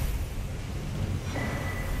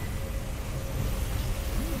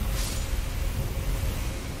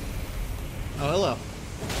 Oh, hello.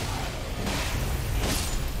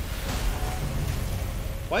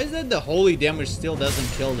 Why is that the holy damage still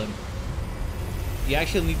doesn't kill them? You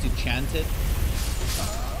actually need to chant it.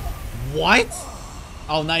 What?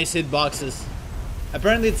 Oh, nice hitboxes.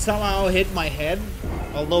 Apparently it somehow hit my head,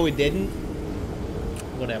 although it didn't.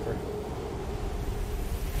 Whatever.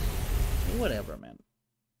 Whatever, man.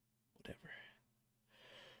 Whatever.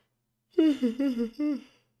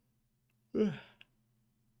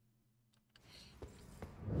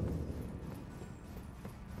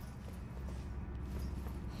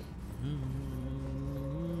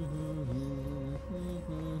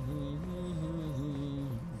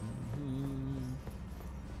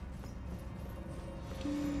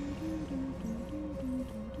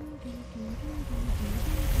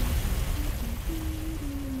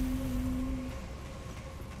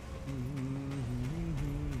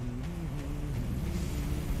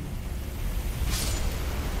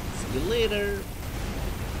 See you later.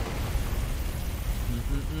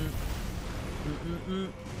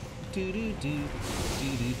 Is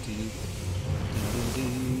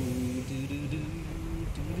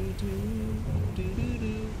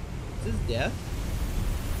this death?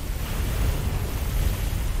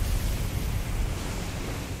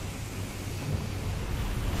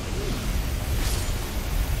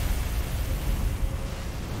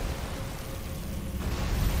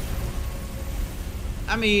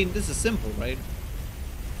 I mean, this is simple, right?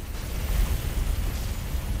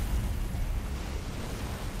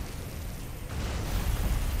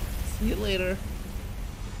 See you later.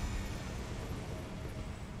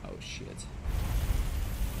 Oh shit.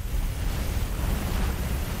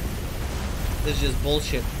 This is just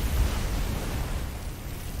bullshit.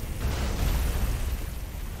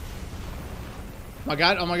 Oh my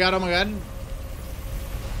god, oh my god, oh my god.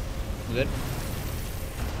 Good.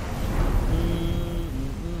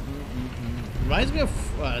 Reminds me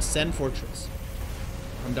of Sen Fortress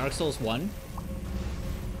from Dark Souls 1.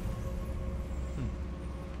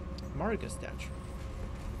 Marika statue.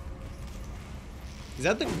 Is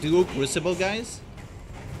that the duo Crucible guys?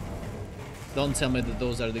 Don't tell me that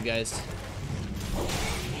those are the guys.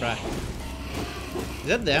 Right. Is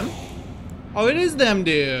that them? Oh, it is them,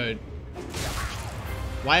 dude.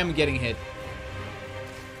 Why am I getting hit?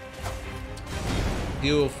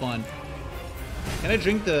 Duo fun. Can I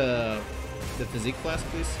drink the physique flask,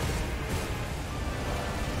 please?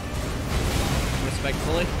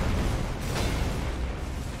 Respectfully.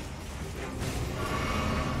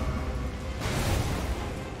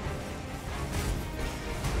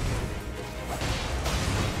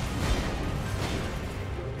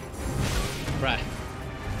 Right.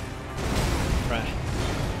 Right.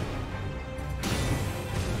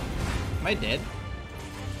 Am I dead?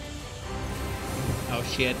 Oh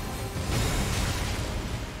shit.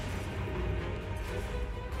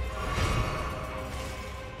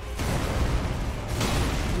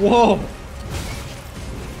 Whoa!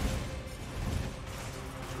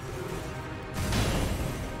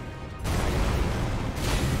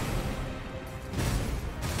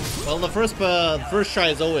 Well, the first try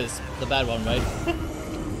is always the bad one, right?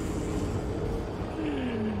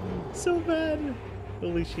 So bad.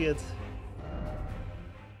 Holy shit.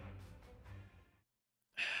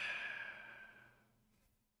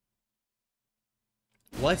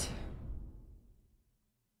 What?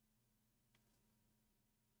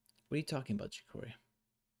 What are you talking about, Chikori?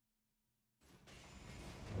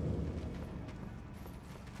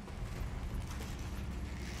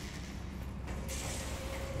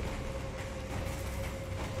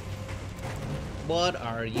 What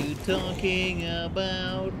are you talking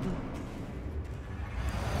about?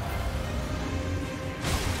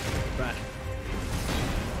 Right.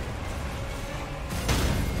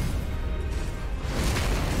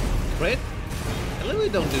 Crit? I literally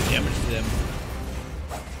don't do damage to them.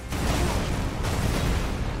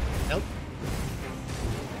 Nope.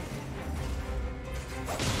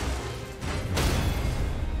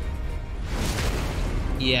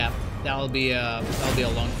 Yeah, that'll be a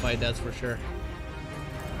long fight, that's for sure.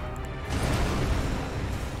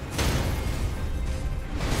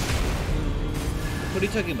 What are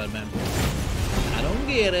you talking about, man? I don't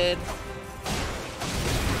get it.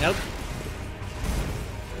 Nope.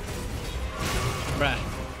 Bruh.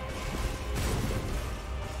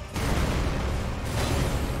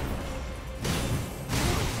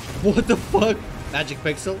 What the fuck? Magic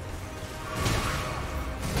pixel?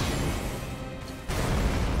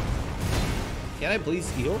 Can I please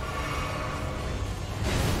heal?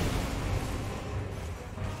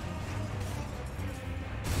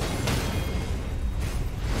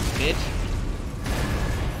 Bitch.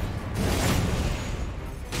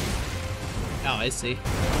 Oh, I see.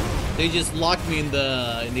 They just locked me in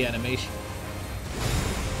the animation.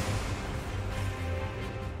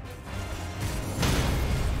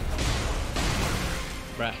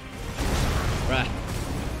 Bruh. Bruh.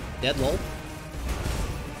 Dead lol.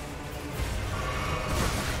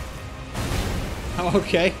 Oh,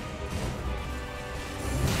 okay.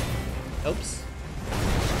 Oops.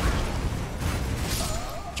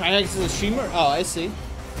 Triax is a streamer? Oh, I see.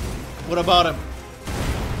 What about him?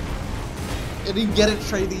 I didn't get it,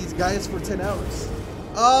 trade these guys for 10 hours.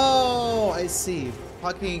 Oh, I see.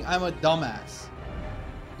 Fucking, I'm a dumbass.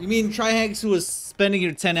 You mean Triax was spending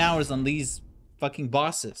your 10 hours on these fucking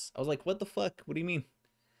bosses? I was like, what the fuck? What do you mean?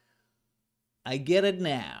 I get it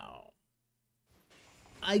now.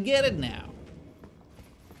 I get it now.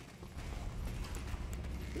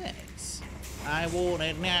 Thanks. I want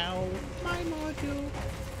it now. My module.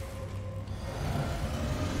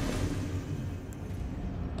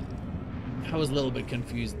 I was a little bit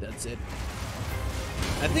confused, that's it.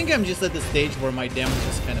 I think I'm just at the stage where my damage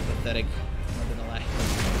is kind of pathetic. Not gonna lie.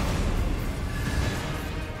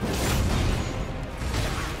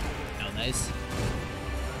 Oh, nice.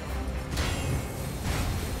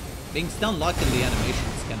 Being stun locked in the animation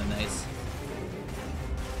is kind of nice.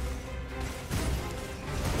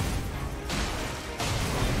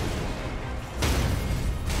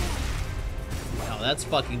 Oh, that's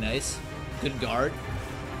fucking nice. Good guard.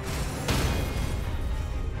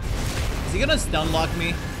 Is he gonna stun lock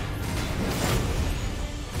me?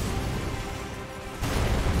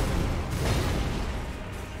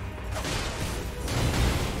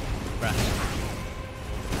 Bruh.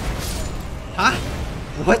 Huh?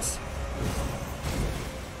 What?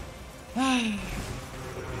 I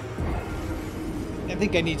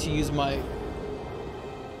think I need to use my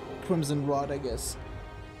Crimson Rod, I guess.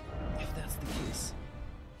 If that's the case.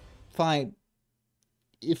 Fine.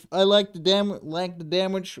 If I like the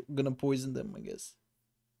damage, I'm gonna poison them, I guess.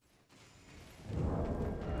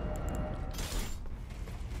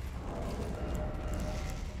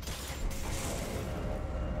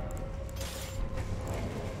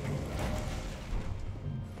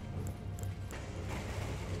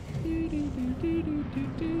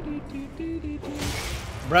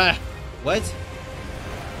 Bruh, what?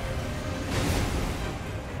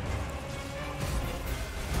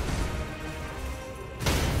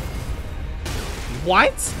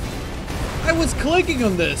 What? I was clicking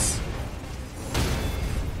on this.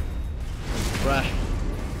 Bruh.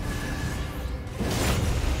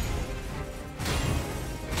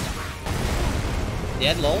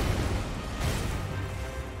 Dead, lol.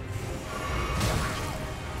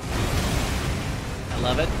 I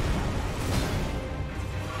love it.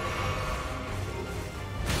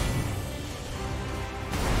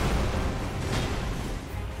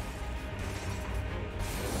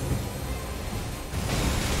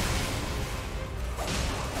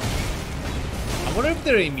 I wonder if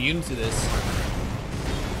they're immune to this.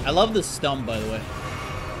 I love the stump, by the way.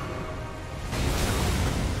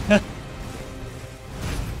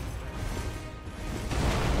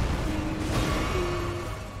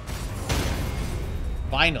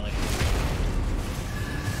 Finally.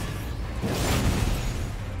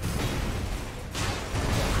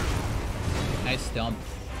 Nice stump.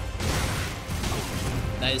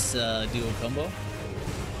 Nice duo combo.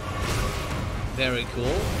 Very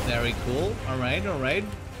cool, very cool. Alright, alright.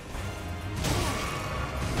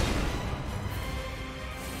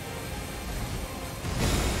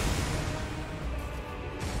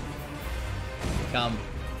 Come.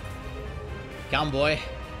 Come, boy.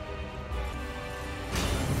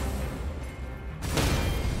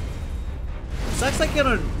 Sucks like you're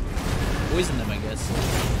gonna poison them, I guess.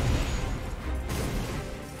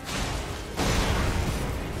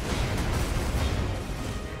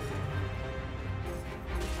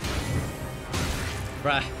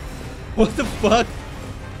 Bruh. What the fuck?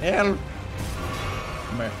 Hell.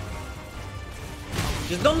 Come here.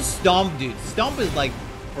 Just don't stomp, dude. Stomp is like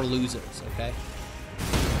for losers, okay?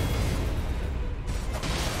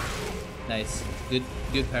 Nice.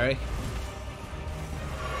 Good parry.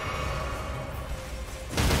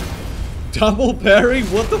 Double parry?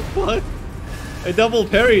 What the fuck? I double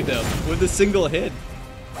parried them with a single hit.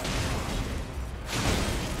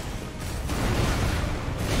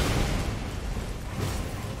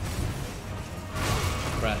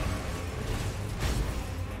 Right.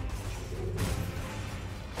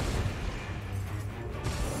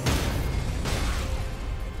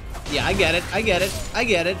 Yeah, I get it. I get it. I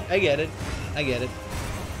get it. I get it. I get it.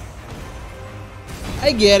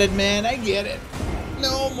 I get it, man. I get it.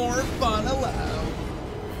 No more fun allowed.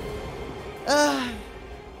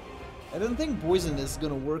 I don't think poison is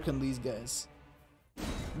gonna work on these guys.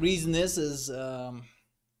 Reason is I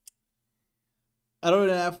don't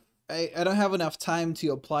have enough time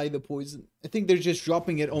to apply the poison. I think they're just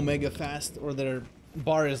dropping it omega fast, or their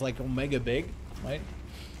bar is like omega big, right?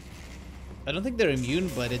 I don't think they're immune,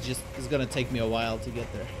 but it just is gonna take me a while to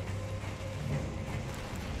get there.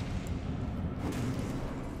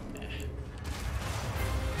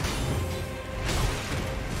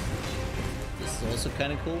 Also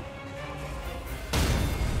kind of cool.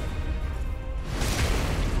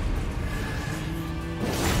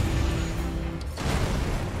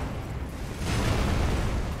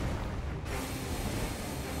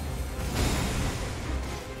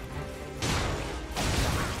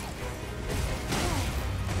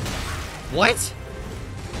 What?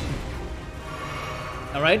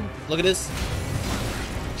 All right, look at this.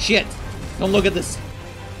 Shit! Don't look at this.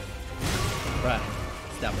 Right,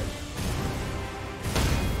 stop it.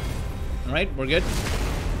 Alright, we're good.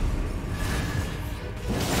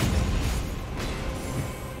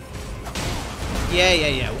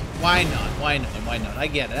 Yeah. Why not? Why not? Why not? I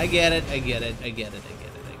get it. I get it. I get it. I get it. I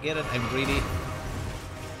get it. I get it. I'm greedy.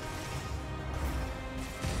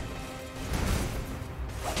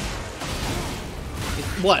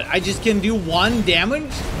 What? I just can do one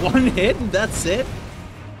damage? One hit and that's it?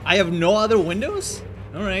 I have no other windows?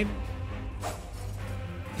 Alright.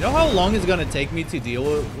 You know how long it's gonna take me to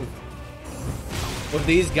deal with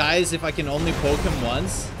these guys if I can only poke him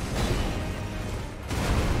once?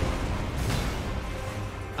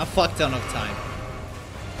 A fuck ton of time.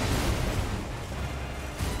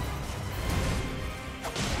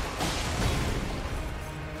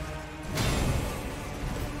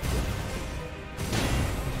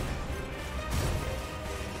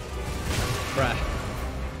 Bruh.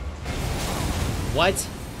 What?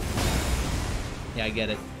 Yeah, I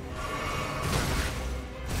get it.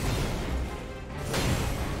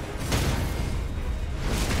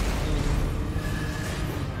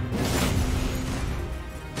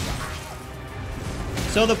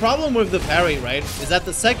 So the problem with the parry, right, is that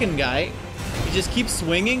the second guy, he just keeps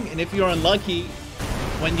swinging, and if you're unlucky,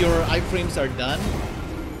 when your iframes are done,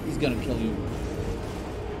 he's gonna kill you.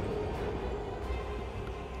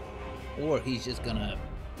 Or he's just gonna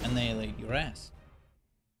annihilate your ass,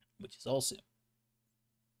 which is also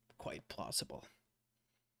quite possible.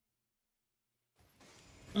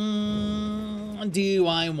 Do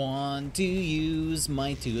I want to use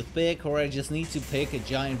my toothpick, or I just need to pick a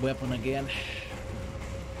giant weapon again?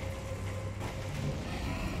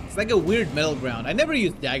 It's like a weird middle ground. I never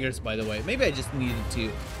used daggers, by the way. Maybe I just needed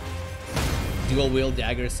to dual wield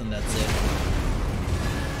daggers and that's it.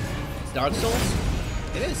 It's Dark Souls?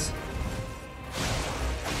 It is.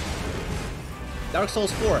 Dark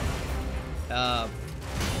Souls 4.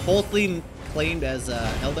 Falsely claimed as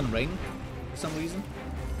Elden Ring for some reason.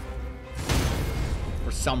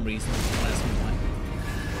 For some reason. Don't ask me why.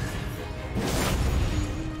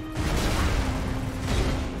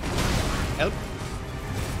 Help.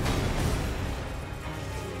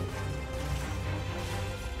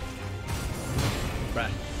 Bruh.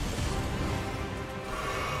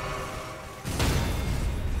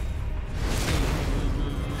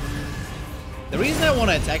 The reason I want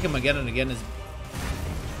to attack him again and again is...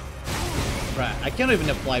 Bruh, I can't even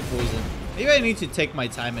apply poison. Maybe I need to take my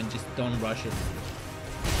time and just don't rush it.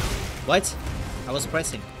 What? I was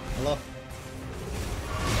pressing. Hello?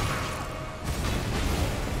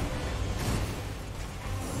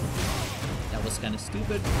 That was kind of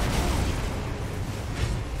stupid.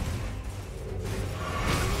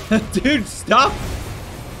 Dude, stop!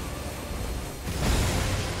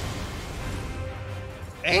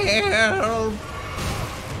 Help!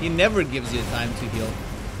 He never gives you time to heal.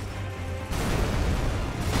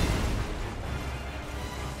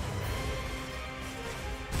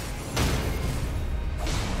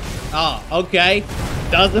 Oh, okay.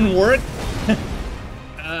 Doesn't work.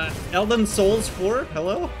 Elden Souls 4,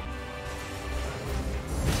 hello?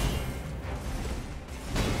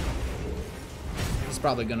 He's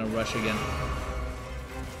probably gonna rush again.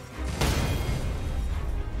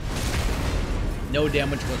 No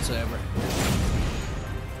damage whatsoever.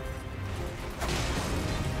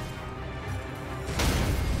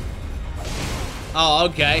 Oh,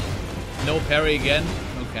 okay. No parry again.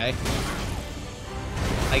 Okay.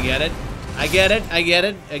 I get it. I get it. I get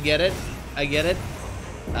it. I get it. I get it.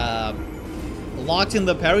 Locked in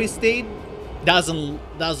the parry state doesn't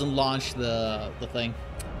launch the thing.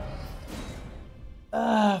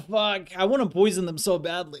 Fuck. I want to poison them so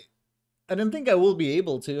badly. I don't think I will be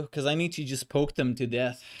able to, because I need to just poke them to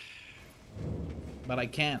death. But I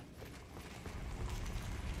can't.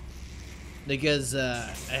 Because I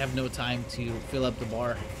have no time to fill up the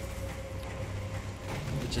bar.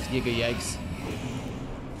 Which is giga yikes.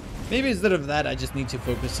 Maybe instead of that, I just need to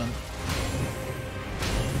focus on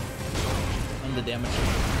the damage.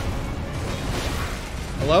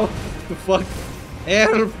 Hello? The fuck?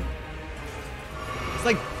 Help! It's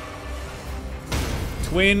like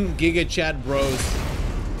twin Giga Chat bros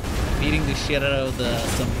beating the shit out of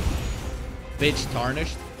some bitch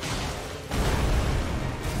tarnished.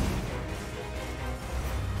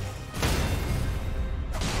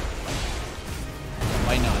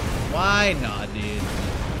 Why not? Why not, dude?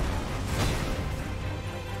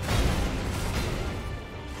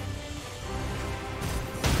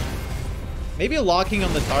 Maybe locking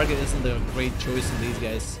on the target isn't a great choice in these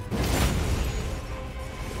guys.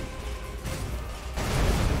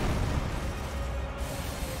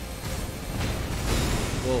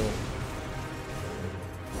 Whoa.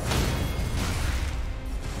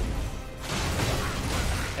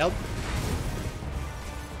 Help.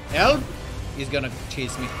 Help! He's gonna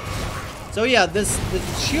chase me. So yeah, this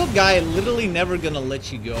shield guy literally never gonna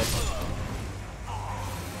let you go.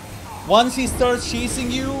 Once he starts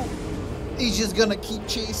chasing you, he's just gonna keep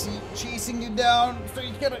chasing you down, so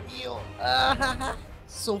you gotta heal.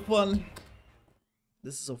 So fun.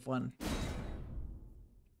 This is so fun.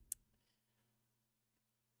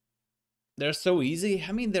 They're so easy.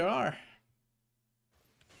 I mean, there are.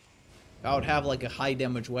 If I would have like a high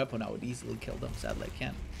damage weapon, I would easily kill them. Sadly, I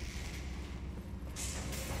can't.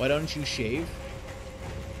 Why don't you shave?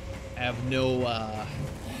 I have no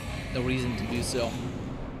reason to do so.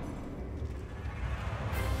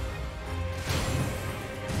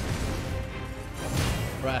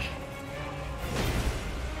 Bruh.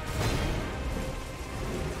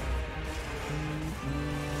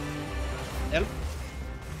 I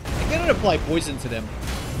cannot apply poison to them.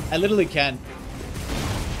 I literally can't.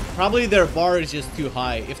 Probably their bar is just too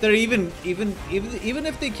high. If they're even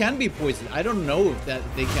if they can be poisoned, I don't know if that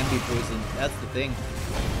they can be poisoned. That's the thing.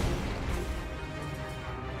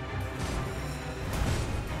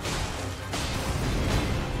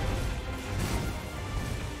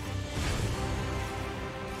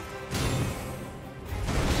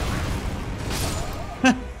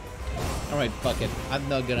 Alright, fuck it. I'm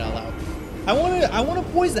not gonna allow. I wanna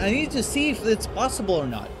poison. I need to see if it's possible or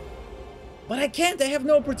not. But I can't. I have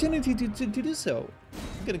no opportunity to do so.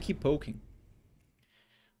 I'm gonna keep poking.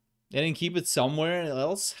 And then keep it somewhere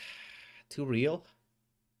else. Too real.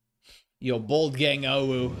 Yo, bold gang,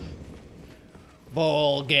 oh,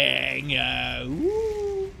 bold gang,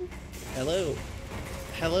 oh. Hello,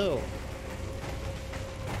 hello.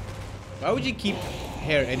 Why would you keep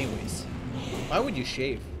hair anyways? Why would you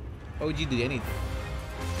shave? Why would you do anything?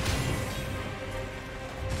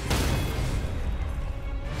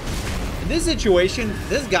 In this situation,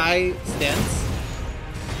 this guy stands.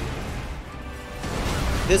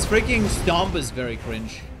 This freaking stomp is very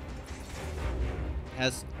cringe.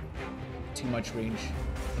 Has too much range.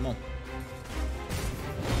 Come on.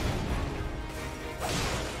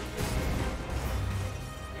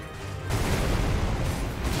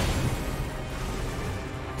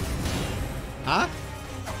 Huh?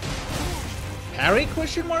 Parry?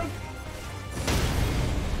 Question mark?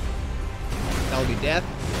 That'll be death.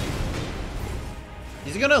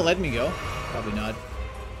 Is he gonna let me go? Probably not.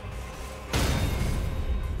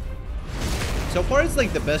 So far, it's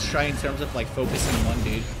like the best try in terms of like focusing one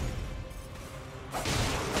dude.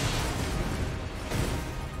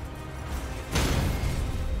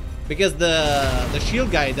 Because the shield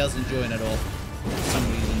guy doesn't join at all for some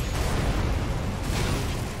reason.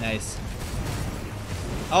 Nice.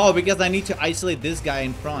 Oh, because I need to isolate this guy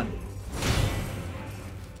in front.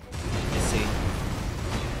 Let's see.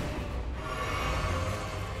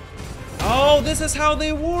 Oh, this is how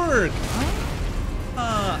they work.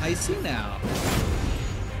 Ah, I see now.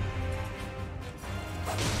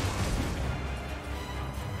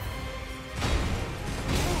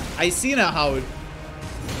 I see now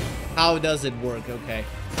how does it work? Okay,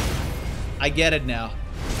 I get it now.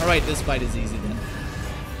 All right, this fight is easy then.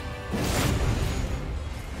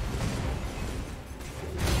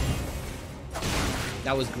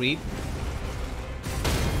 That was greed.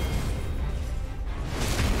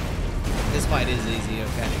 This fight is easy.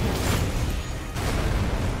 Okay.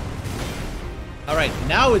 All right,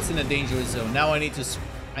 now it's in a dangerous zone. Now I need to.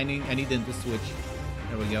 I need them to switch.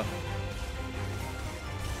 There we go.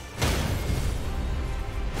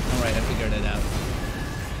 Alright, I figured it out.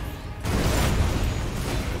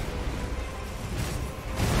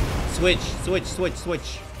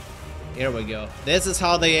 Switch. Here we go. This is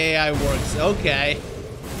how the AI works. Okay.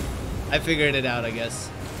 I figured it out, I guess.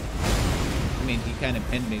 I mean, he kind of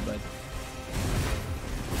pinned me, but...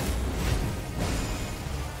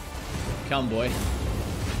 Come, boy.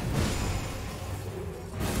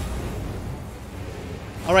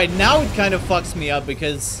 Alright, now it kind of fucks me up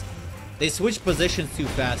because they switch positions too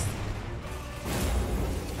fast.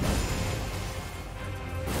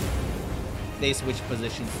 They switch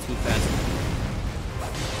positions too fast.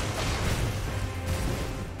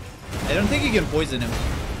 I don't think you can poison him.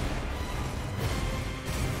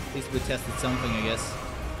 At least we tested something, I guess.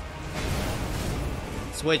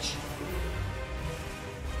 Switch.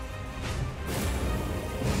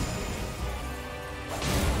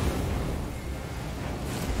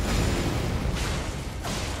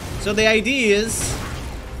 So the idea is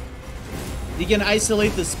you can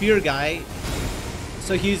isolate the spear guy,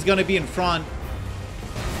 so he's gonna be in front,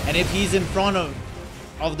 and if he's in front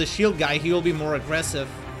of the shield guy, he will be more aggressive.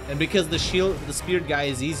 And because the spear guy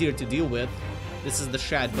is easier to deal with, this is the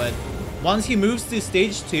strat. But once he moves to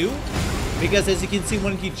stage 2, because as you can see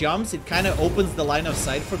when he jumps, it kind of opens the line of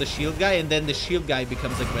sight for the shield guy, and then the shield guy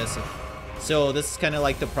becomes aggressive. So this is kind of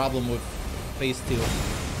like the problem with phase 2.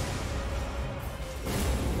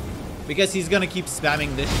 Because he's gonna keep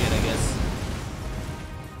spamming this shit, I guess.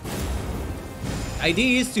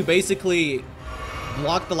 Idea is to basically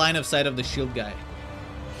block the line of sight of the shield guy.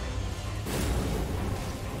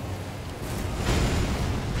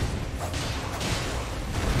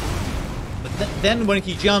 But then when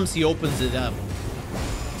he jumps, he opens it up.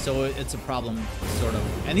 So it's a problem, sort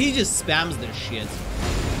of. And he just spams their shit.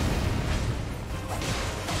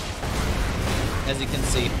 As you can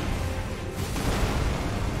see.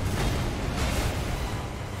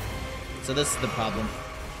 So this is the problem.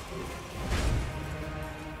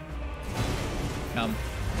 Come.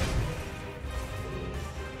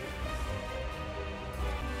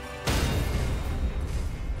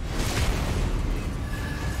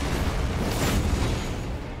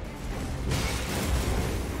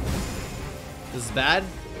 This is bad.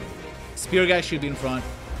 Spear guy should be in front.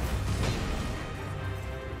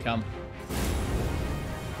 Come.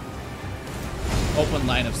 Open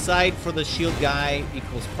line of sight for the shield guy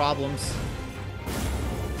equals problems.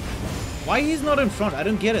 Why he's not in front? I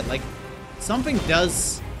don't get it. Like, something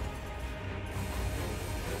does...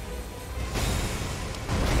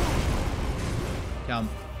 Come.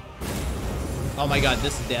 Oh my god,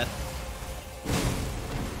 this is death.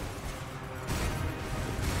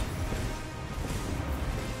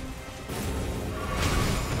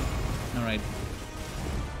 Alright.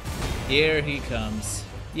 Here he comes.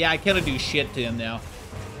 Yeah, I cannot do shit to him now.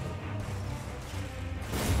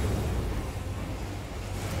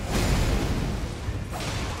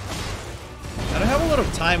 I don't have a lot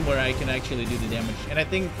of time where I can actually do the damage. And I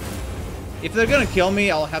think if they're gonna kill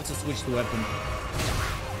me, I'll have to switch the weapon.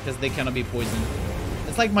 Because they cannot be poisoned.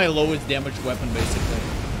 It's like my lowest damage weapon, basically.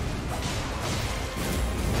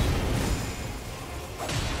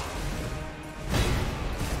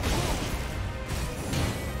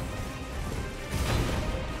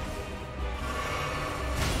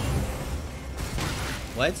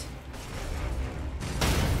 What?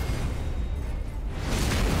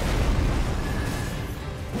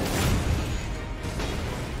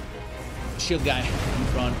 Shield guy in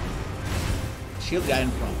front. Shield guy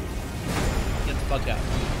in front. Get the fuck out.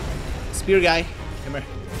 Spear guy, come here.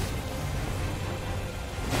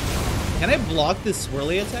 Can I block this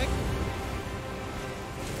swirly attack?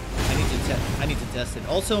 I need to test it.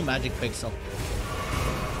 Also, magic pixel.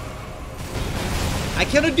 I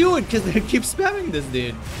cannot do it because they keep spamming this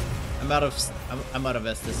dude. I'm out of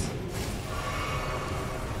Estus.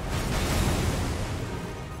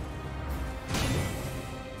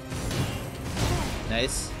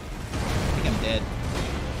 Nice. I think I'm dead.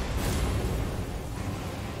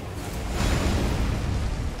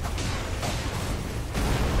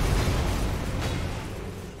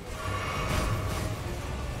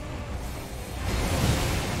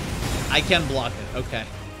 I can block it. Okay.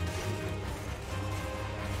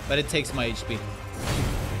 But it takes my HP.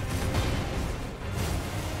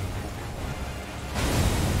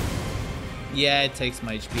 Yeah, it takes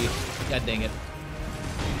my HP. God dang it.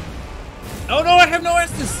 Oh no, I have no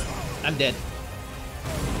Estus! I'm dead.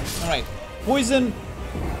 Alright. Poison.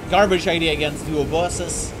 Garbage idea against duo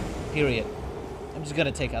bosses. Period. I'm just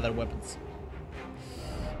gonna take other weapons.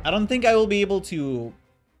 I don't think I will be able to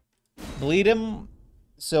bleed him.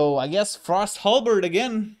 So I guess Frost Halberd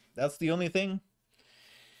again. That's the only thing.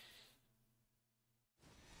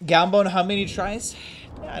 Gamba on how many tries?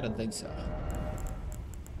 Yeah, I don't think so.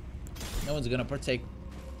 No one's gonna partake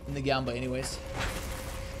in the Gamba anyways.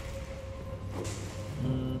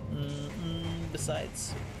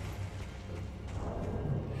 Besides.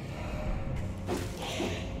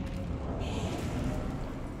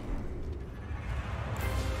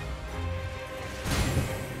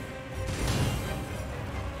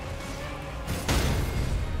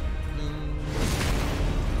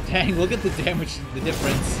 Dang, look at the damage, the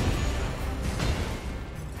difference.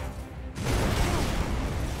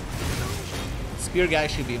 Spear guy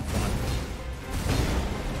should be in front.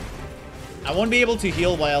 I won't be able to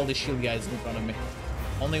heal while the shield guy is in front of me.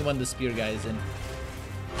 Only when the spear guy is in.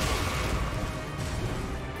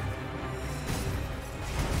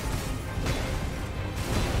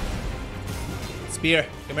 Spear,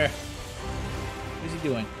 come here. What's he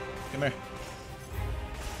doing? Come here.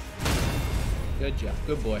 Good job,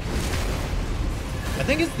 good boy. I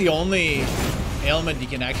think it's the only ailment you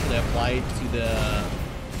can actually apply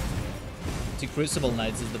to Crucible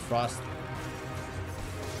Knights is the frost.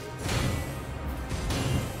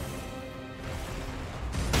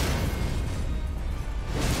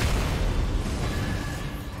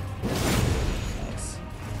 Nice.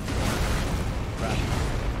 Right.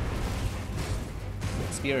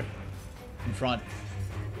 Spear in front.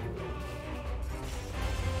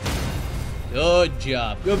 Good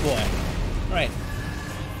job. Good boy. All right.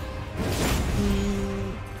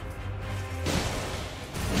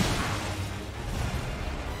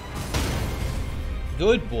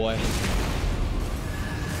 Good boy.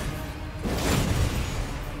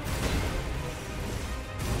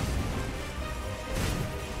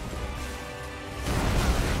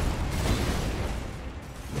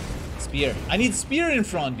 Spear. I need spear in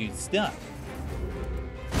front, dude. Stop.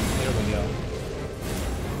 There we go.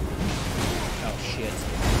 Shit.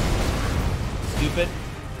 Stupid.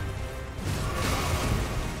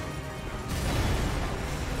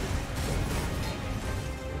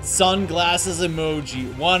 Sunglasses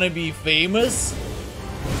emoji. Wanna be famous?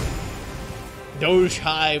 Doge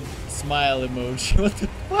Hive smile emoji. What the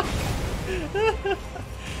fuck?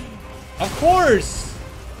 Of course!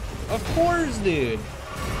 Of course, dude.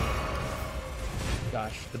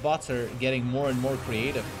 Gosh, the bots are getting more and more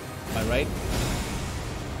creative. Am I right?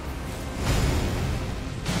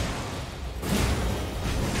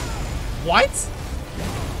 What?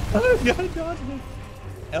 Oh, God, dodge me.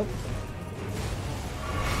 Help.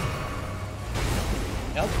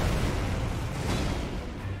 Help.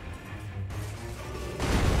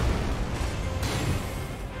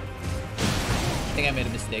 I think I made a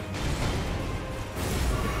mistake.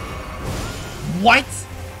 What?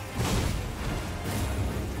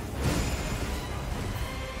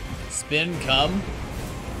 Spin come?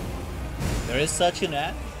 There is such an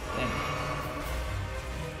ad? Damn.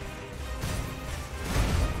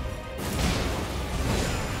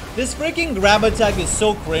 This freaking grab attack is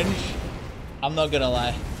so cringe. I'm not gonna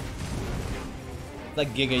lie. It's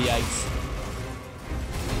like giga yikes.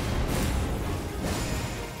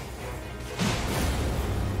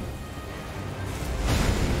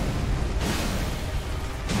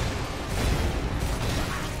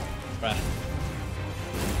 Bruh.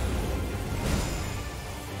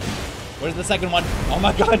 Where's the second one? Oh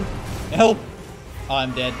my god! Help! Oh,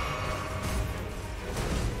 I'm dead.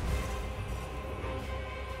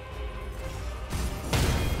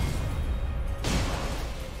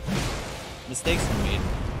 Mistakes were made.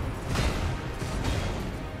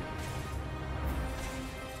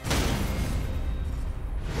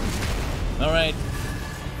 Alright.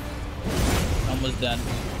 Almost done.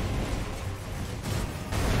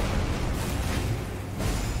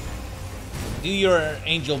 Do your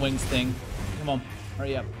angel wings thing. Come on,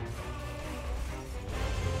 hurry up.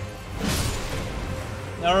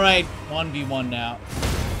 Alright, 1v1 now.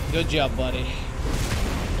 Good job, buddy.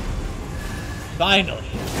 Finally.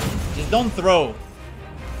 Just don't throw.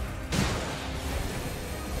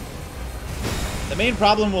 The main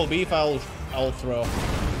problem will be if I'll throw.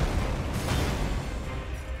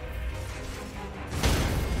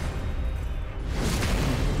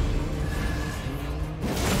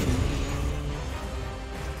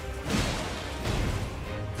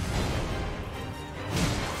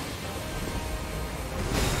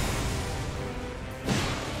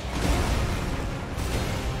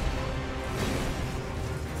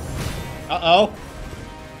 Uh-oh.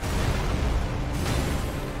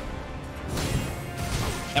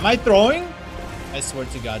 Am I throwing? I swear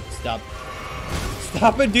to God, stop.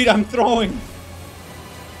 Stop it, dude, I'm throwing.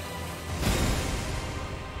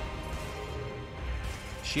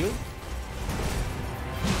 Shield?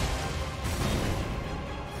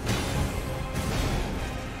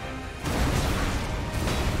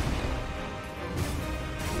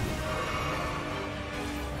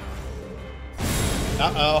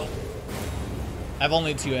 Uh-oh. I have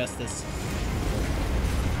only 2 Estus.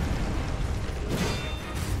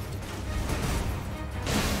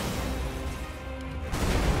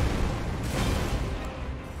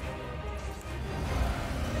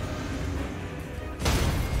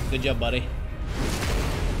 Good job, buddy.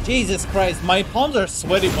 Jesus Christ, my palms are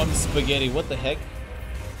sweaty from spaghetti. What the heck?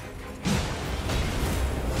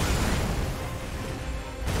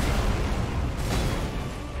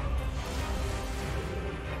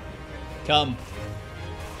 Come.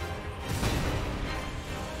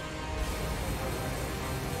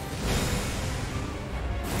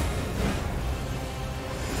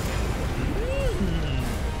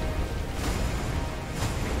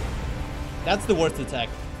 That's the worst attack.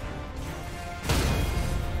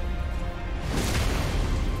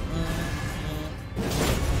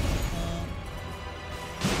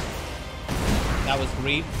 That was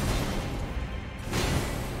great.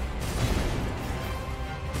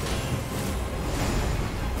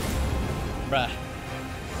 Bruh.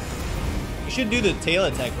 You should do the tail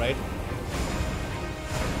attack, right?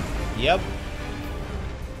 Yep.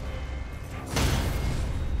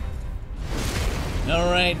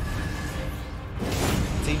 Alright.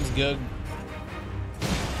 Seems good.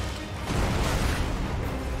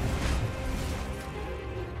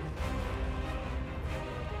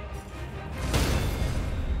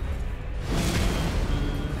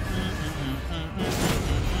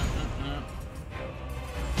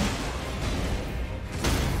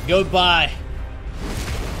 Goodbye.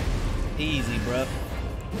 Easy, bro.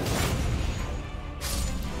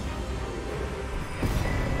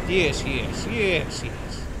 Yes, yes, yes,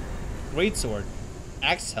 yes. Great sword.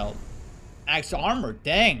 Axe help. Axe armor.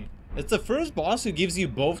 Dang. It's the first boss who gives you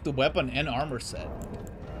both the weapon and armor set.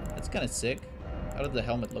 That's kind of sick. How does the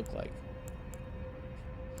helmet look like?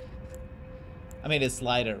 I mean, it's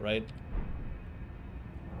lighter, right?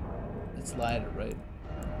 It's lighter, right?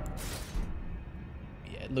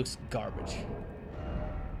 Yeah, it looks garbage.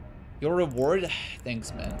 Your reward?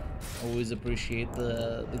 Thanks, man. Always appreciate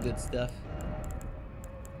the good stuff.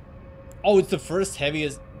 Oh, it's the first heavy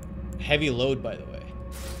load, by the way.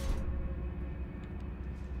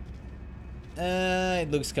 It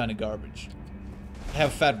looks kind of garbage. I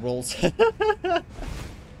have fat rolls.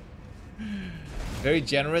 Very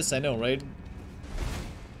generous, I know, right?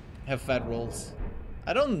 Have fat rolls.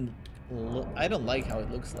 I don't like how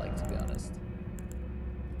it looks like, to be honest.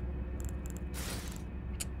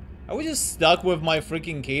 Are we just stuck with my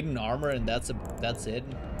freaking Caden armor and that's it?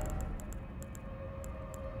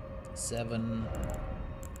 7.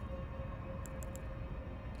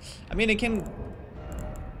 I mean, I can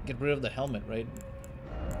get rid of the helmet, right?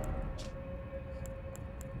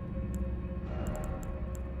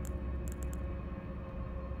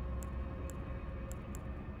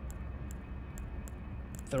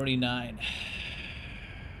 $39.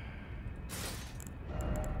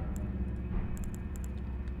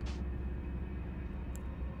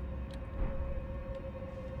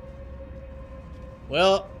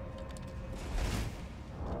 Well,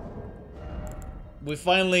 we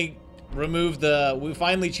finally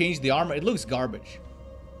changed the armor. It looks garbage.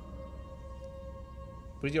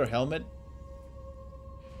 Put your helmet.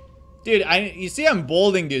 Dude, you see I'm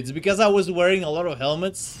balding, dude. It's because I was wearing a lot of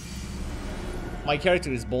helmets. My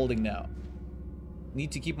character is balding now.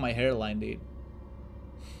 Need to keep my hairline, dude.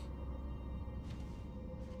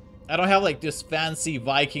 I don't have like this fancy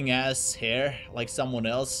Viking ass hair like someone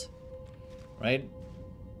else, right?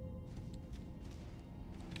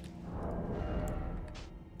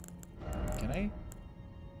 Can I?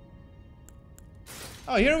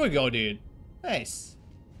 Oh, here we go, dude. Nice.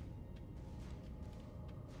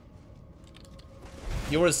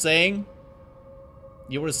 You were saying,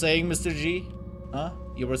 Mr. G? Huh?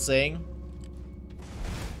 You were saying?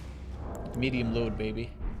 Medium load,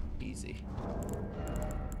 baby. Easy.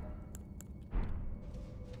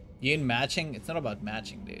 You ain't matching? It's not about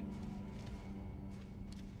matching, dude.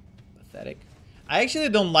 Pathetic. I actually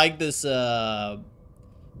don't like this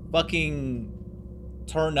fucking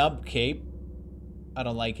turn up cape. I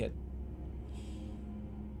don't like it.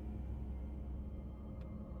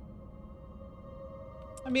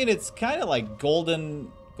 I mean, it's kind of like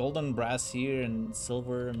golden brass here and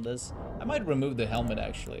silver and this. I might remove the helmet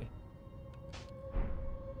actually.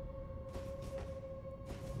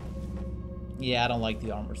 Yeah, I don't like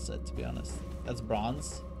the armor set, to be honest. That's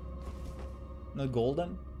bronze. No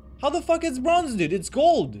golden? How the fuck it's bronze, dude? It's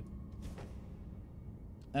gold.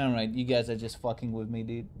 Alright, you guys are just fucking with me,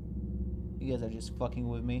 dude. You guys are just fucking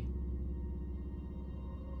with me.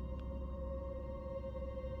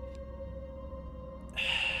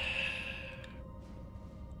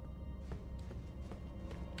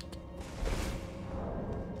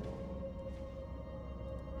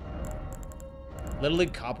 Literally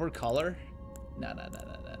copper color? No.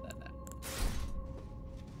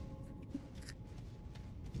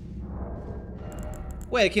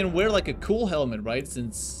 Wait, I can wear like a cool helmet, right?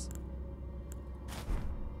 Since...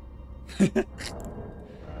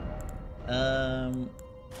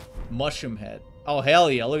 mushroom head. Oh,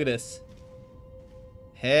 hell yeah, look at this.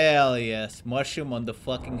 Hell yes, mushroom on the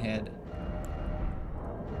fucking head.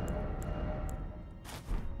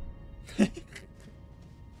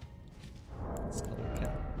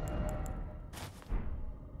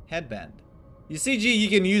 Headband. You see, G, you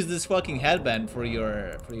can use this fucking headband for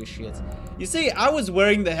your shits. You see, I was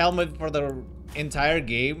wearing the helmet for the entire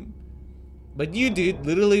game, but you, dude,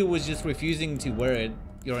 literally was just refusing to wear it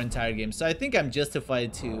your entire game. So I think I'm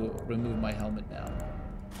justified to remove my helmet now.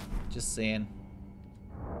 Just saying.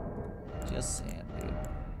 Just saying, dude.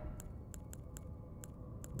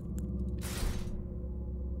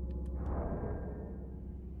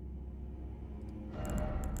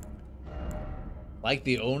 Like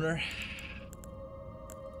the owner?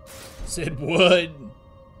 Said would.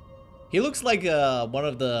 He looks like one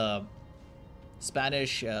of the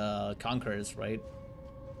Spanish conquerors, right?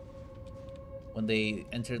 When they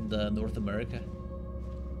entered the North America.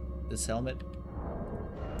 This helmet.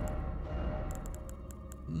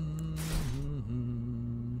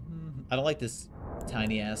 I don't like this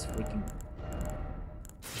tiny ass freaking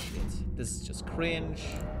shit. This is just cringe.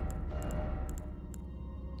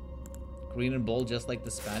 Green and bold, just like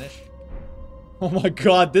the Spanish. Oh my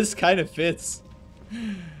god, this kind of fits.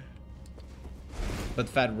 But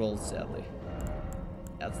fat rolls, sadly.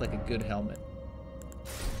 That's like a good helmet.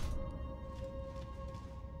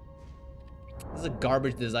 This is a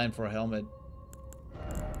garbage design for a helmet.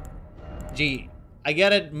 Gee, I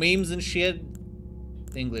get it, memes and shit.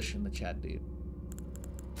 English in the chat, dude.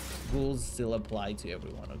 Rules still apply to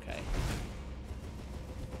everyone, okay?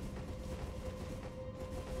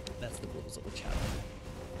 That's the rules of the channel.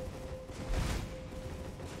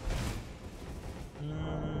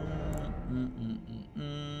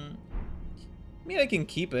 I mean, I can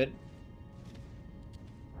keep it.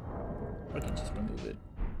 Or I can just remove it.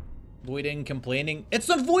 Voiding, complaining. It's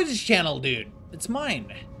not Void's channel, dude. It's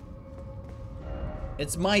mine.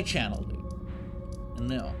 It's my channel, dude. And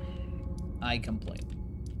no, I complain.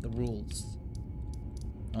 The rules.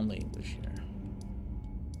 Only English here.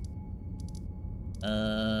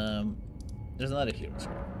 There's another hero's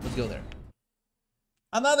grave. Let's go there.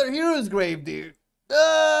 Another hero's grave, dude.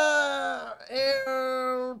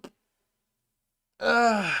 Help.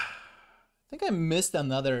 I think I missed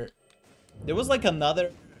another. There was like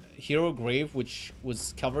another hero grave which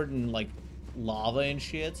was covered in like lava and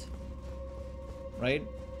shit. Right?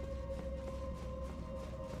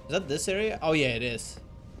 Is that this area? Oh yeah, it is.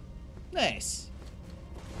 Nice.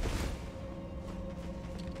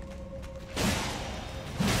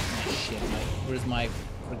 Shit, where's my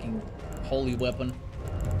freaking holy weapon?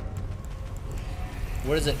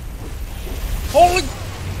 Where is it? Holy!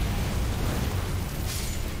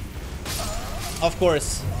 Of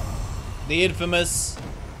course. The infamous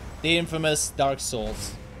Dark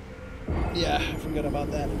Souls. Yeah, I forgot about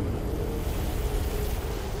that.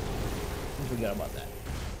 I forgot about that.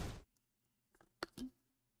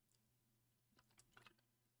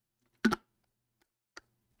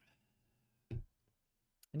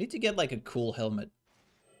 I need to get like a cool helmet.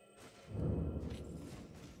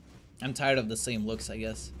 I'm tired of the same looks, I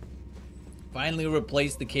guess. Finally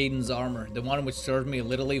replaced the Cadence armor, the one which served me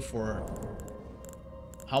literally for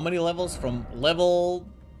how many levels? From level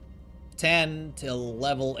 10 till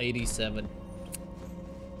level 87.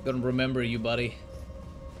 Gonna remember you, buddy.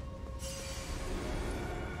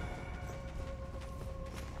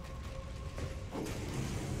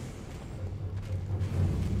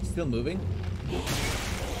 Still moving?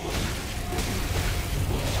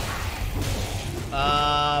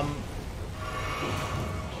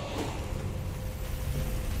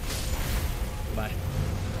 Bye.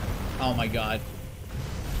 Oh my god.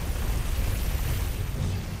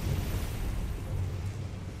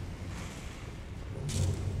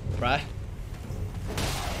 Right?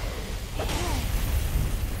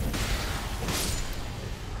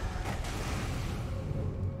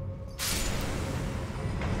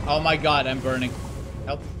 Oh my god, I'm burning.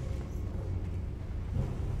 Help.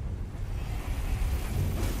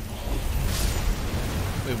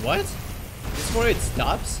 Wait, what? This is where it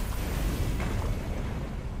stops?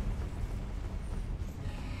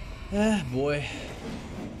 Ah, boy.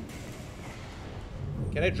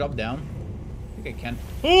 Can I drop down? I think I can.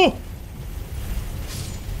 Oh!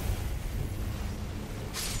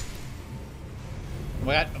 Oh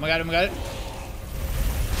my god, oh my god, oh my god.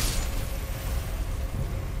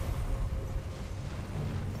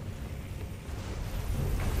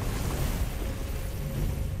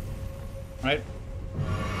 Right?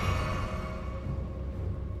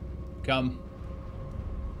 Come.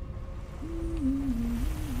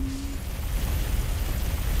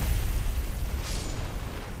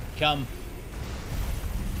 Come.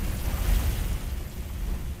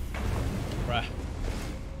 Bruh.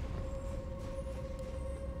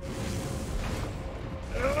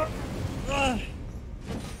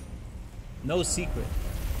 No secret.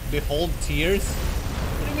 Behold tears?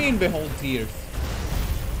 What do you mean, behold tears?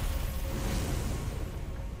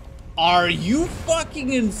 Are you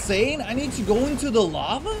fucking insane? I need to go into the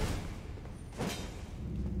lava?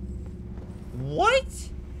 What?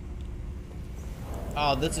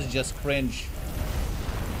 Oh, this is just cringe.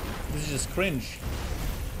 This is just cringe.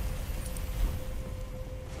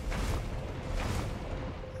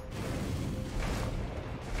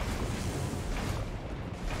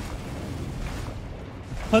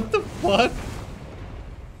 What the fuck?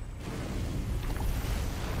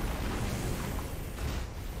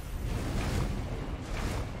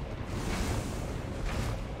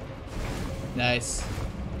 Nice.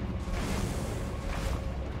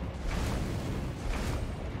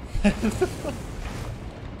 Am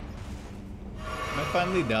I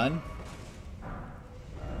finally done?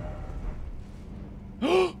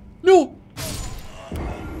 No!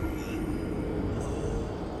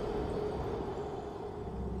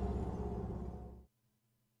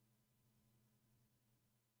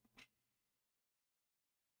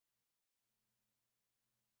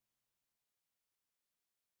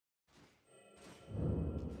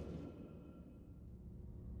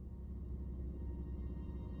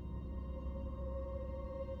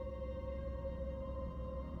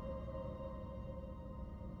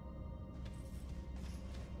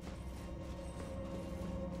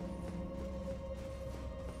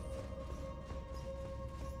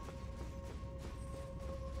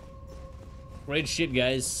 Great shit,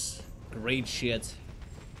 guys. Great shit.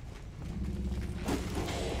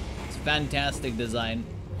 It's fantastic design.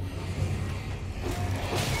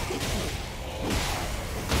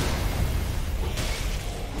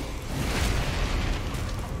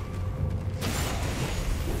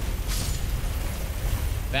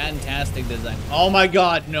 Fantastic design. Oh my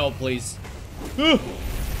god, no, please.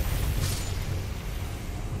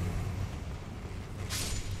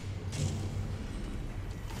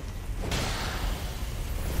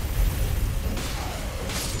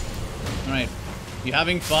 Alright. You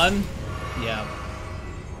having fun? Yeah.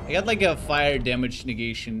 I got like a fire damage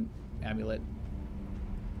negation amulet.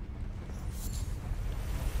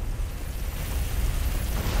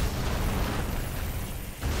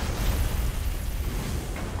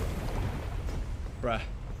 Bruh.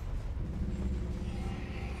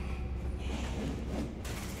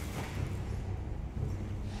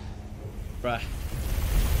 Bruh.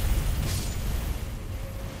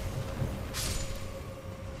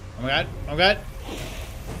 Oh my god, oh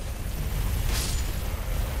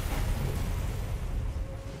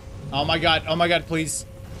my god. Oh my god, please.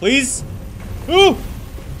 Please! Ooh!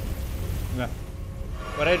 Okay.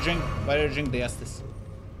 Why did I drink the Estus?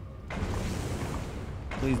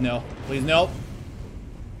 Please no. Please no.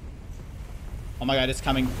 Oh my god, it's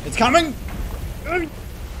coming. It's coming! Oh,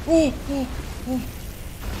 oh, oh.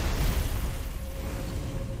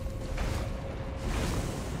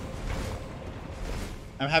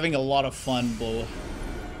 I'm having a lot of fun, bro.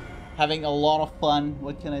 Having a lot of fun.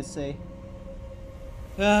 What can I say?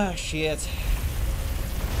 Ah, shit.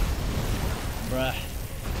 Bruh.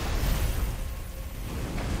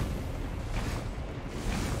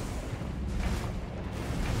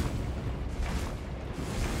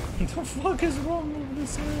 What the fuck is wrong with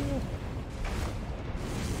this area?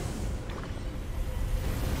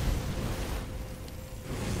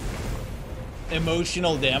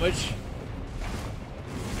 Emotional damage?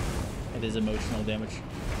 It is emotional damage.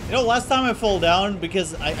 You know, last time I fall down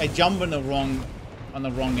because I jumped on the wrong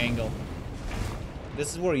angle.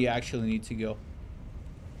 This is where you actually need to go.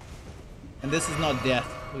 And this is not death.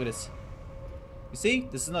 Look at this. You see?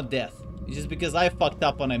 This is not death. It's just because I fucked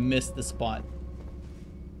up and I missed the spot.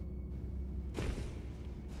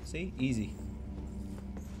 See? Easy.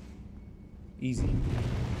 Easy.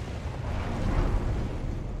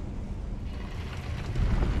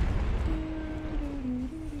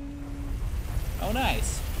 Oh,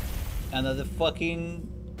 nice. Another fucking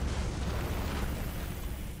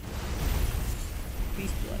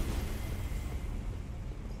beast blood.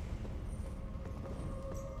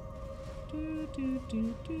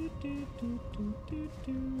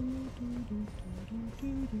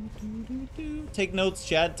 Take notes,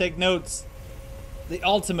 Chad. Take notes. The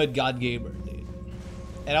ultimate god gamer, dude.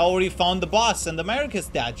 And I already found the boss and the America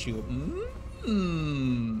statue.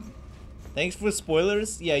 Thanks for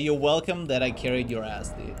spoilers. Yeah, you're welcome that I carried your ass,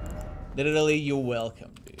 dude. Literally, you're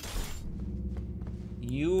welcome, dude.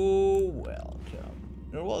 You're welcome.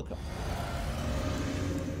 You're welcome.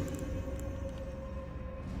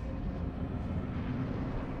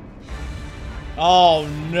 Oh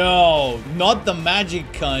no, not the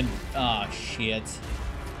magic cunt. Oh shit.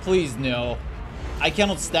 Please no. I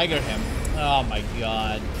cannot stagger him. Oh my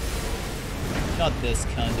god. Not this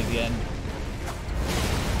cunt again.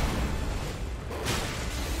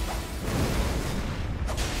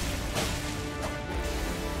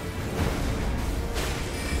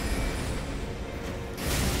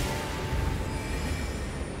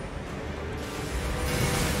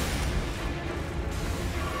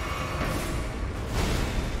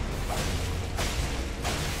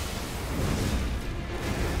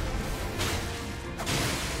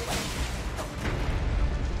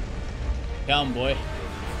 Come, boy.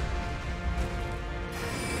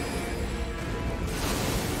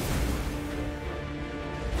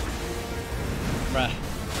 Bruh.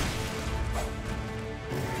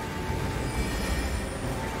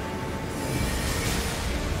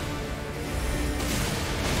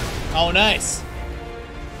 Oh, nice.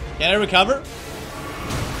 Can I recover?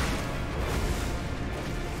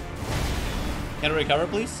 Can I recover,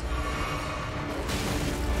 please?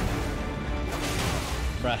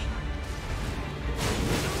 Bruh.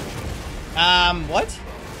 What?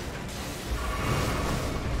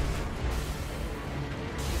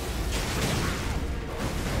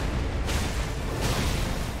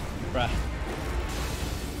 Bruh.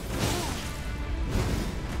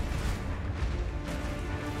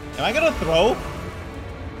 Am I gonna throw?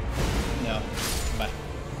 No. Bye.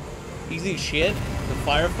 Easy shit. The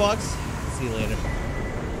Firefox? See you later.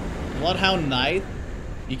 Bloodhound Knight?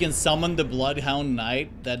 You can summon the Bloodhound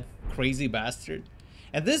Knight, that crazy bastard.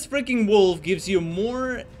 And this freaking wolf gives you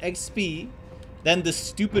more XP than the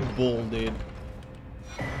stupid bull did.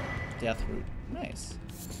 Death root. Nice.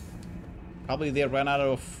 Probably they ran out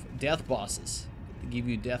of death bosses to give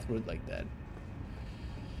you death root like that.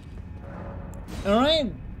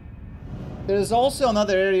 Alright. There's also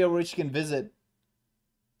another area which you can visit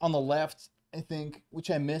on the left, I think, which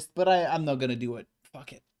I missed, but I'm not gonna do it.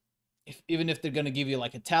 Fuck it. Even if they're gonna give you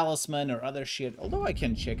like a talisman or other shit, although I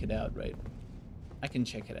can check it out, right? I can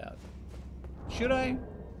check it out. Should I?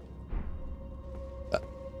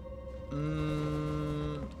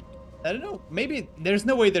 I don't know. Maybe there's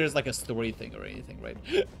no way there's like a story thing or anything, right?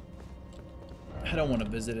 I don't want to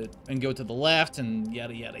visit it and go to the left and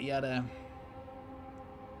yada yada yada.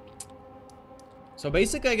 So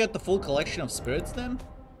basically I got the full collection of spirits then?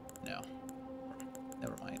 No.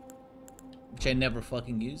 Never mind. Which I never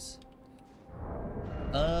fucking use.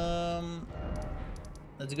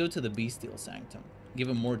 Let's go to the Bestial Sanctum. Give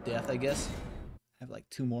him more death, I guess. I have like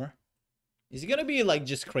 2 more. Is he gonna be like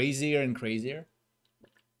just crazier and crazier?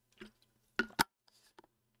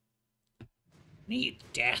 Need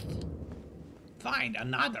death. Find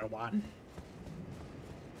another one.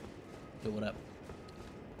 Yo, what up?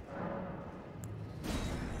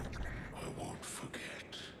 I won't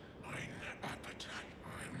forget. Mine appetite.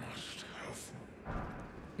 I must have.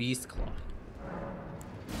 Beast Claw.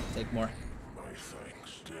 Take more. My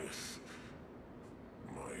thanks, death.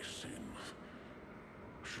 My sin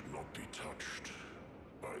should not be touched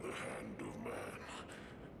by the hand of man.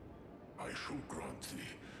 I shall grant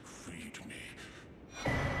thee. Feed me.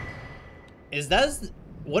 Is that...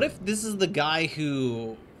 What if this is the guy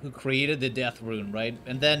who created the death rune, right?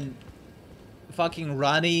 And then fucking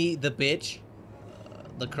Ronnie the bitch,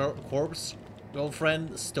 the corpse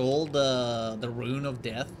girlfriend, stole the rune of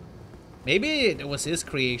death? Maybe it was his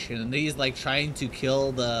creation and he's like trying to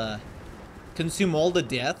kill consume all the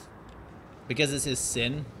death because it's his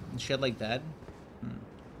sin and shit like that.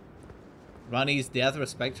 Ronnie's death,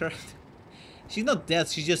 respect her. She's not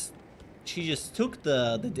death, she just took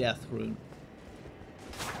the death rune.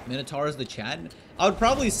 Minotaur is the chat. I would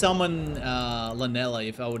probably summon Lanella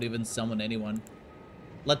if I would even summon anyone.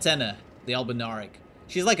 Latenna, the Albinaric.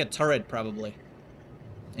 She's like a turret probably.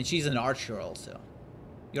 And she's an archer also.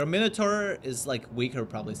 Your Minotaur is like weaker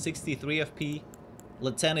probably. 63 FP.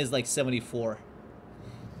 Latenna is like 74.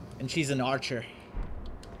 And she's an archer.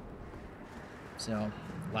 So,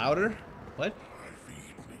 louder? What?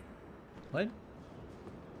 What?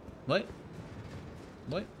 What?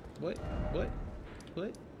 What? What? What?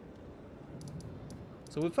 What?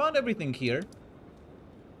 So we found everything here.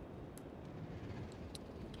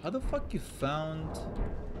 How the fuck you found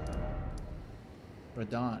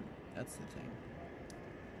Radon? That's the thing.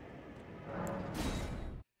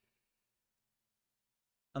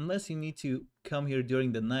 Unless you need to come here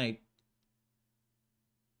during the night.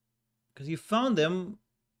 Because you found them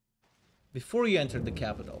before you entered the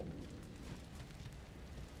capital.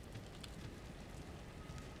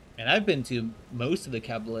 And I've been to most of the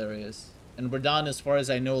capital areas. And Radon, as far as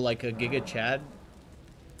I know, like a Giga Chad.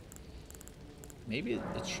 Maybe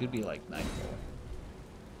it should be like nightfall.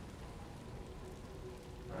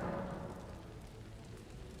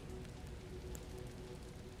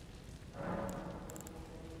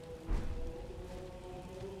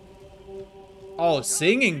 Oh,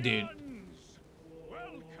 singing, dude.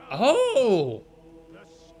 Oh! The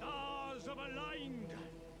stars have aligned.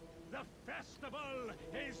 The festival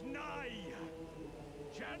is nigh.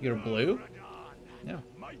 You're blue? Radon, Yeah.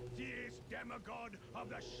 mightiest demigod of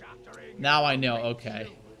the shattering. Now I know, okay.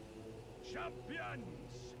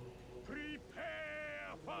 Champions,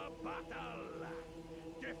 prepare for battle.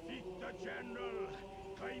 Defeat the general,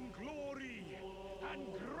 claim glory, and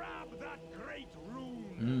grab that great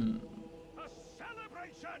rune. A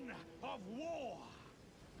celebration of war.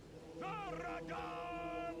 The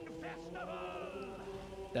Radon Festival.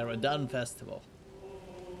 The Radon Festival.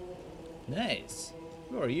 Nice.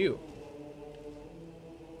 Who are you?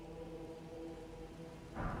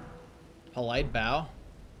 Polite bow.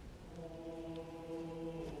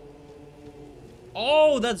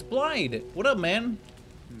 Oh, that's Blind. What up, man?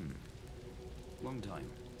 Long time.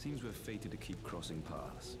 Seems we're fated to keep crossing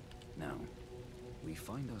paths. Now, we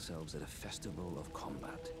find ourselves at a festival of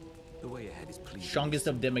combat. The way ahead is pleasing. Strongest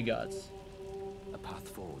of demigods. A path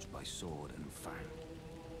forged by sword and fang.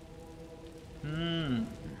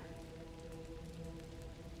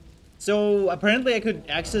 So apparently I could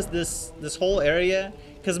access this whole area,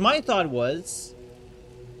 because my thought was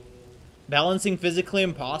balancing physically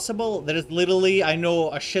impossible. There's literally, I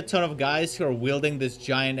know a shit ton of guys who are wielding this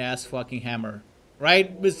giant ass fucking hammer,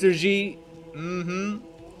 right, Mr. G?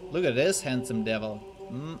 Look at this handsome devil.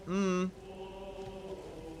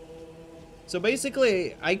 So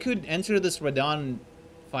basically, I could enter this Radon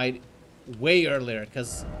fight way earlier,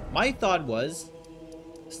 because my thought was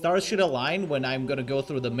stars should align when I'm gonna go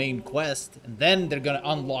through the main quest, and then they're gonna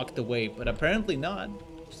unlock the way, but apparently not.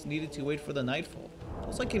 Just needed to wait for the nightfall.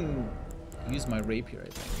 Also, I can use my rapier, I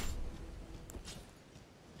think.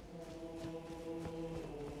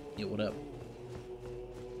 Yeah, what up?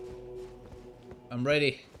 I'm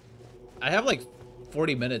ready. I have like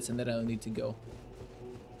 40 minutes and then I don't need to go.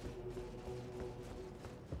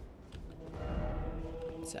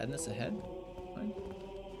 Sadness ahead? Fine.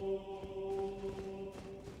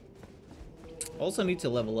 Also need to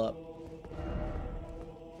level up.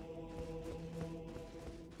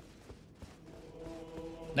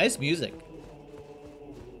 Nice music.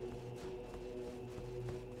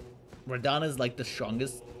 Radon is like the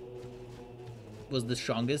strongest. Was the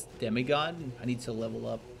strongest demigod. I need to level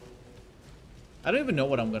up. I don't even know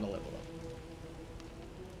what I'm gonna level up.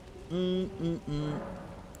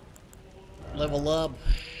 Level up.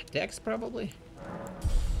 Dex probably.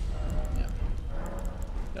 Yeah.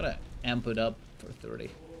 Gotta amp it up for 30.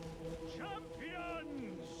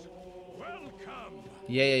 Champions, welcome.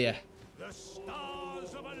 Yeah. The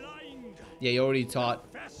stars have aligned. Yeah, you already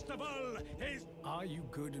taught. Festival is. Are you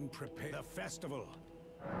good and prepared? The festival.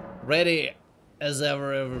 Ready as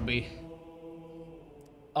ever be.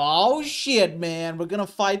 Oh shit, man. We're gonna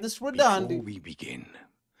fight this Radon. Before we begin,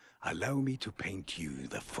 allow me to paint you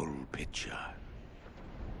the full picture.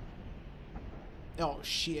 Oh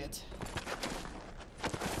shit.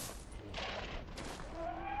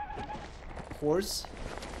 Horse.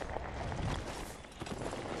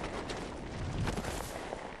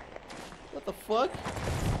 What the fuck?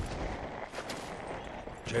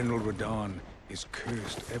 General Radon is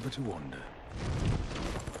cursed ever to wander.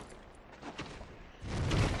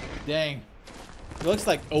 Dang. It looks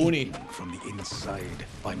like Oni. From the inside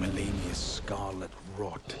by Melania's scarlet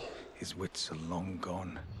rot, his wits are long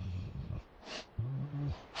gone.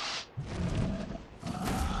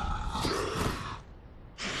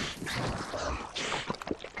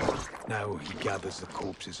 Now he gathers the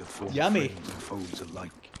corpses of former Yummy. friends and foes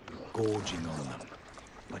alike, gorging on them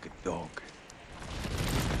like a dog.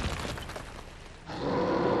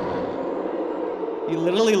 He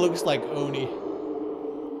literally looks like Oni.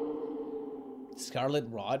 Scarlet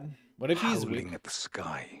Rod? What if he's Howling weak? at the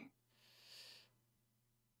sky.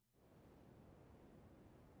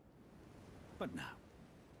 But now,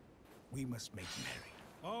 we must make merry.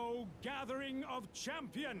 Oh, gathering of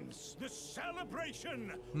champions, the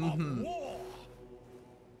celebration of war.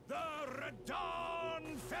 The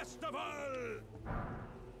Radon Festival.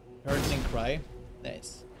 Hurting cry.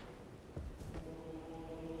 Nice.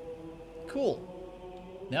 Cool.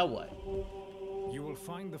 Now what? You will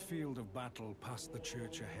find the field of battle past the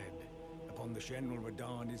church ahead. Upon the General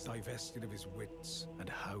Radon is divested of his wits and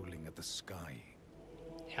howling at the sky.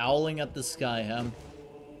 Howling at the sky, huh?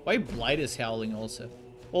 Why Blight is howling also?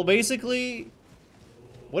 Well, basically,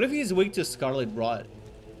 what if he's weak to Scarlet Rot?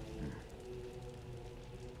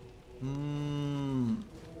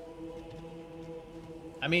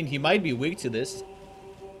 I mean, he might be weak to this.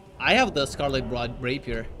 I have the Scarlet Rot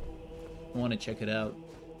rapier. I want to check it out.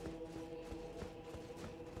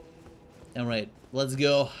 Alright, let's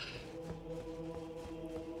go.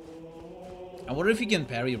 I wonder if he can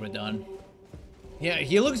parry Radon. Yeah,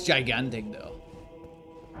 he looks gigantic though.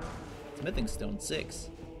 Smithing Stone 6.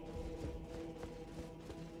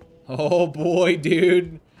 Oh boy,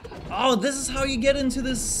 dude. Oh, this is how you get into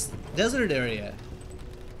this desert area.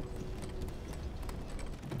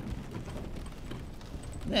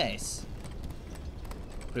 Nice.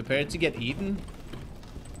 Prepared to get eaten?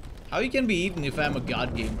 How you can be eaten if I'm a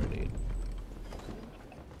god gamer, dude?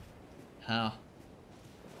 How?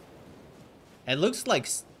 It looks like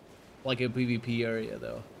a PvP area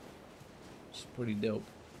though. Which is pretty dope.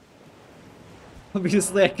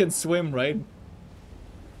 Obviously I can swim, right?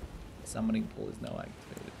 Summoning pool is now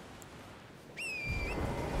activated.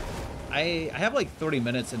 I have like 30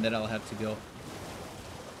 minutes and then I'll have to go.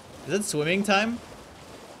 Is it swimming time?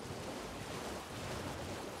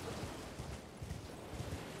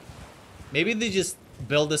 Maybe they just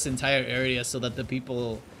build this entire area so that the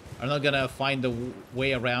people are not gonna find the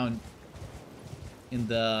way around in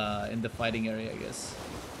the fighting area, I guess.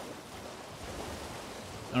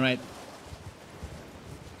 All right.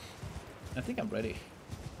 I think I'm ready.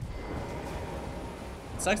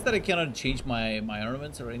 It sucks that I cannot change my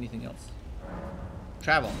armaments or anything else.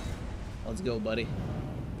 Travel. Let's go, buddy.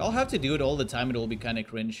 If I'll have to do it all the time, it will be kind of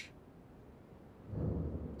cringe.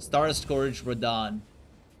 Star Scourge Radon.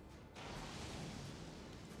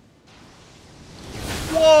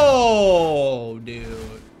 Whoa, dude.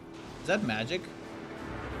 Is that magic?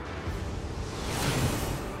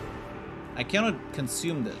 I cannot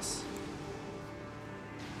consume this.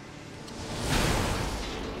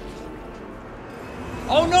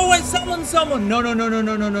 Oh no, I summoned someone! No. I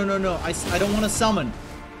don't want to summon.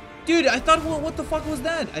 Dude, I thought, what the fuck was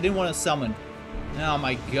that? I didn't want to summon. Oh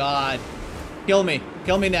my god. Kill me.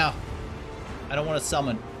 Kill me now. I don't want to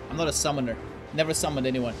summon. I'm not a summoner. Never summoned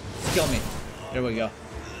anyone. Just kill me. Here we go.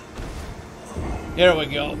 Here we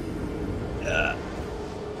go.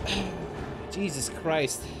 Jesus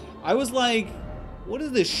Christ. I was like, what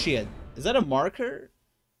is this shit? Is that a marker?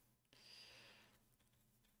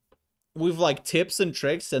 With like tips and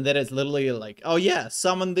tricks, and then it's literally like, oh yeah,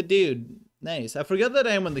 summon the dude. Nice. I forgot that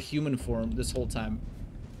I am in the human form this whole time.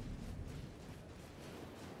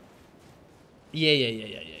 Yeah.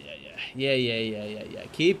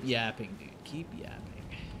 Keep yapping, dude. Keep yapping.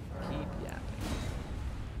 Keep yapping.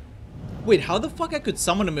 Wait, how the fuck I could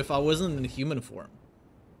summon him if I wasn't in human form?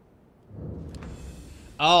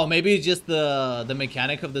 Oh, maybe it's just the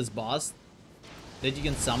mechanic of this boss that you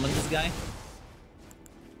can summon this guy.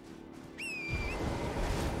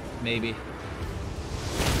 Maybe.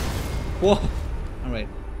 Whoa. All right.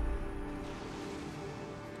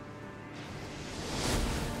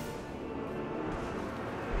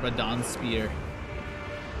 Radon Spear.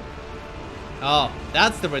 Oh,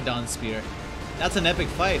 that's the Radon Spear. That's an epic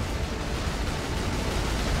fight.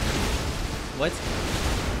 What?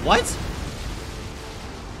 What?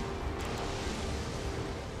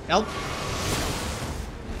 Help.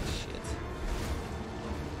 Shit.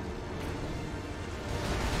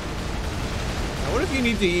 Now, what if you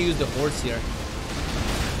need to use the horse here?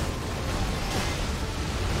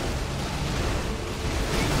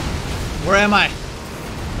 Where am I?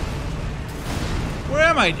 Where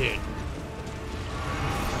am I, dude?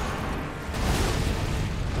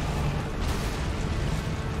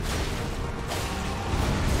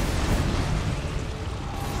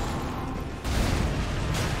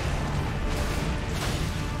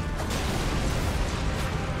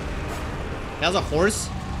 He has a horse?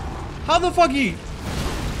 How the fuck he...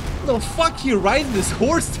 How the fuck he riding this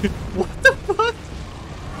horse, dude? What the fuck?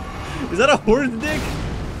 Is that a horse dick?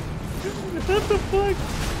 What the fuck?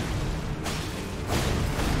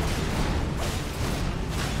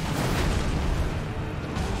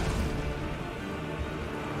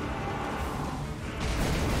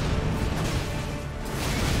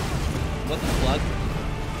 What the fuck?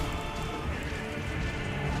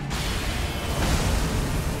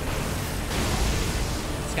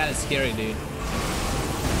 It's kind of scary, dude.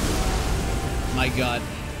 My god.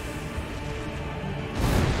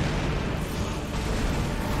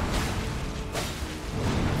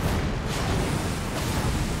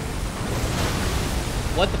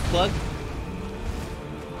 What the fuck?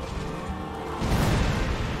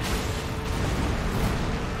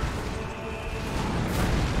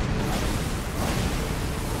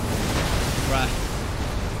 Right.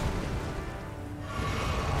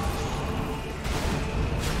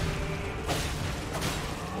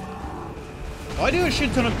 Oh, I do a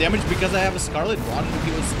shit ton of damage because I have a Scarlet Rod and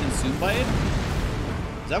he was consumed by it?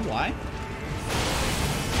 Is that why?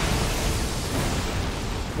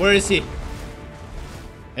 Where is he?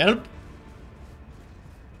 Help!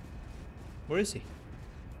 Where is he?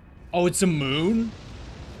 Oh, it's a moon?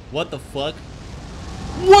 What the fuck?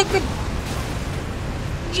 What the...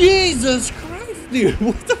 Jesus Christ, dude!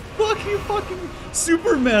 What the fuck? You fucking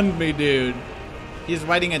Superman me, dude! He's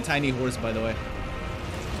riding a tiny horse, by the way.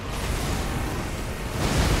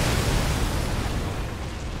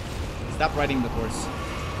 Stop riding the horse.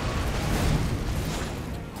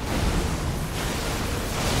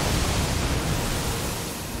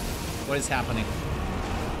 What is happening?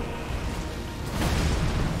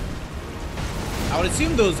 I would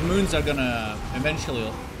assume those moons are gonna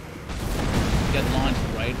eventually get launched,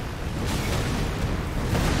 right?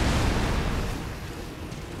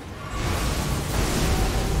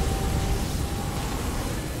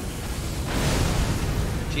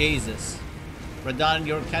 Jesus. Radon,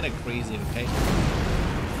 you're kind of crazy, okay?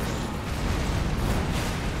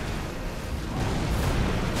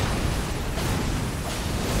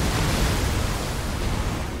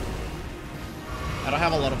 I don't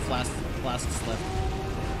have a lot of flasks left.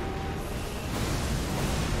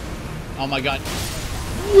 Oh my god.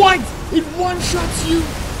 What? It one-shots you!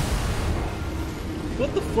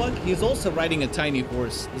 What the fuck? He's also riding a tiny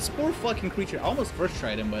horse. This poor fucking creature. I almost first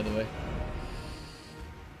tried him, by the way.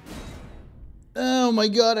 Oh my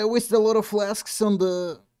god, I wasted a lot of flasks on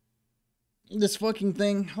this fucking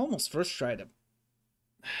thing. I almost first tried him.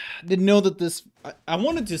 Didn't know that this... I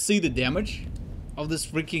wanted to see the damage. of this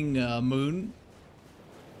freaking moon.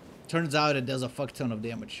 Turns out it does a fuck ton of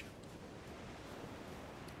damage.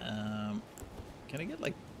 Can I get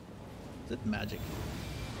like... Is it magic?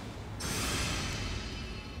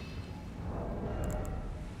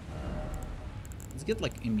 Let's get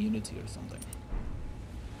like immunity or something.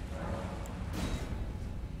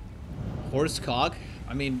 Horse cock?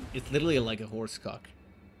 I mean, it's literally like a horse cock.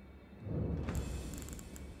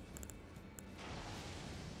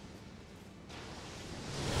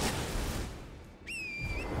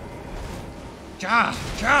 Ja!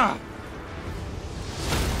 Ja!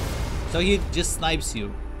 So he just snipes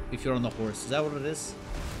you if you're on the horse. Is that what it is?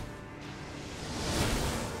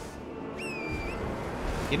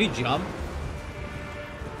 Can you jump?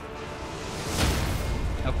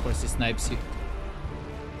 Of course he snipes you.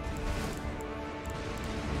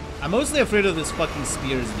 I'm mostly afraid of this fucking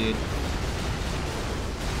spears, dude.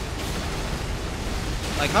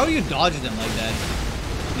 Like, how do you dodge them like that?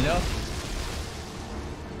 You know?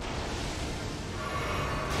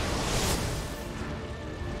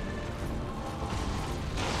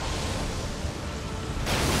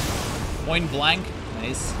 Point blank.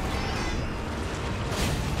 Nice.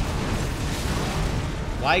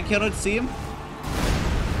 Why I cannot see him?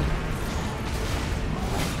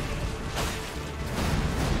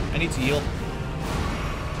 I need to heal.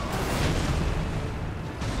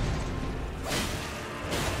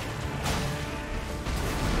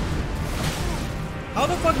 How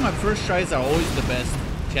the fuck my first tries are always the best?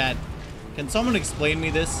 Chat, can someone explain me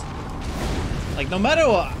this? Like, no matter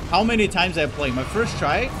how many times I play, my first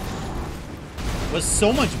try was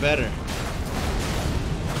so much better.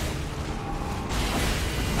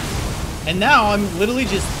 And now I'm literally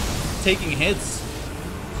just taking hits.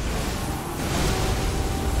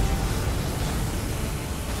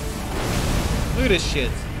 Look at this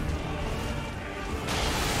shit.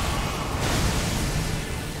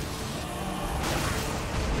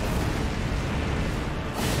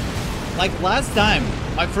 Like last time,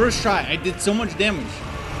 my first try, I did so much damage.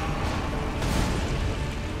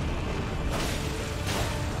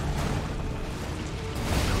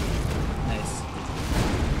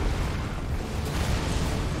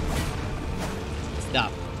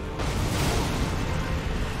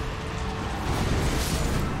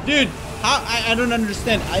 Dude, I don't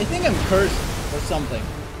understand. I think I'm cursed or something.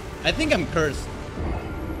 I think I'm cursed.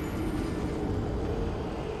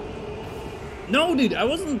 No, dude, I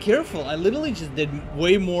wasn't careful. I literally just did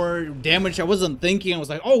way more damage. I wasn't thinking. I was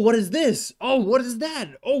like, oh, what is this? Oh, what is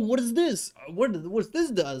that? Oh, what is this? What's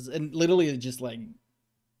this does? And literally it's just like,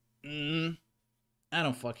 I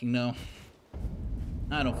don't fucking know.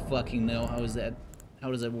 I don't fucking know. How does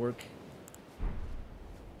that work?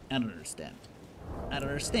 I don't understand. I don't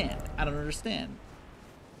understand. I don't understand.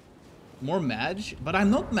 More mad? But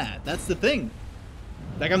I'm not mad. That's the thing.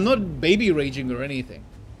 Like, I'm not baby raging or anything.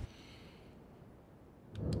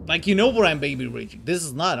 Like, you know where I'm baby raging. This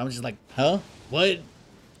is not. I'm just like, huh? What?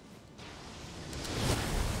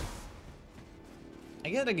 I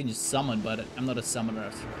guess I can just summon, but I'm not a summoner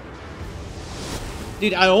after all.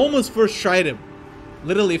 Dude, I almost first tried him.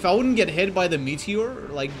 Literally, if I wouldn't get hit by the meteor,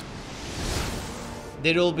 like...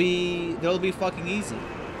 They'll be fucking easy.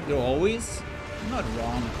 You're always not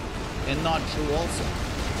wrong. And not true also.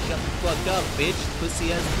 Shut the fuck up, bitch.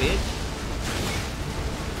 Pussy ass bitch.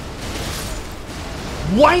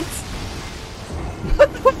 What?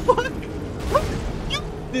 What the fuck?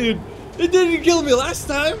 Dude, it didn't kill me last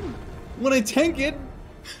time when I tank it.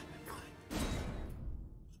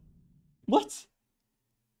 What?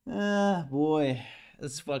 Ah, boy.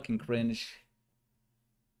 That's fucking cringe.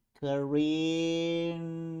 Cringe.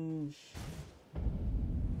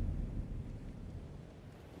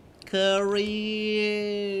 Cringe.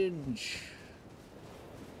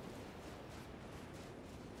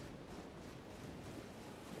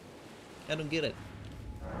 I don't get it.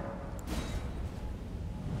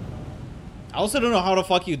 I also don't know how the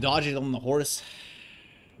fuck you dodge it on the horse.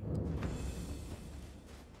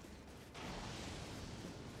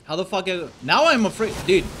 How the fuck now I'm afraid,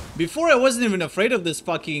 dude. Before I wasn't even afraid of this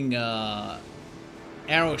fucking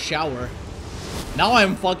arrow shower. Now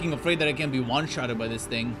I'm fucking afraid that I can be one-shotted by this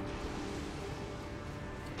thing.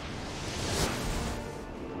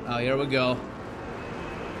 Oh, here we go.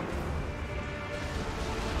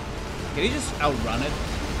 Can you just outrun it?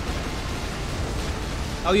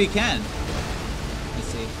 Oh, you can. Let's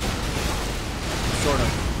see. Sort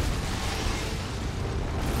of.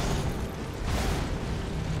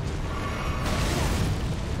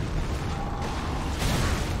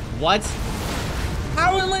 What?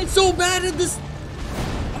 How am I so bad at this?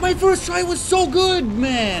 My first try was so good,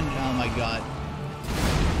 man. Oh my god.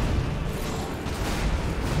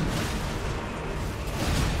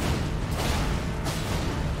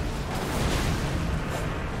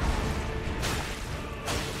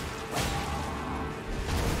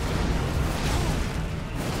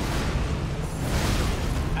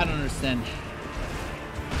 then.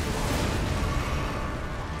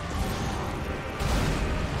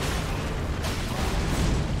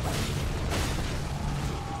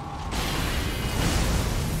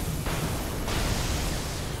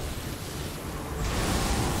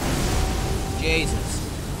 Jesus.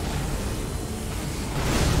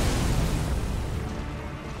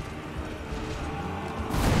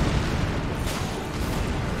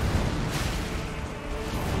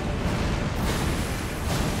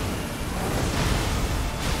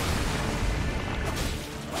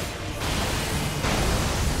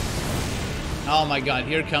 Oh my god,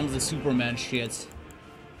 here comes the Superman shit.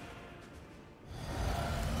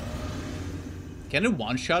 Can it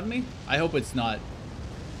one-shot me? I hope it's not.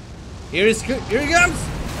 Here he comes!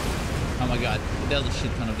 Oh my god, it dealt a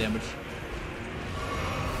shit ton of damage.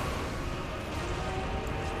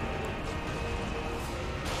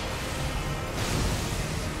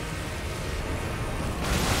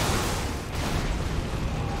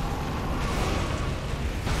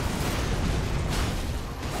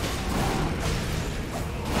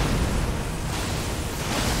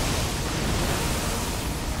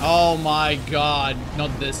 Oh my god,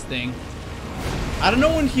 not this thing. I don't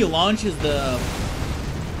know when he launches the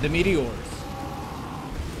meteors.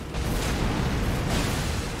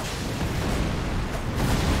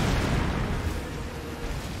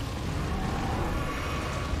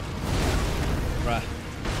 Bruh.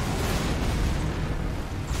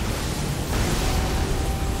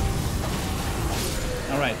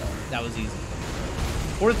 Alright, that was easy.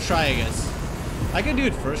 Fourth try, I guess. I can do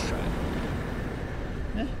it first try.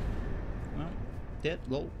 Well, dead,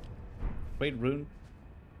 low. Great rune.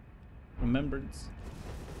 Remembrance.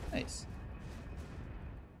 Nice.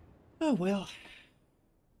 Oh well.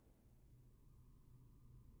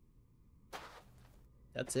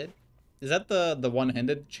 That's it. Is that the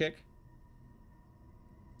one-handed chick?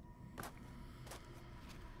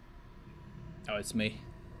 Oh, it's me.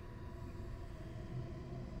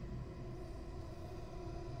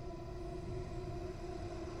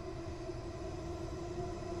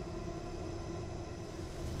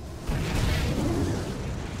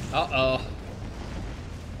 Uh-oh.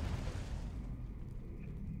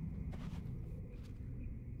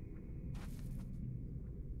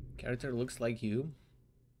 Character looks like you.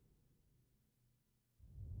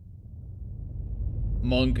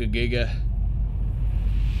 Monka Giga.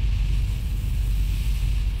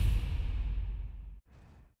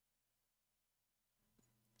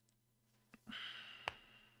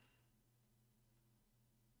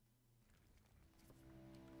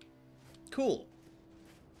 Cool.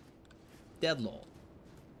 Deadlaw. Is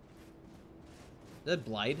that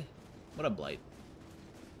Blight? What a Blight.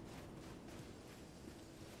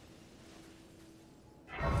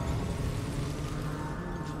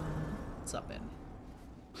 What's up, Ben?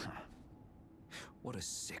 What a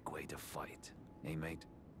sick way to fight, eh, mate?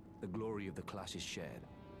 The glory of the clash is shared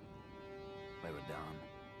by Radahn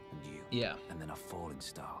and you. Yeah. And then a falling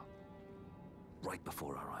star. Right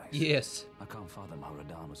before our eyes. Yes. I can't fathom how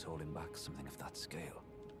Radahn was holding back something of that scale.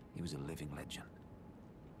 He was a living legend.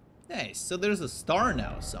 Nice. So there's a star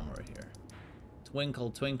now somewhere here.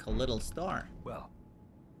 Twinkle, twinkle, little star. Well,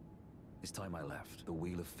 this time I left, the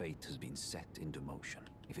wheel of fate has been set into motion.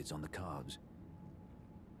 If it's on the cards,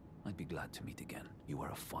 I'd be glad to meet again. You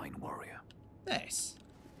are a fine warrior. Nice.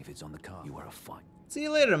 If it's on the card, you are a fine. See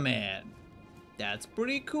you later, man. That's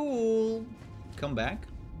pretty cool. Come back.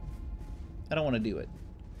 I don't want to do it.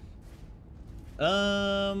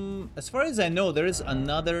 As far as I know, there is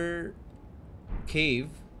another cave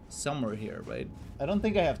somewhere here, right? I don't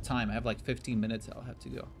think I have time. I have like 15 minutes. I'll have to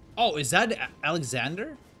go. Oh, is that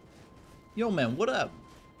Alexander? Yo, man, what up?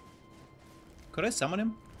 Could I summon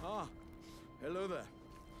him? Ah, hello there.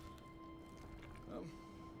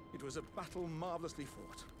 It was a battle marvelously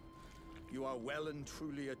fought. You are well and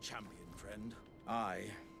truly a champion, friend. I,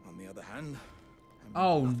 on the other hand,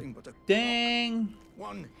 am nothing but a dang. Clock.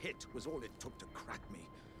 One hit was all it took to crack me,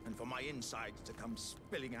 and for my insides to come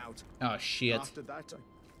spilling out. Oh, shit. After that,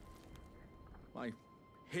 I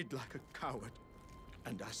hid like a coward,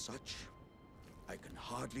 and as such, I can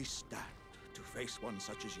hardly stand to face one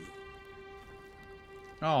such as you.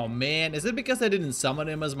 Oh, man. Is it because I didn't summon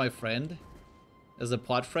him as my friend? As a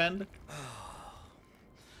plot friend?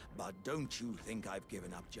 But don't you think I've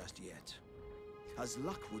given up just yet. As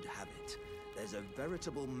luck would have it, there's a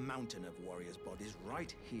veritable mountain of warriors' bodies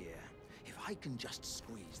right here. If I can just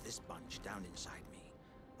squeeze this bunch down inside me,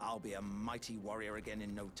 I'll be a mighty warrior again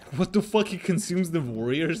in no time. What the fuck? He consumes the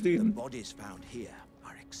warriors, dude? The bodies found here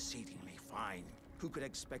are exceedingly fine. Who could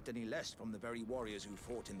expect any less from the very warriors who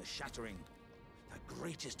fought in the Shattering? The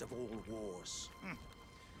greatest of all wars.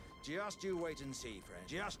 Just you wait and see, friend.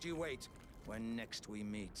 Just you wait when next we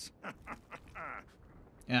meet.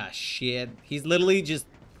 Ah, shit. He's literally just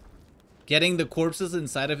getting the corpses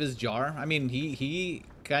inside of his jar. I mean, he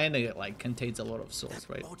kind of like contains a lot of souls,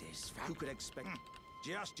 right? Bodies, who could expect?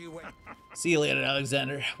 Just you wait. See you later,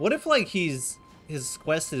 Alexander. What if like his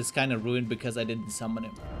quest is kind of ruined because I didn't summon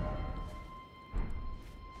him?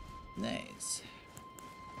 Nice.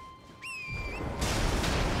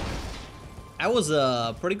 That was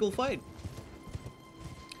a pretty cool fight.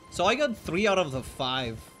 So I got 3 out of the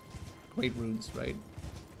 5 great runes, right?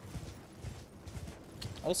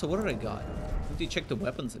 Also, what did I got? I need to check the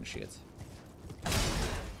weapons and shit.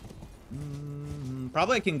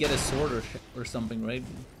 Probably I can get a sword or something, right?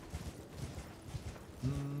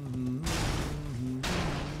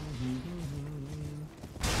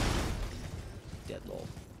 Dead lol.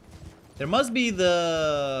 There must be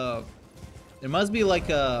like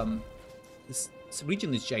this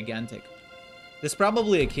region is gigantic. There's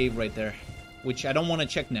probably a cave right there, which I don't want to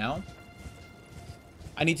check now.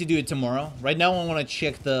 I need to do it tomorrow. Right now I want to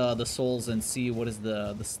check the souls and see what is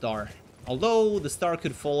the star. Although the star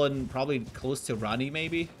could fall in probably close to Rani,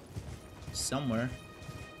 maybe. Somewhere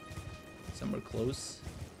close.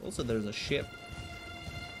 Also there's a ship.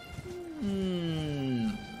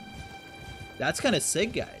 That's kind of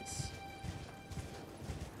sick, guys.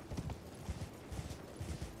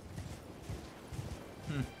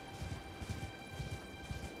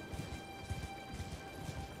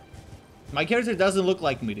 My character doesn't look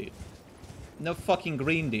like me, dude. No fucking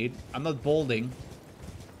green, dude. I'm not balding.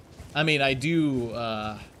 I mean, I do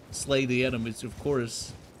slay the enemies, of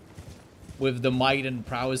course, with the might and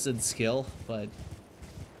prowess and skill, but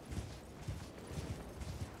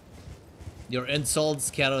your insults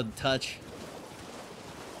cannot touch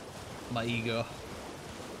my ego.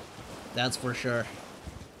 That's for sure.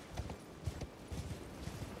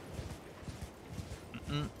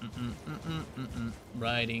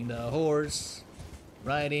 Riding the horse.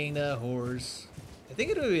 Riding the horse. I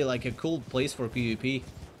think it would be like a cool place for PvP.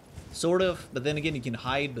 Sort of, but then again you can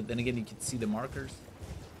hide, but then again you can see the markers.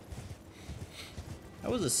 That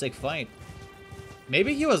was a sick fight.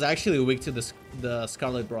 Maybe he was actually weak to the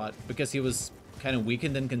Scarlet Rot because he was kind of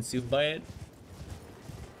weakened and consumed by it.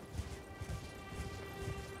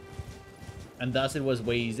 And thus it was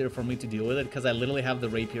way easier for me to deal with it because I literally have the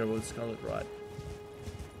rapier with Scarlet Rot.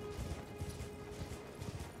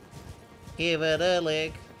 Give it a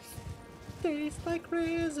lick. Tastes like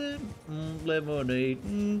raisin, lemonade,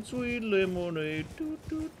 sweet lemonade.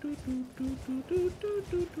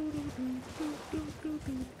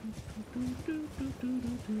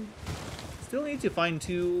 Still need to find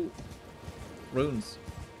 2 runes.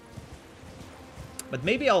 But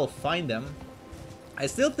maybe I'll find them. I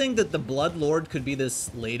still think that the Blood Lord could be this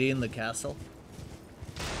lady in the castle,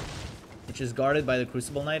 which is guarded by the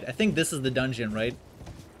Crucible Knight. I think this is the dungeon, right?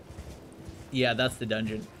 Yeah, that's the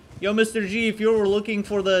dungeon. Yo, Mr. G, if you were looking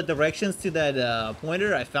for the directions to that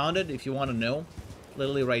pointer, I found it, if you want to know.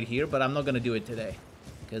 Literally right here, but I'm not going to do it today.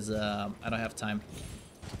 Because I don't have time.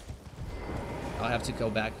 I'll have to go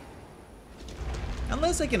back.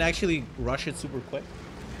 Unless I can actually rush it super quick.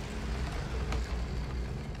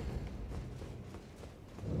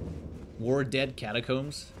 War Dead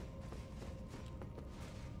Catacombs.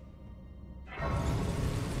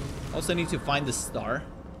 Also need to find the star.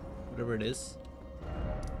 Whatever it is.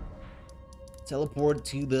 Teleport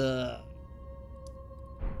to the...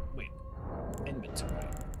 Wait. Inventory.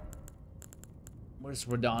 Where's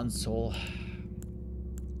Radahn's soul?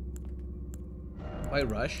 Why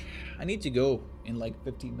rush? I need to go in like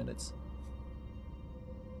 15 minutes.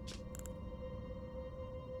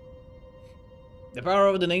 The power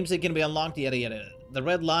of the namesake can be unlocked, yada yada. The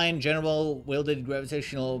Red Lion General wielded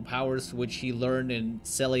gravitational powers which he learned in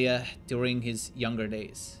Celia during his younger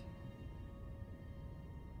days.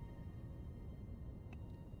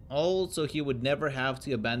 Also, he would never have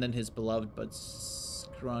to abandon his beloved but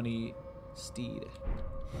scrawny steed.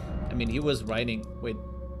 I mean, he was riding... Wait.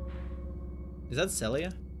 Is that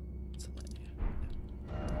Celia?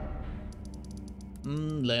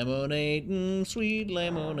 Lemonade, sweet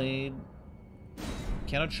lemonade.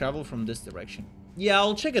 Cannot travel from this direction. Yeah,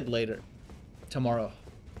 I'll check it later. Tomorrow.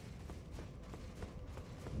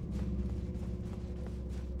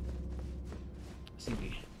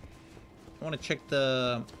 CB. I want to check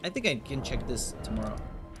the... I think I can check this tomorrow.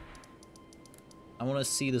 I want to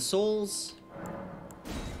see the souls.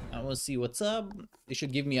 I want to see what's up. It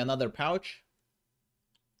should give me another pouch.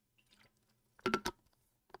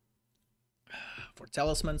 For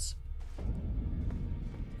talismans.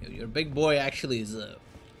 Your big boy actually is a...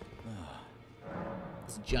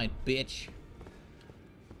 It's a giant bitch.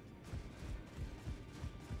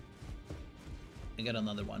 I got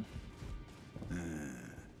another one.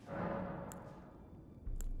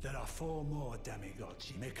 There are 4 more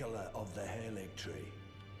demigods. Nicola of the Halig Tree,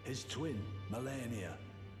 his twin, Melania,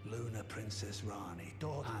 Lunar Princess Rani,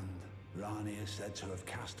 daughter, and Rani is said to have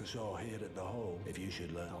cast us all here at the Hole. If you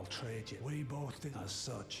should learn, I'll trade you. We both did as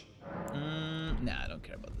such. Nah, I don't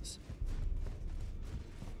care about this.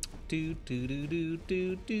 Do do do do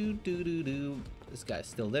do do do do do. This guy's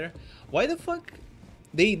still there. Why the fuck?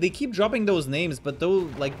 They keep dropping those names, but though,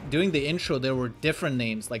 like during the intro, there were different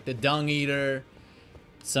names, like the Dung Eater,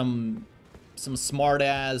 some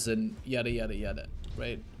smartass, and yada yada yada.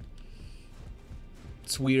 Right?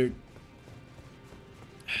 It's weird.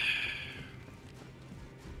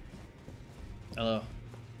 Hello.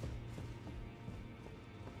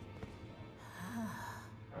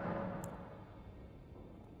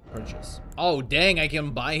 Purchase. Oh, dang, I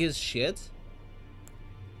can buy his shit?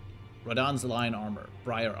 Radon's Lion Armor.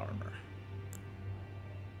 Briar Armor.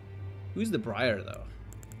 Who's the Briar, though?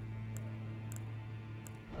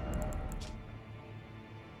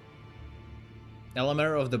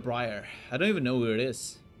 Element of the Briar. I don't even know where it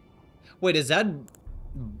is. Wait, is that...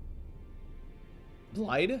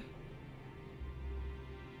 Blide?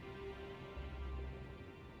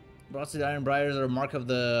 Rusted iron briars are a mark of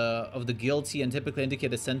the guilty and typically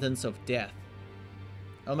indicate a sentence of death.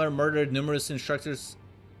 Elmer murdered numerous instructors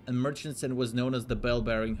and merchants and was known as the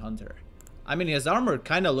bell-bearing hunter. I mean, his armor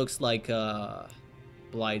kind of looks like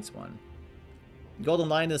Blide's one. Golden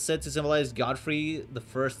Lion is said to symbolize Godfrey, the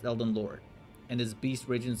first Elden Lord, and his beast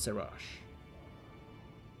Regent Serash.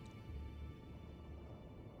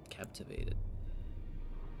 Captivated.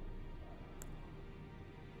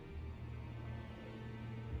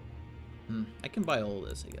 I can buy all of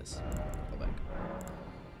this, I guess. Go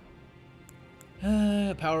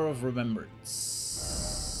back. Power of Remembrance.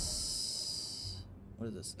 What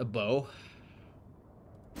is this? A bow.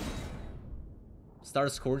 Star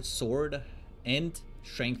Scourge Sword. And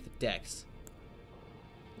Strength Dex.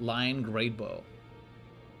 Lion Great Bow.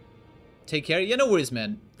 Take care. Yeah, no worries,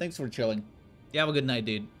 man. Thanks for chilling. Yeah, have a good night,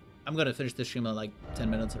 dude. I'm gonna finish this stream in like 10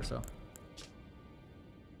 minutes or so.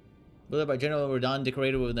 Built by General Radon,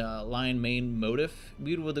 decorated with a lion mane motif.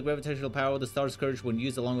 Imbued with the gravitational power of the Star Scourge, when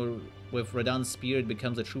used along with Radon's spear, it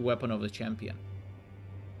becomes a true weapon of the champion.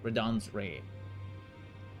 Radon's Ray.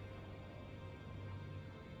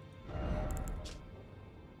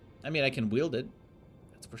 I mean, I can wield it.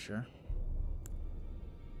 That's for sure.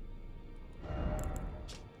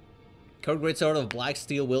 Code Great Sword of Black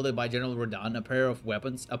Steel, wielded by General Radon. A pair of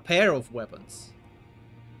weapons. A pair of weapons.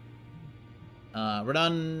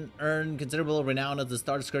 Radon earned considerable renown as the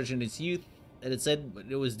Star Scourge in his youth, and it said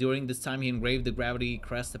it was during this time he engraved the gravity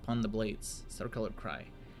crest upon the blades. Star-colored cry.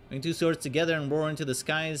 Bring 2 swords together and roar into the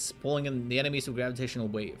skies, pulling in the enemies with gravitational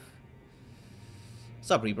wave.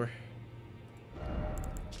 What's up, Reaper?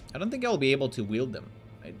 I don't think I'll be able to wield them.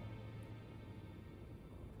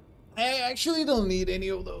 I actually don't need any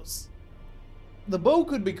of those. The bow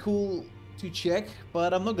could be cool to check,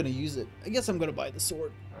 but I'm not gonna use it. I guess I'm gonna buy the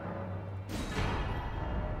sword.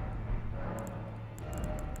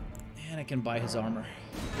 And I can buy his armor.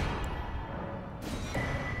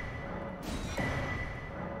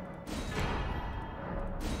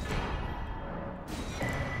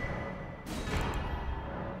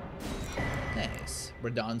 Nice.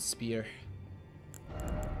 Radon's spear.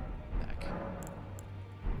 Back.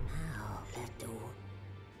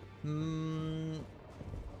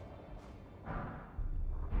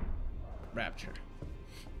 Rapture.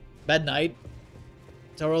 Bad night.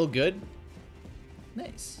 It's all good.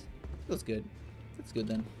 Nice. Feels good. That's good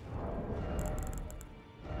then.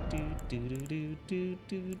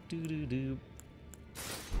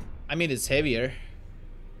 I mean, it's heavier.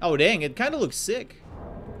 Oh dang! It kind of looks sick.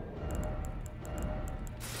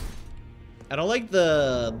 I don't like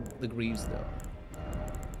the greaves though.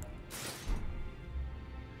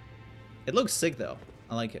 It looks sick though.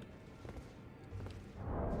 I like it.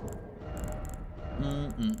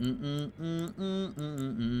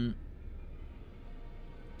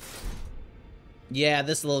 Yeah,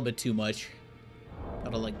 this is a little bit too much. I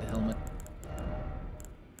don't like the helmet.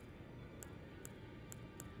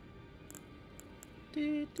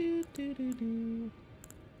 Wait,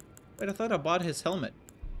 I thought I bought his helmet.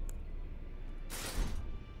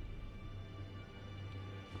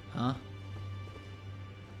 Huh?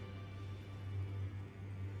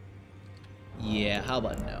 Yeah, how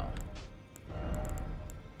about no?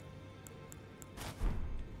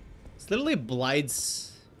 It's literally Blide's...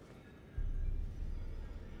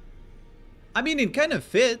 I mean, it kind of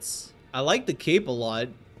fits. I like the cape a lot.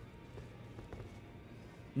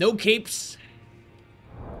 No capes.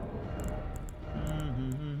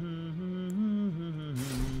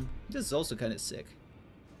 This is also kind of sick.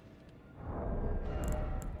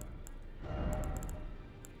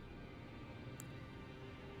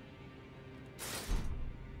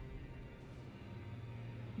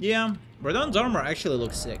 Yeah, Radon's armor actually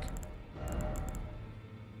looks sick.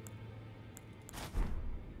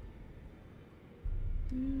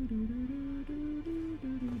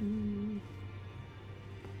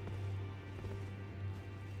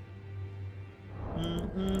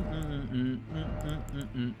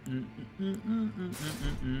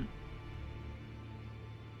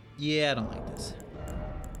 Yeah, I don't like this.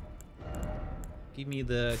 Give me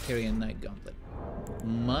the Carrion Knight Gauntlet.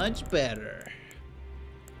 Much better.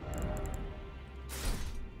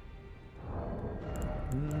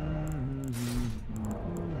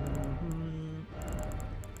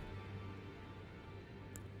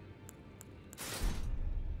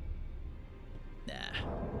 Nah,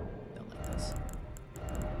 don't like this.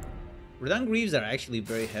 Radon Greaves are actually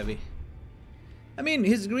very heavy. I mean,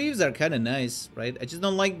 his greaves are kind of nice, right? I just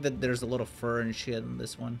don't like that there's a lot of fur and shit in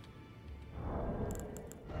this one.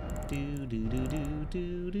 Do do do do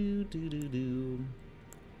do do do do do.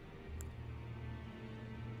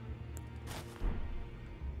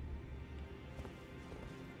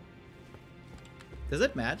 Does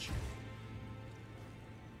it match?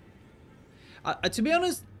 To be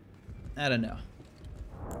honest, I don't know.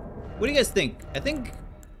 What do you guys think?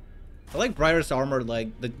 I like Briar's armor. Like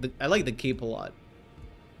I like the cape a lot.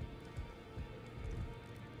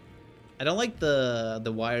 I don't like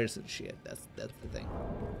the wires and shit. That's the thing.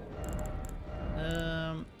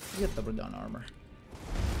 Get the Radon armor.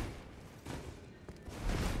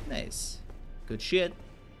 Nice. Good shit.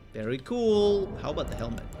 Very cool. How about the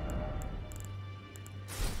helmet?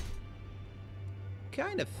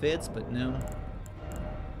 Kind of fits, but no.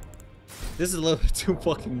 This is a little bit too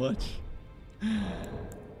fucking much.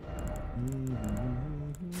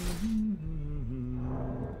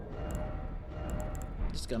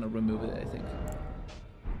 Just gonna remove it, I think.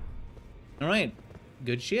 Alright.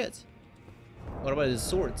 Good shit. What about his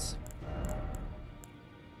swords?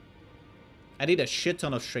 I need a shit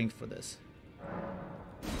ton of strength for this.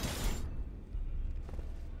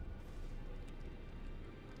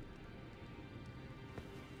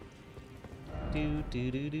 Do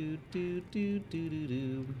do do do do do do do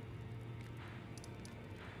do.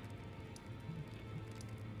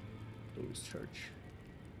 Rose Church.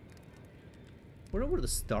 Where over the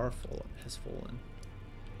star has fallen?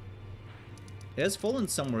 It has fallen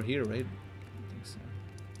somewhere here, right? I think so.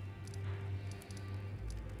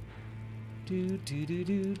 Do do do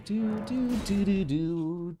do do do do do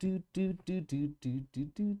do do do do do do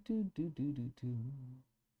do do do do do.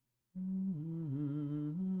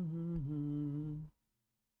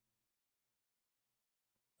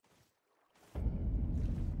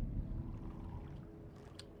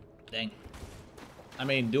 Dang. I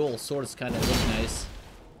mean, dual swords kind of look nice.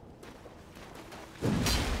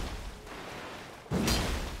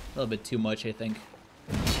 A little bit too much, I think.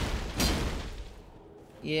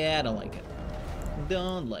 Yeah, I don't like it.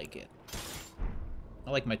 Don't like it.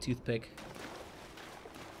 I like my toothpick.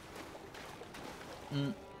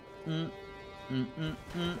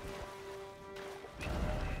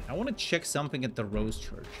 I want to check something at the Rose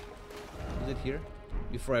Church. Is it here?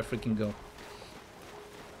 Before I freaking go.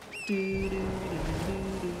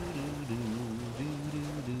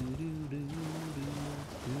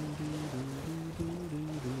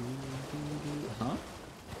 Huh?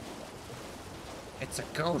 It's a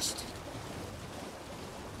ghost.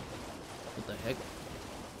 What the heck?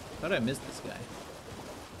 How did I miss this guy?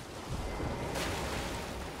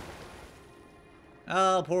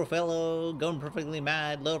 Oh, poor fellow, going perfectly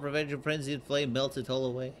mad. Low prevention frenzied flame melts it all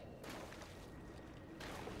away.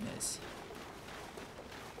 Nice.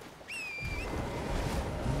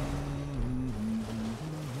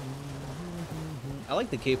 I like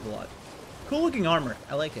the cape a lot. Cool looking armor.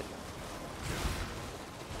 I like it.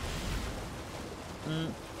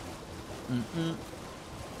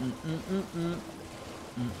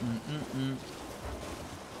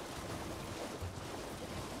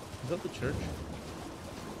 Is that the church?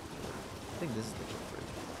 I think this is the church.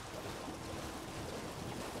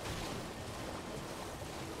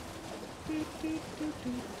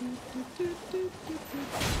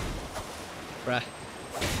 Bruh.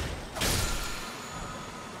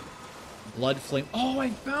 Blood flame. Oh, I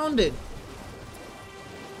found it!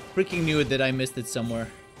 Freaking knew it that I missed it somewhere.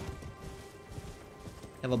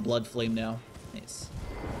 I have a blood flame now. Nice.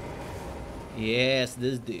 Yes,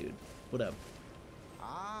 this dude. What up?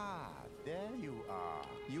 Ah, there you are.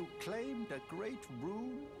 You claimed a great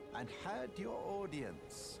room and had your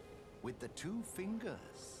audience with the two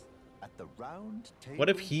fingers. at the round table. What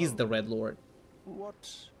if he's the Red Lord? What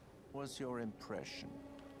was your impression?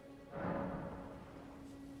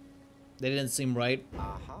 They didn't seem right.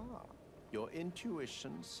 Aha. Your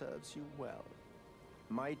intuition serves you well.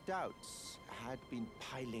 My doubts had been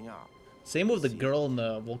piling up. Same with the girl in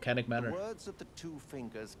the volcanic manor. The words of the two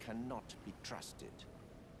fingers cannot be trusted.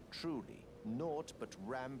 Truly, naught but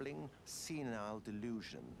rambling, senile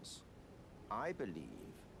delusions. I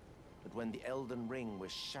believe that when the Elden Ring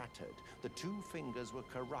was shattered, the two fingers were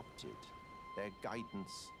corrupted, their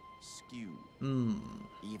guidance skewed.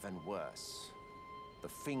 Even worse, the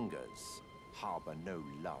fingers harbor no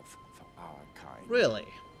love for our kind. Really?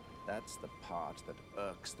 That's the part that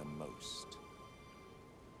irks the most.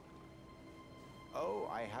 Oh,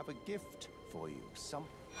 I have a gift for you. Some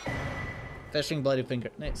Fetching bloody finger.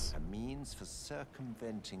 Nice. a means for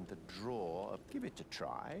circumventing the draw. Give it a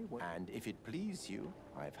try, and if it please you,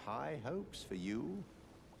 I've high hopes for you,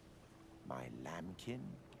 my lambkin.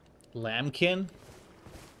 Lambkin?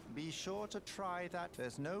 Be sure to try that.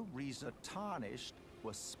 There's no reason tarnished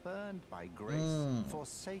was spurned by grace,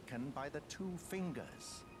 forsaken by the two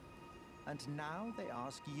fingers. And now they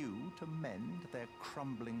ask you to mend their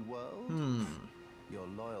crumbling world? Your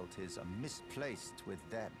loyalties are misplaced with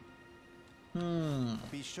them.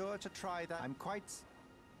 Be sure to try that. I'm quite...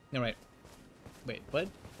 Alright. Wait, what?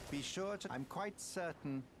 Be sure to... I'm quite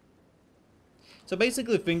certain... So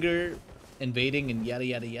basically finger invading and yada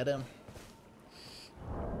yada yada.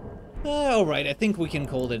 Alright, I think we can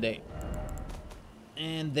call it a day.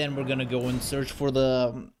 And then we're gonna go and search for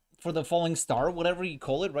the falling star, whatever you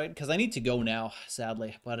call it, right? Because I need to go now,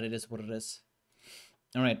 sadly, but it is what it is.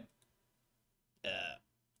 Alright.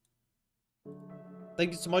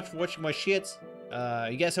 Thank you so much for watching my shit.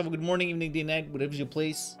 You guys have a good morning, evening, day, night, whatever you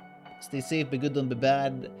please. Stay safe, be good, don't be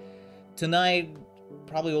bad. Tonight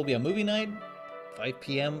probably will be a movie night, 5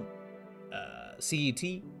 p.m. CET,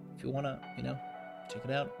 if you wanna, you know, check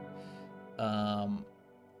it out.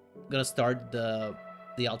 Gonna start the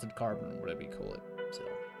Altered Carbon, whatever you call it. So,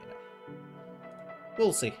 you know,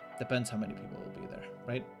 we'll see. Depends how many people will be there,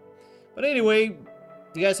 right? But anyway,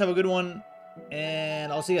 you guys have a good one,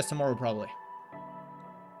 and I'll see you guys tomorrow probably.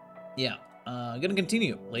 Yeah, gonna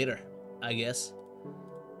continue later, I guess.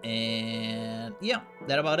 And yeah,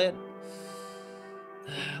 that about it.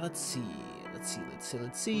 Let's see.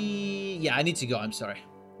 Yeah, I need to go. I'm sorry.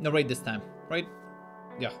 No raid this time, right?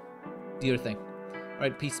 Yeah, do your thing. All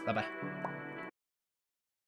right, peace. Bye bye.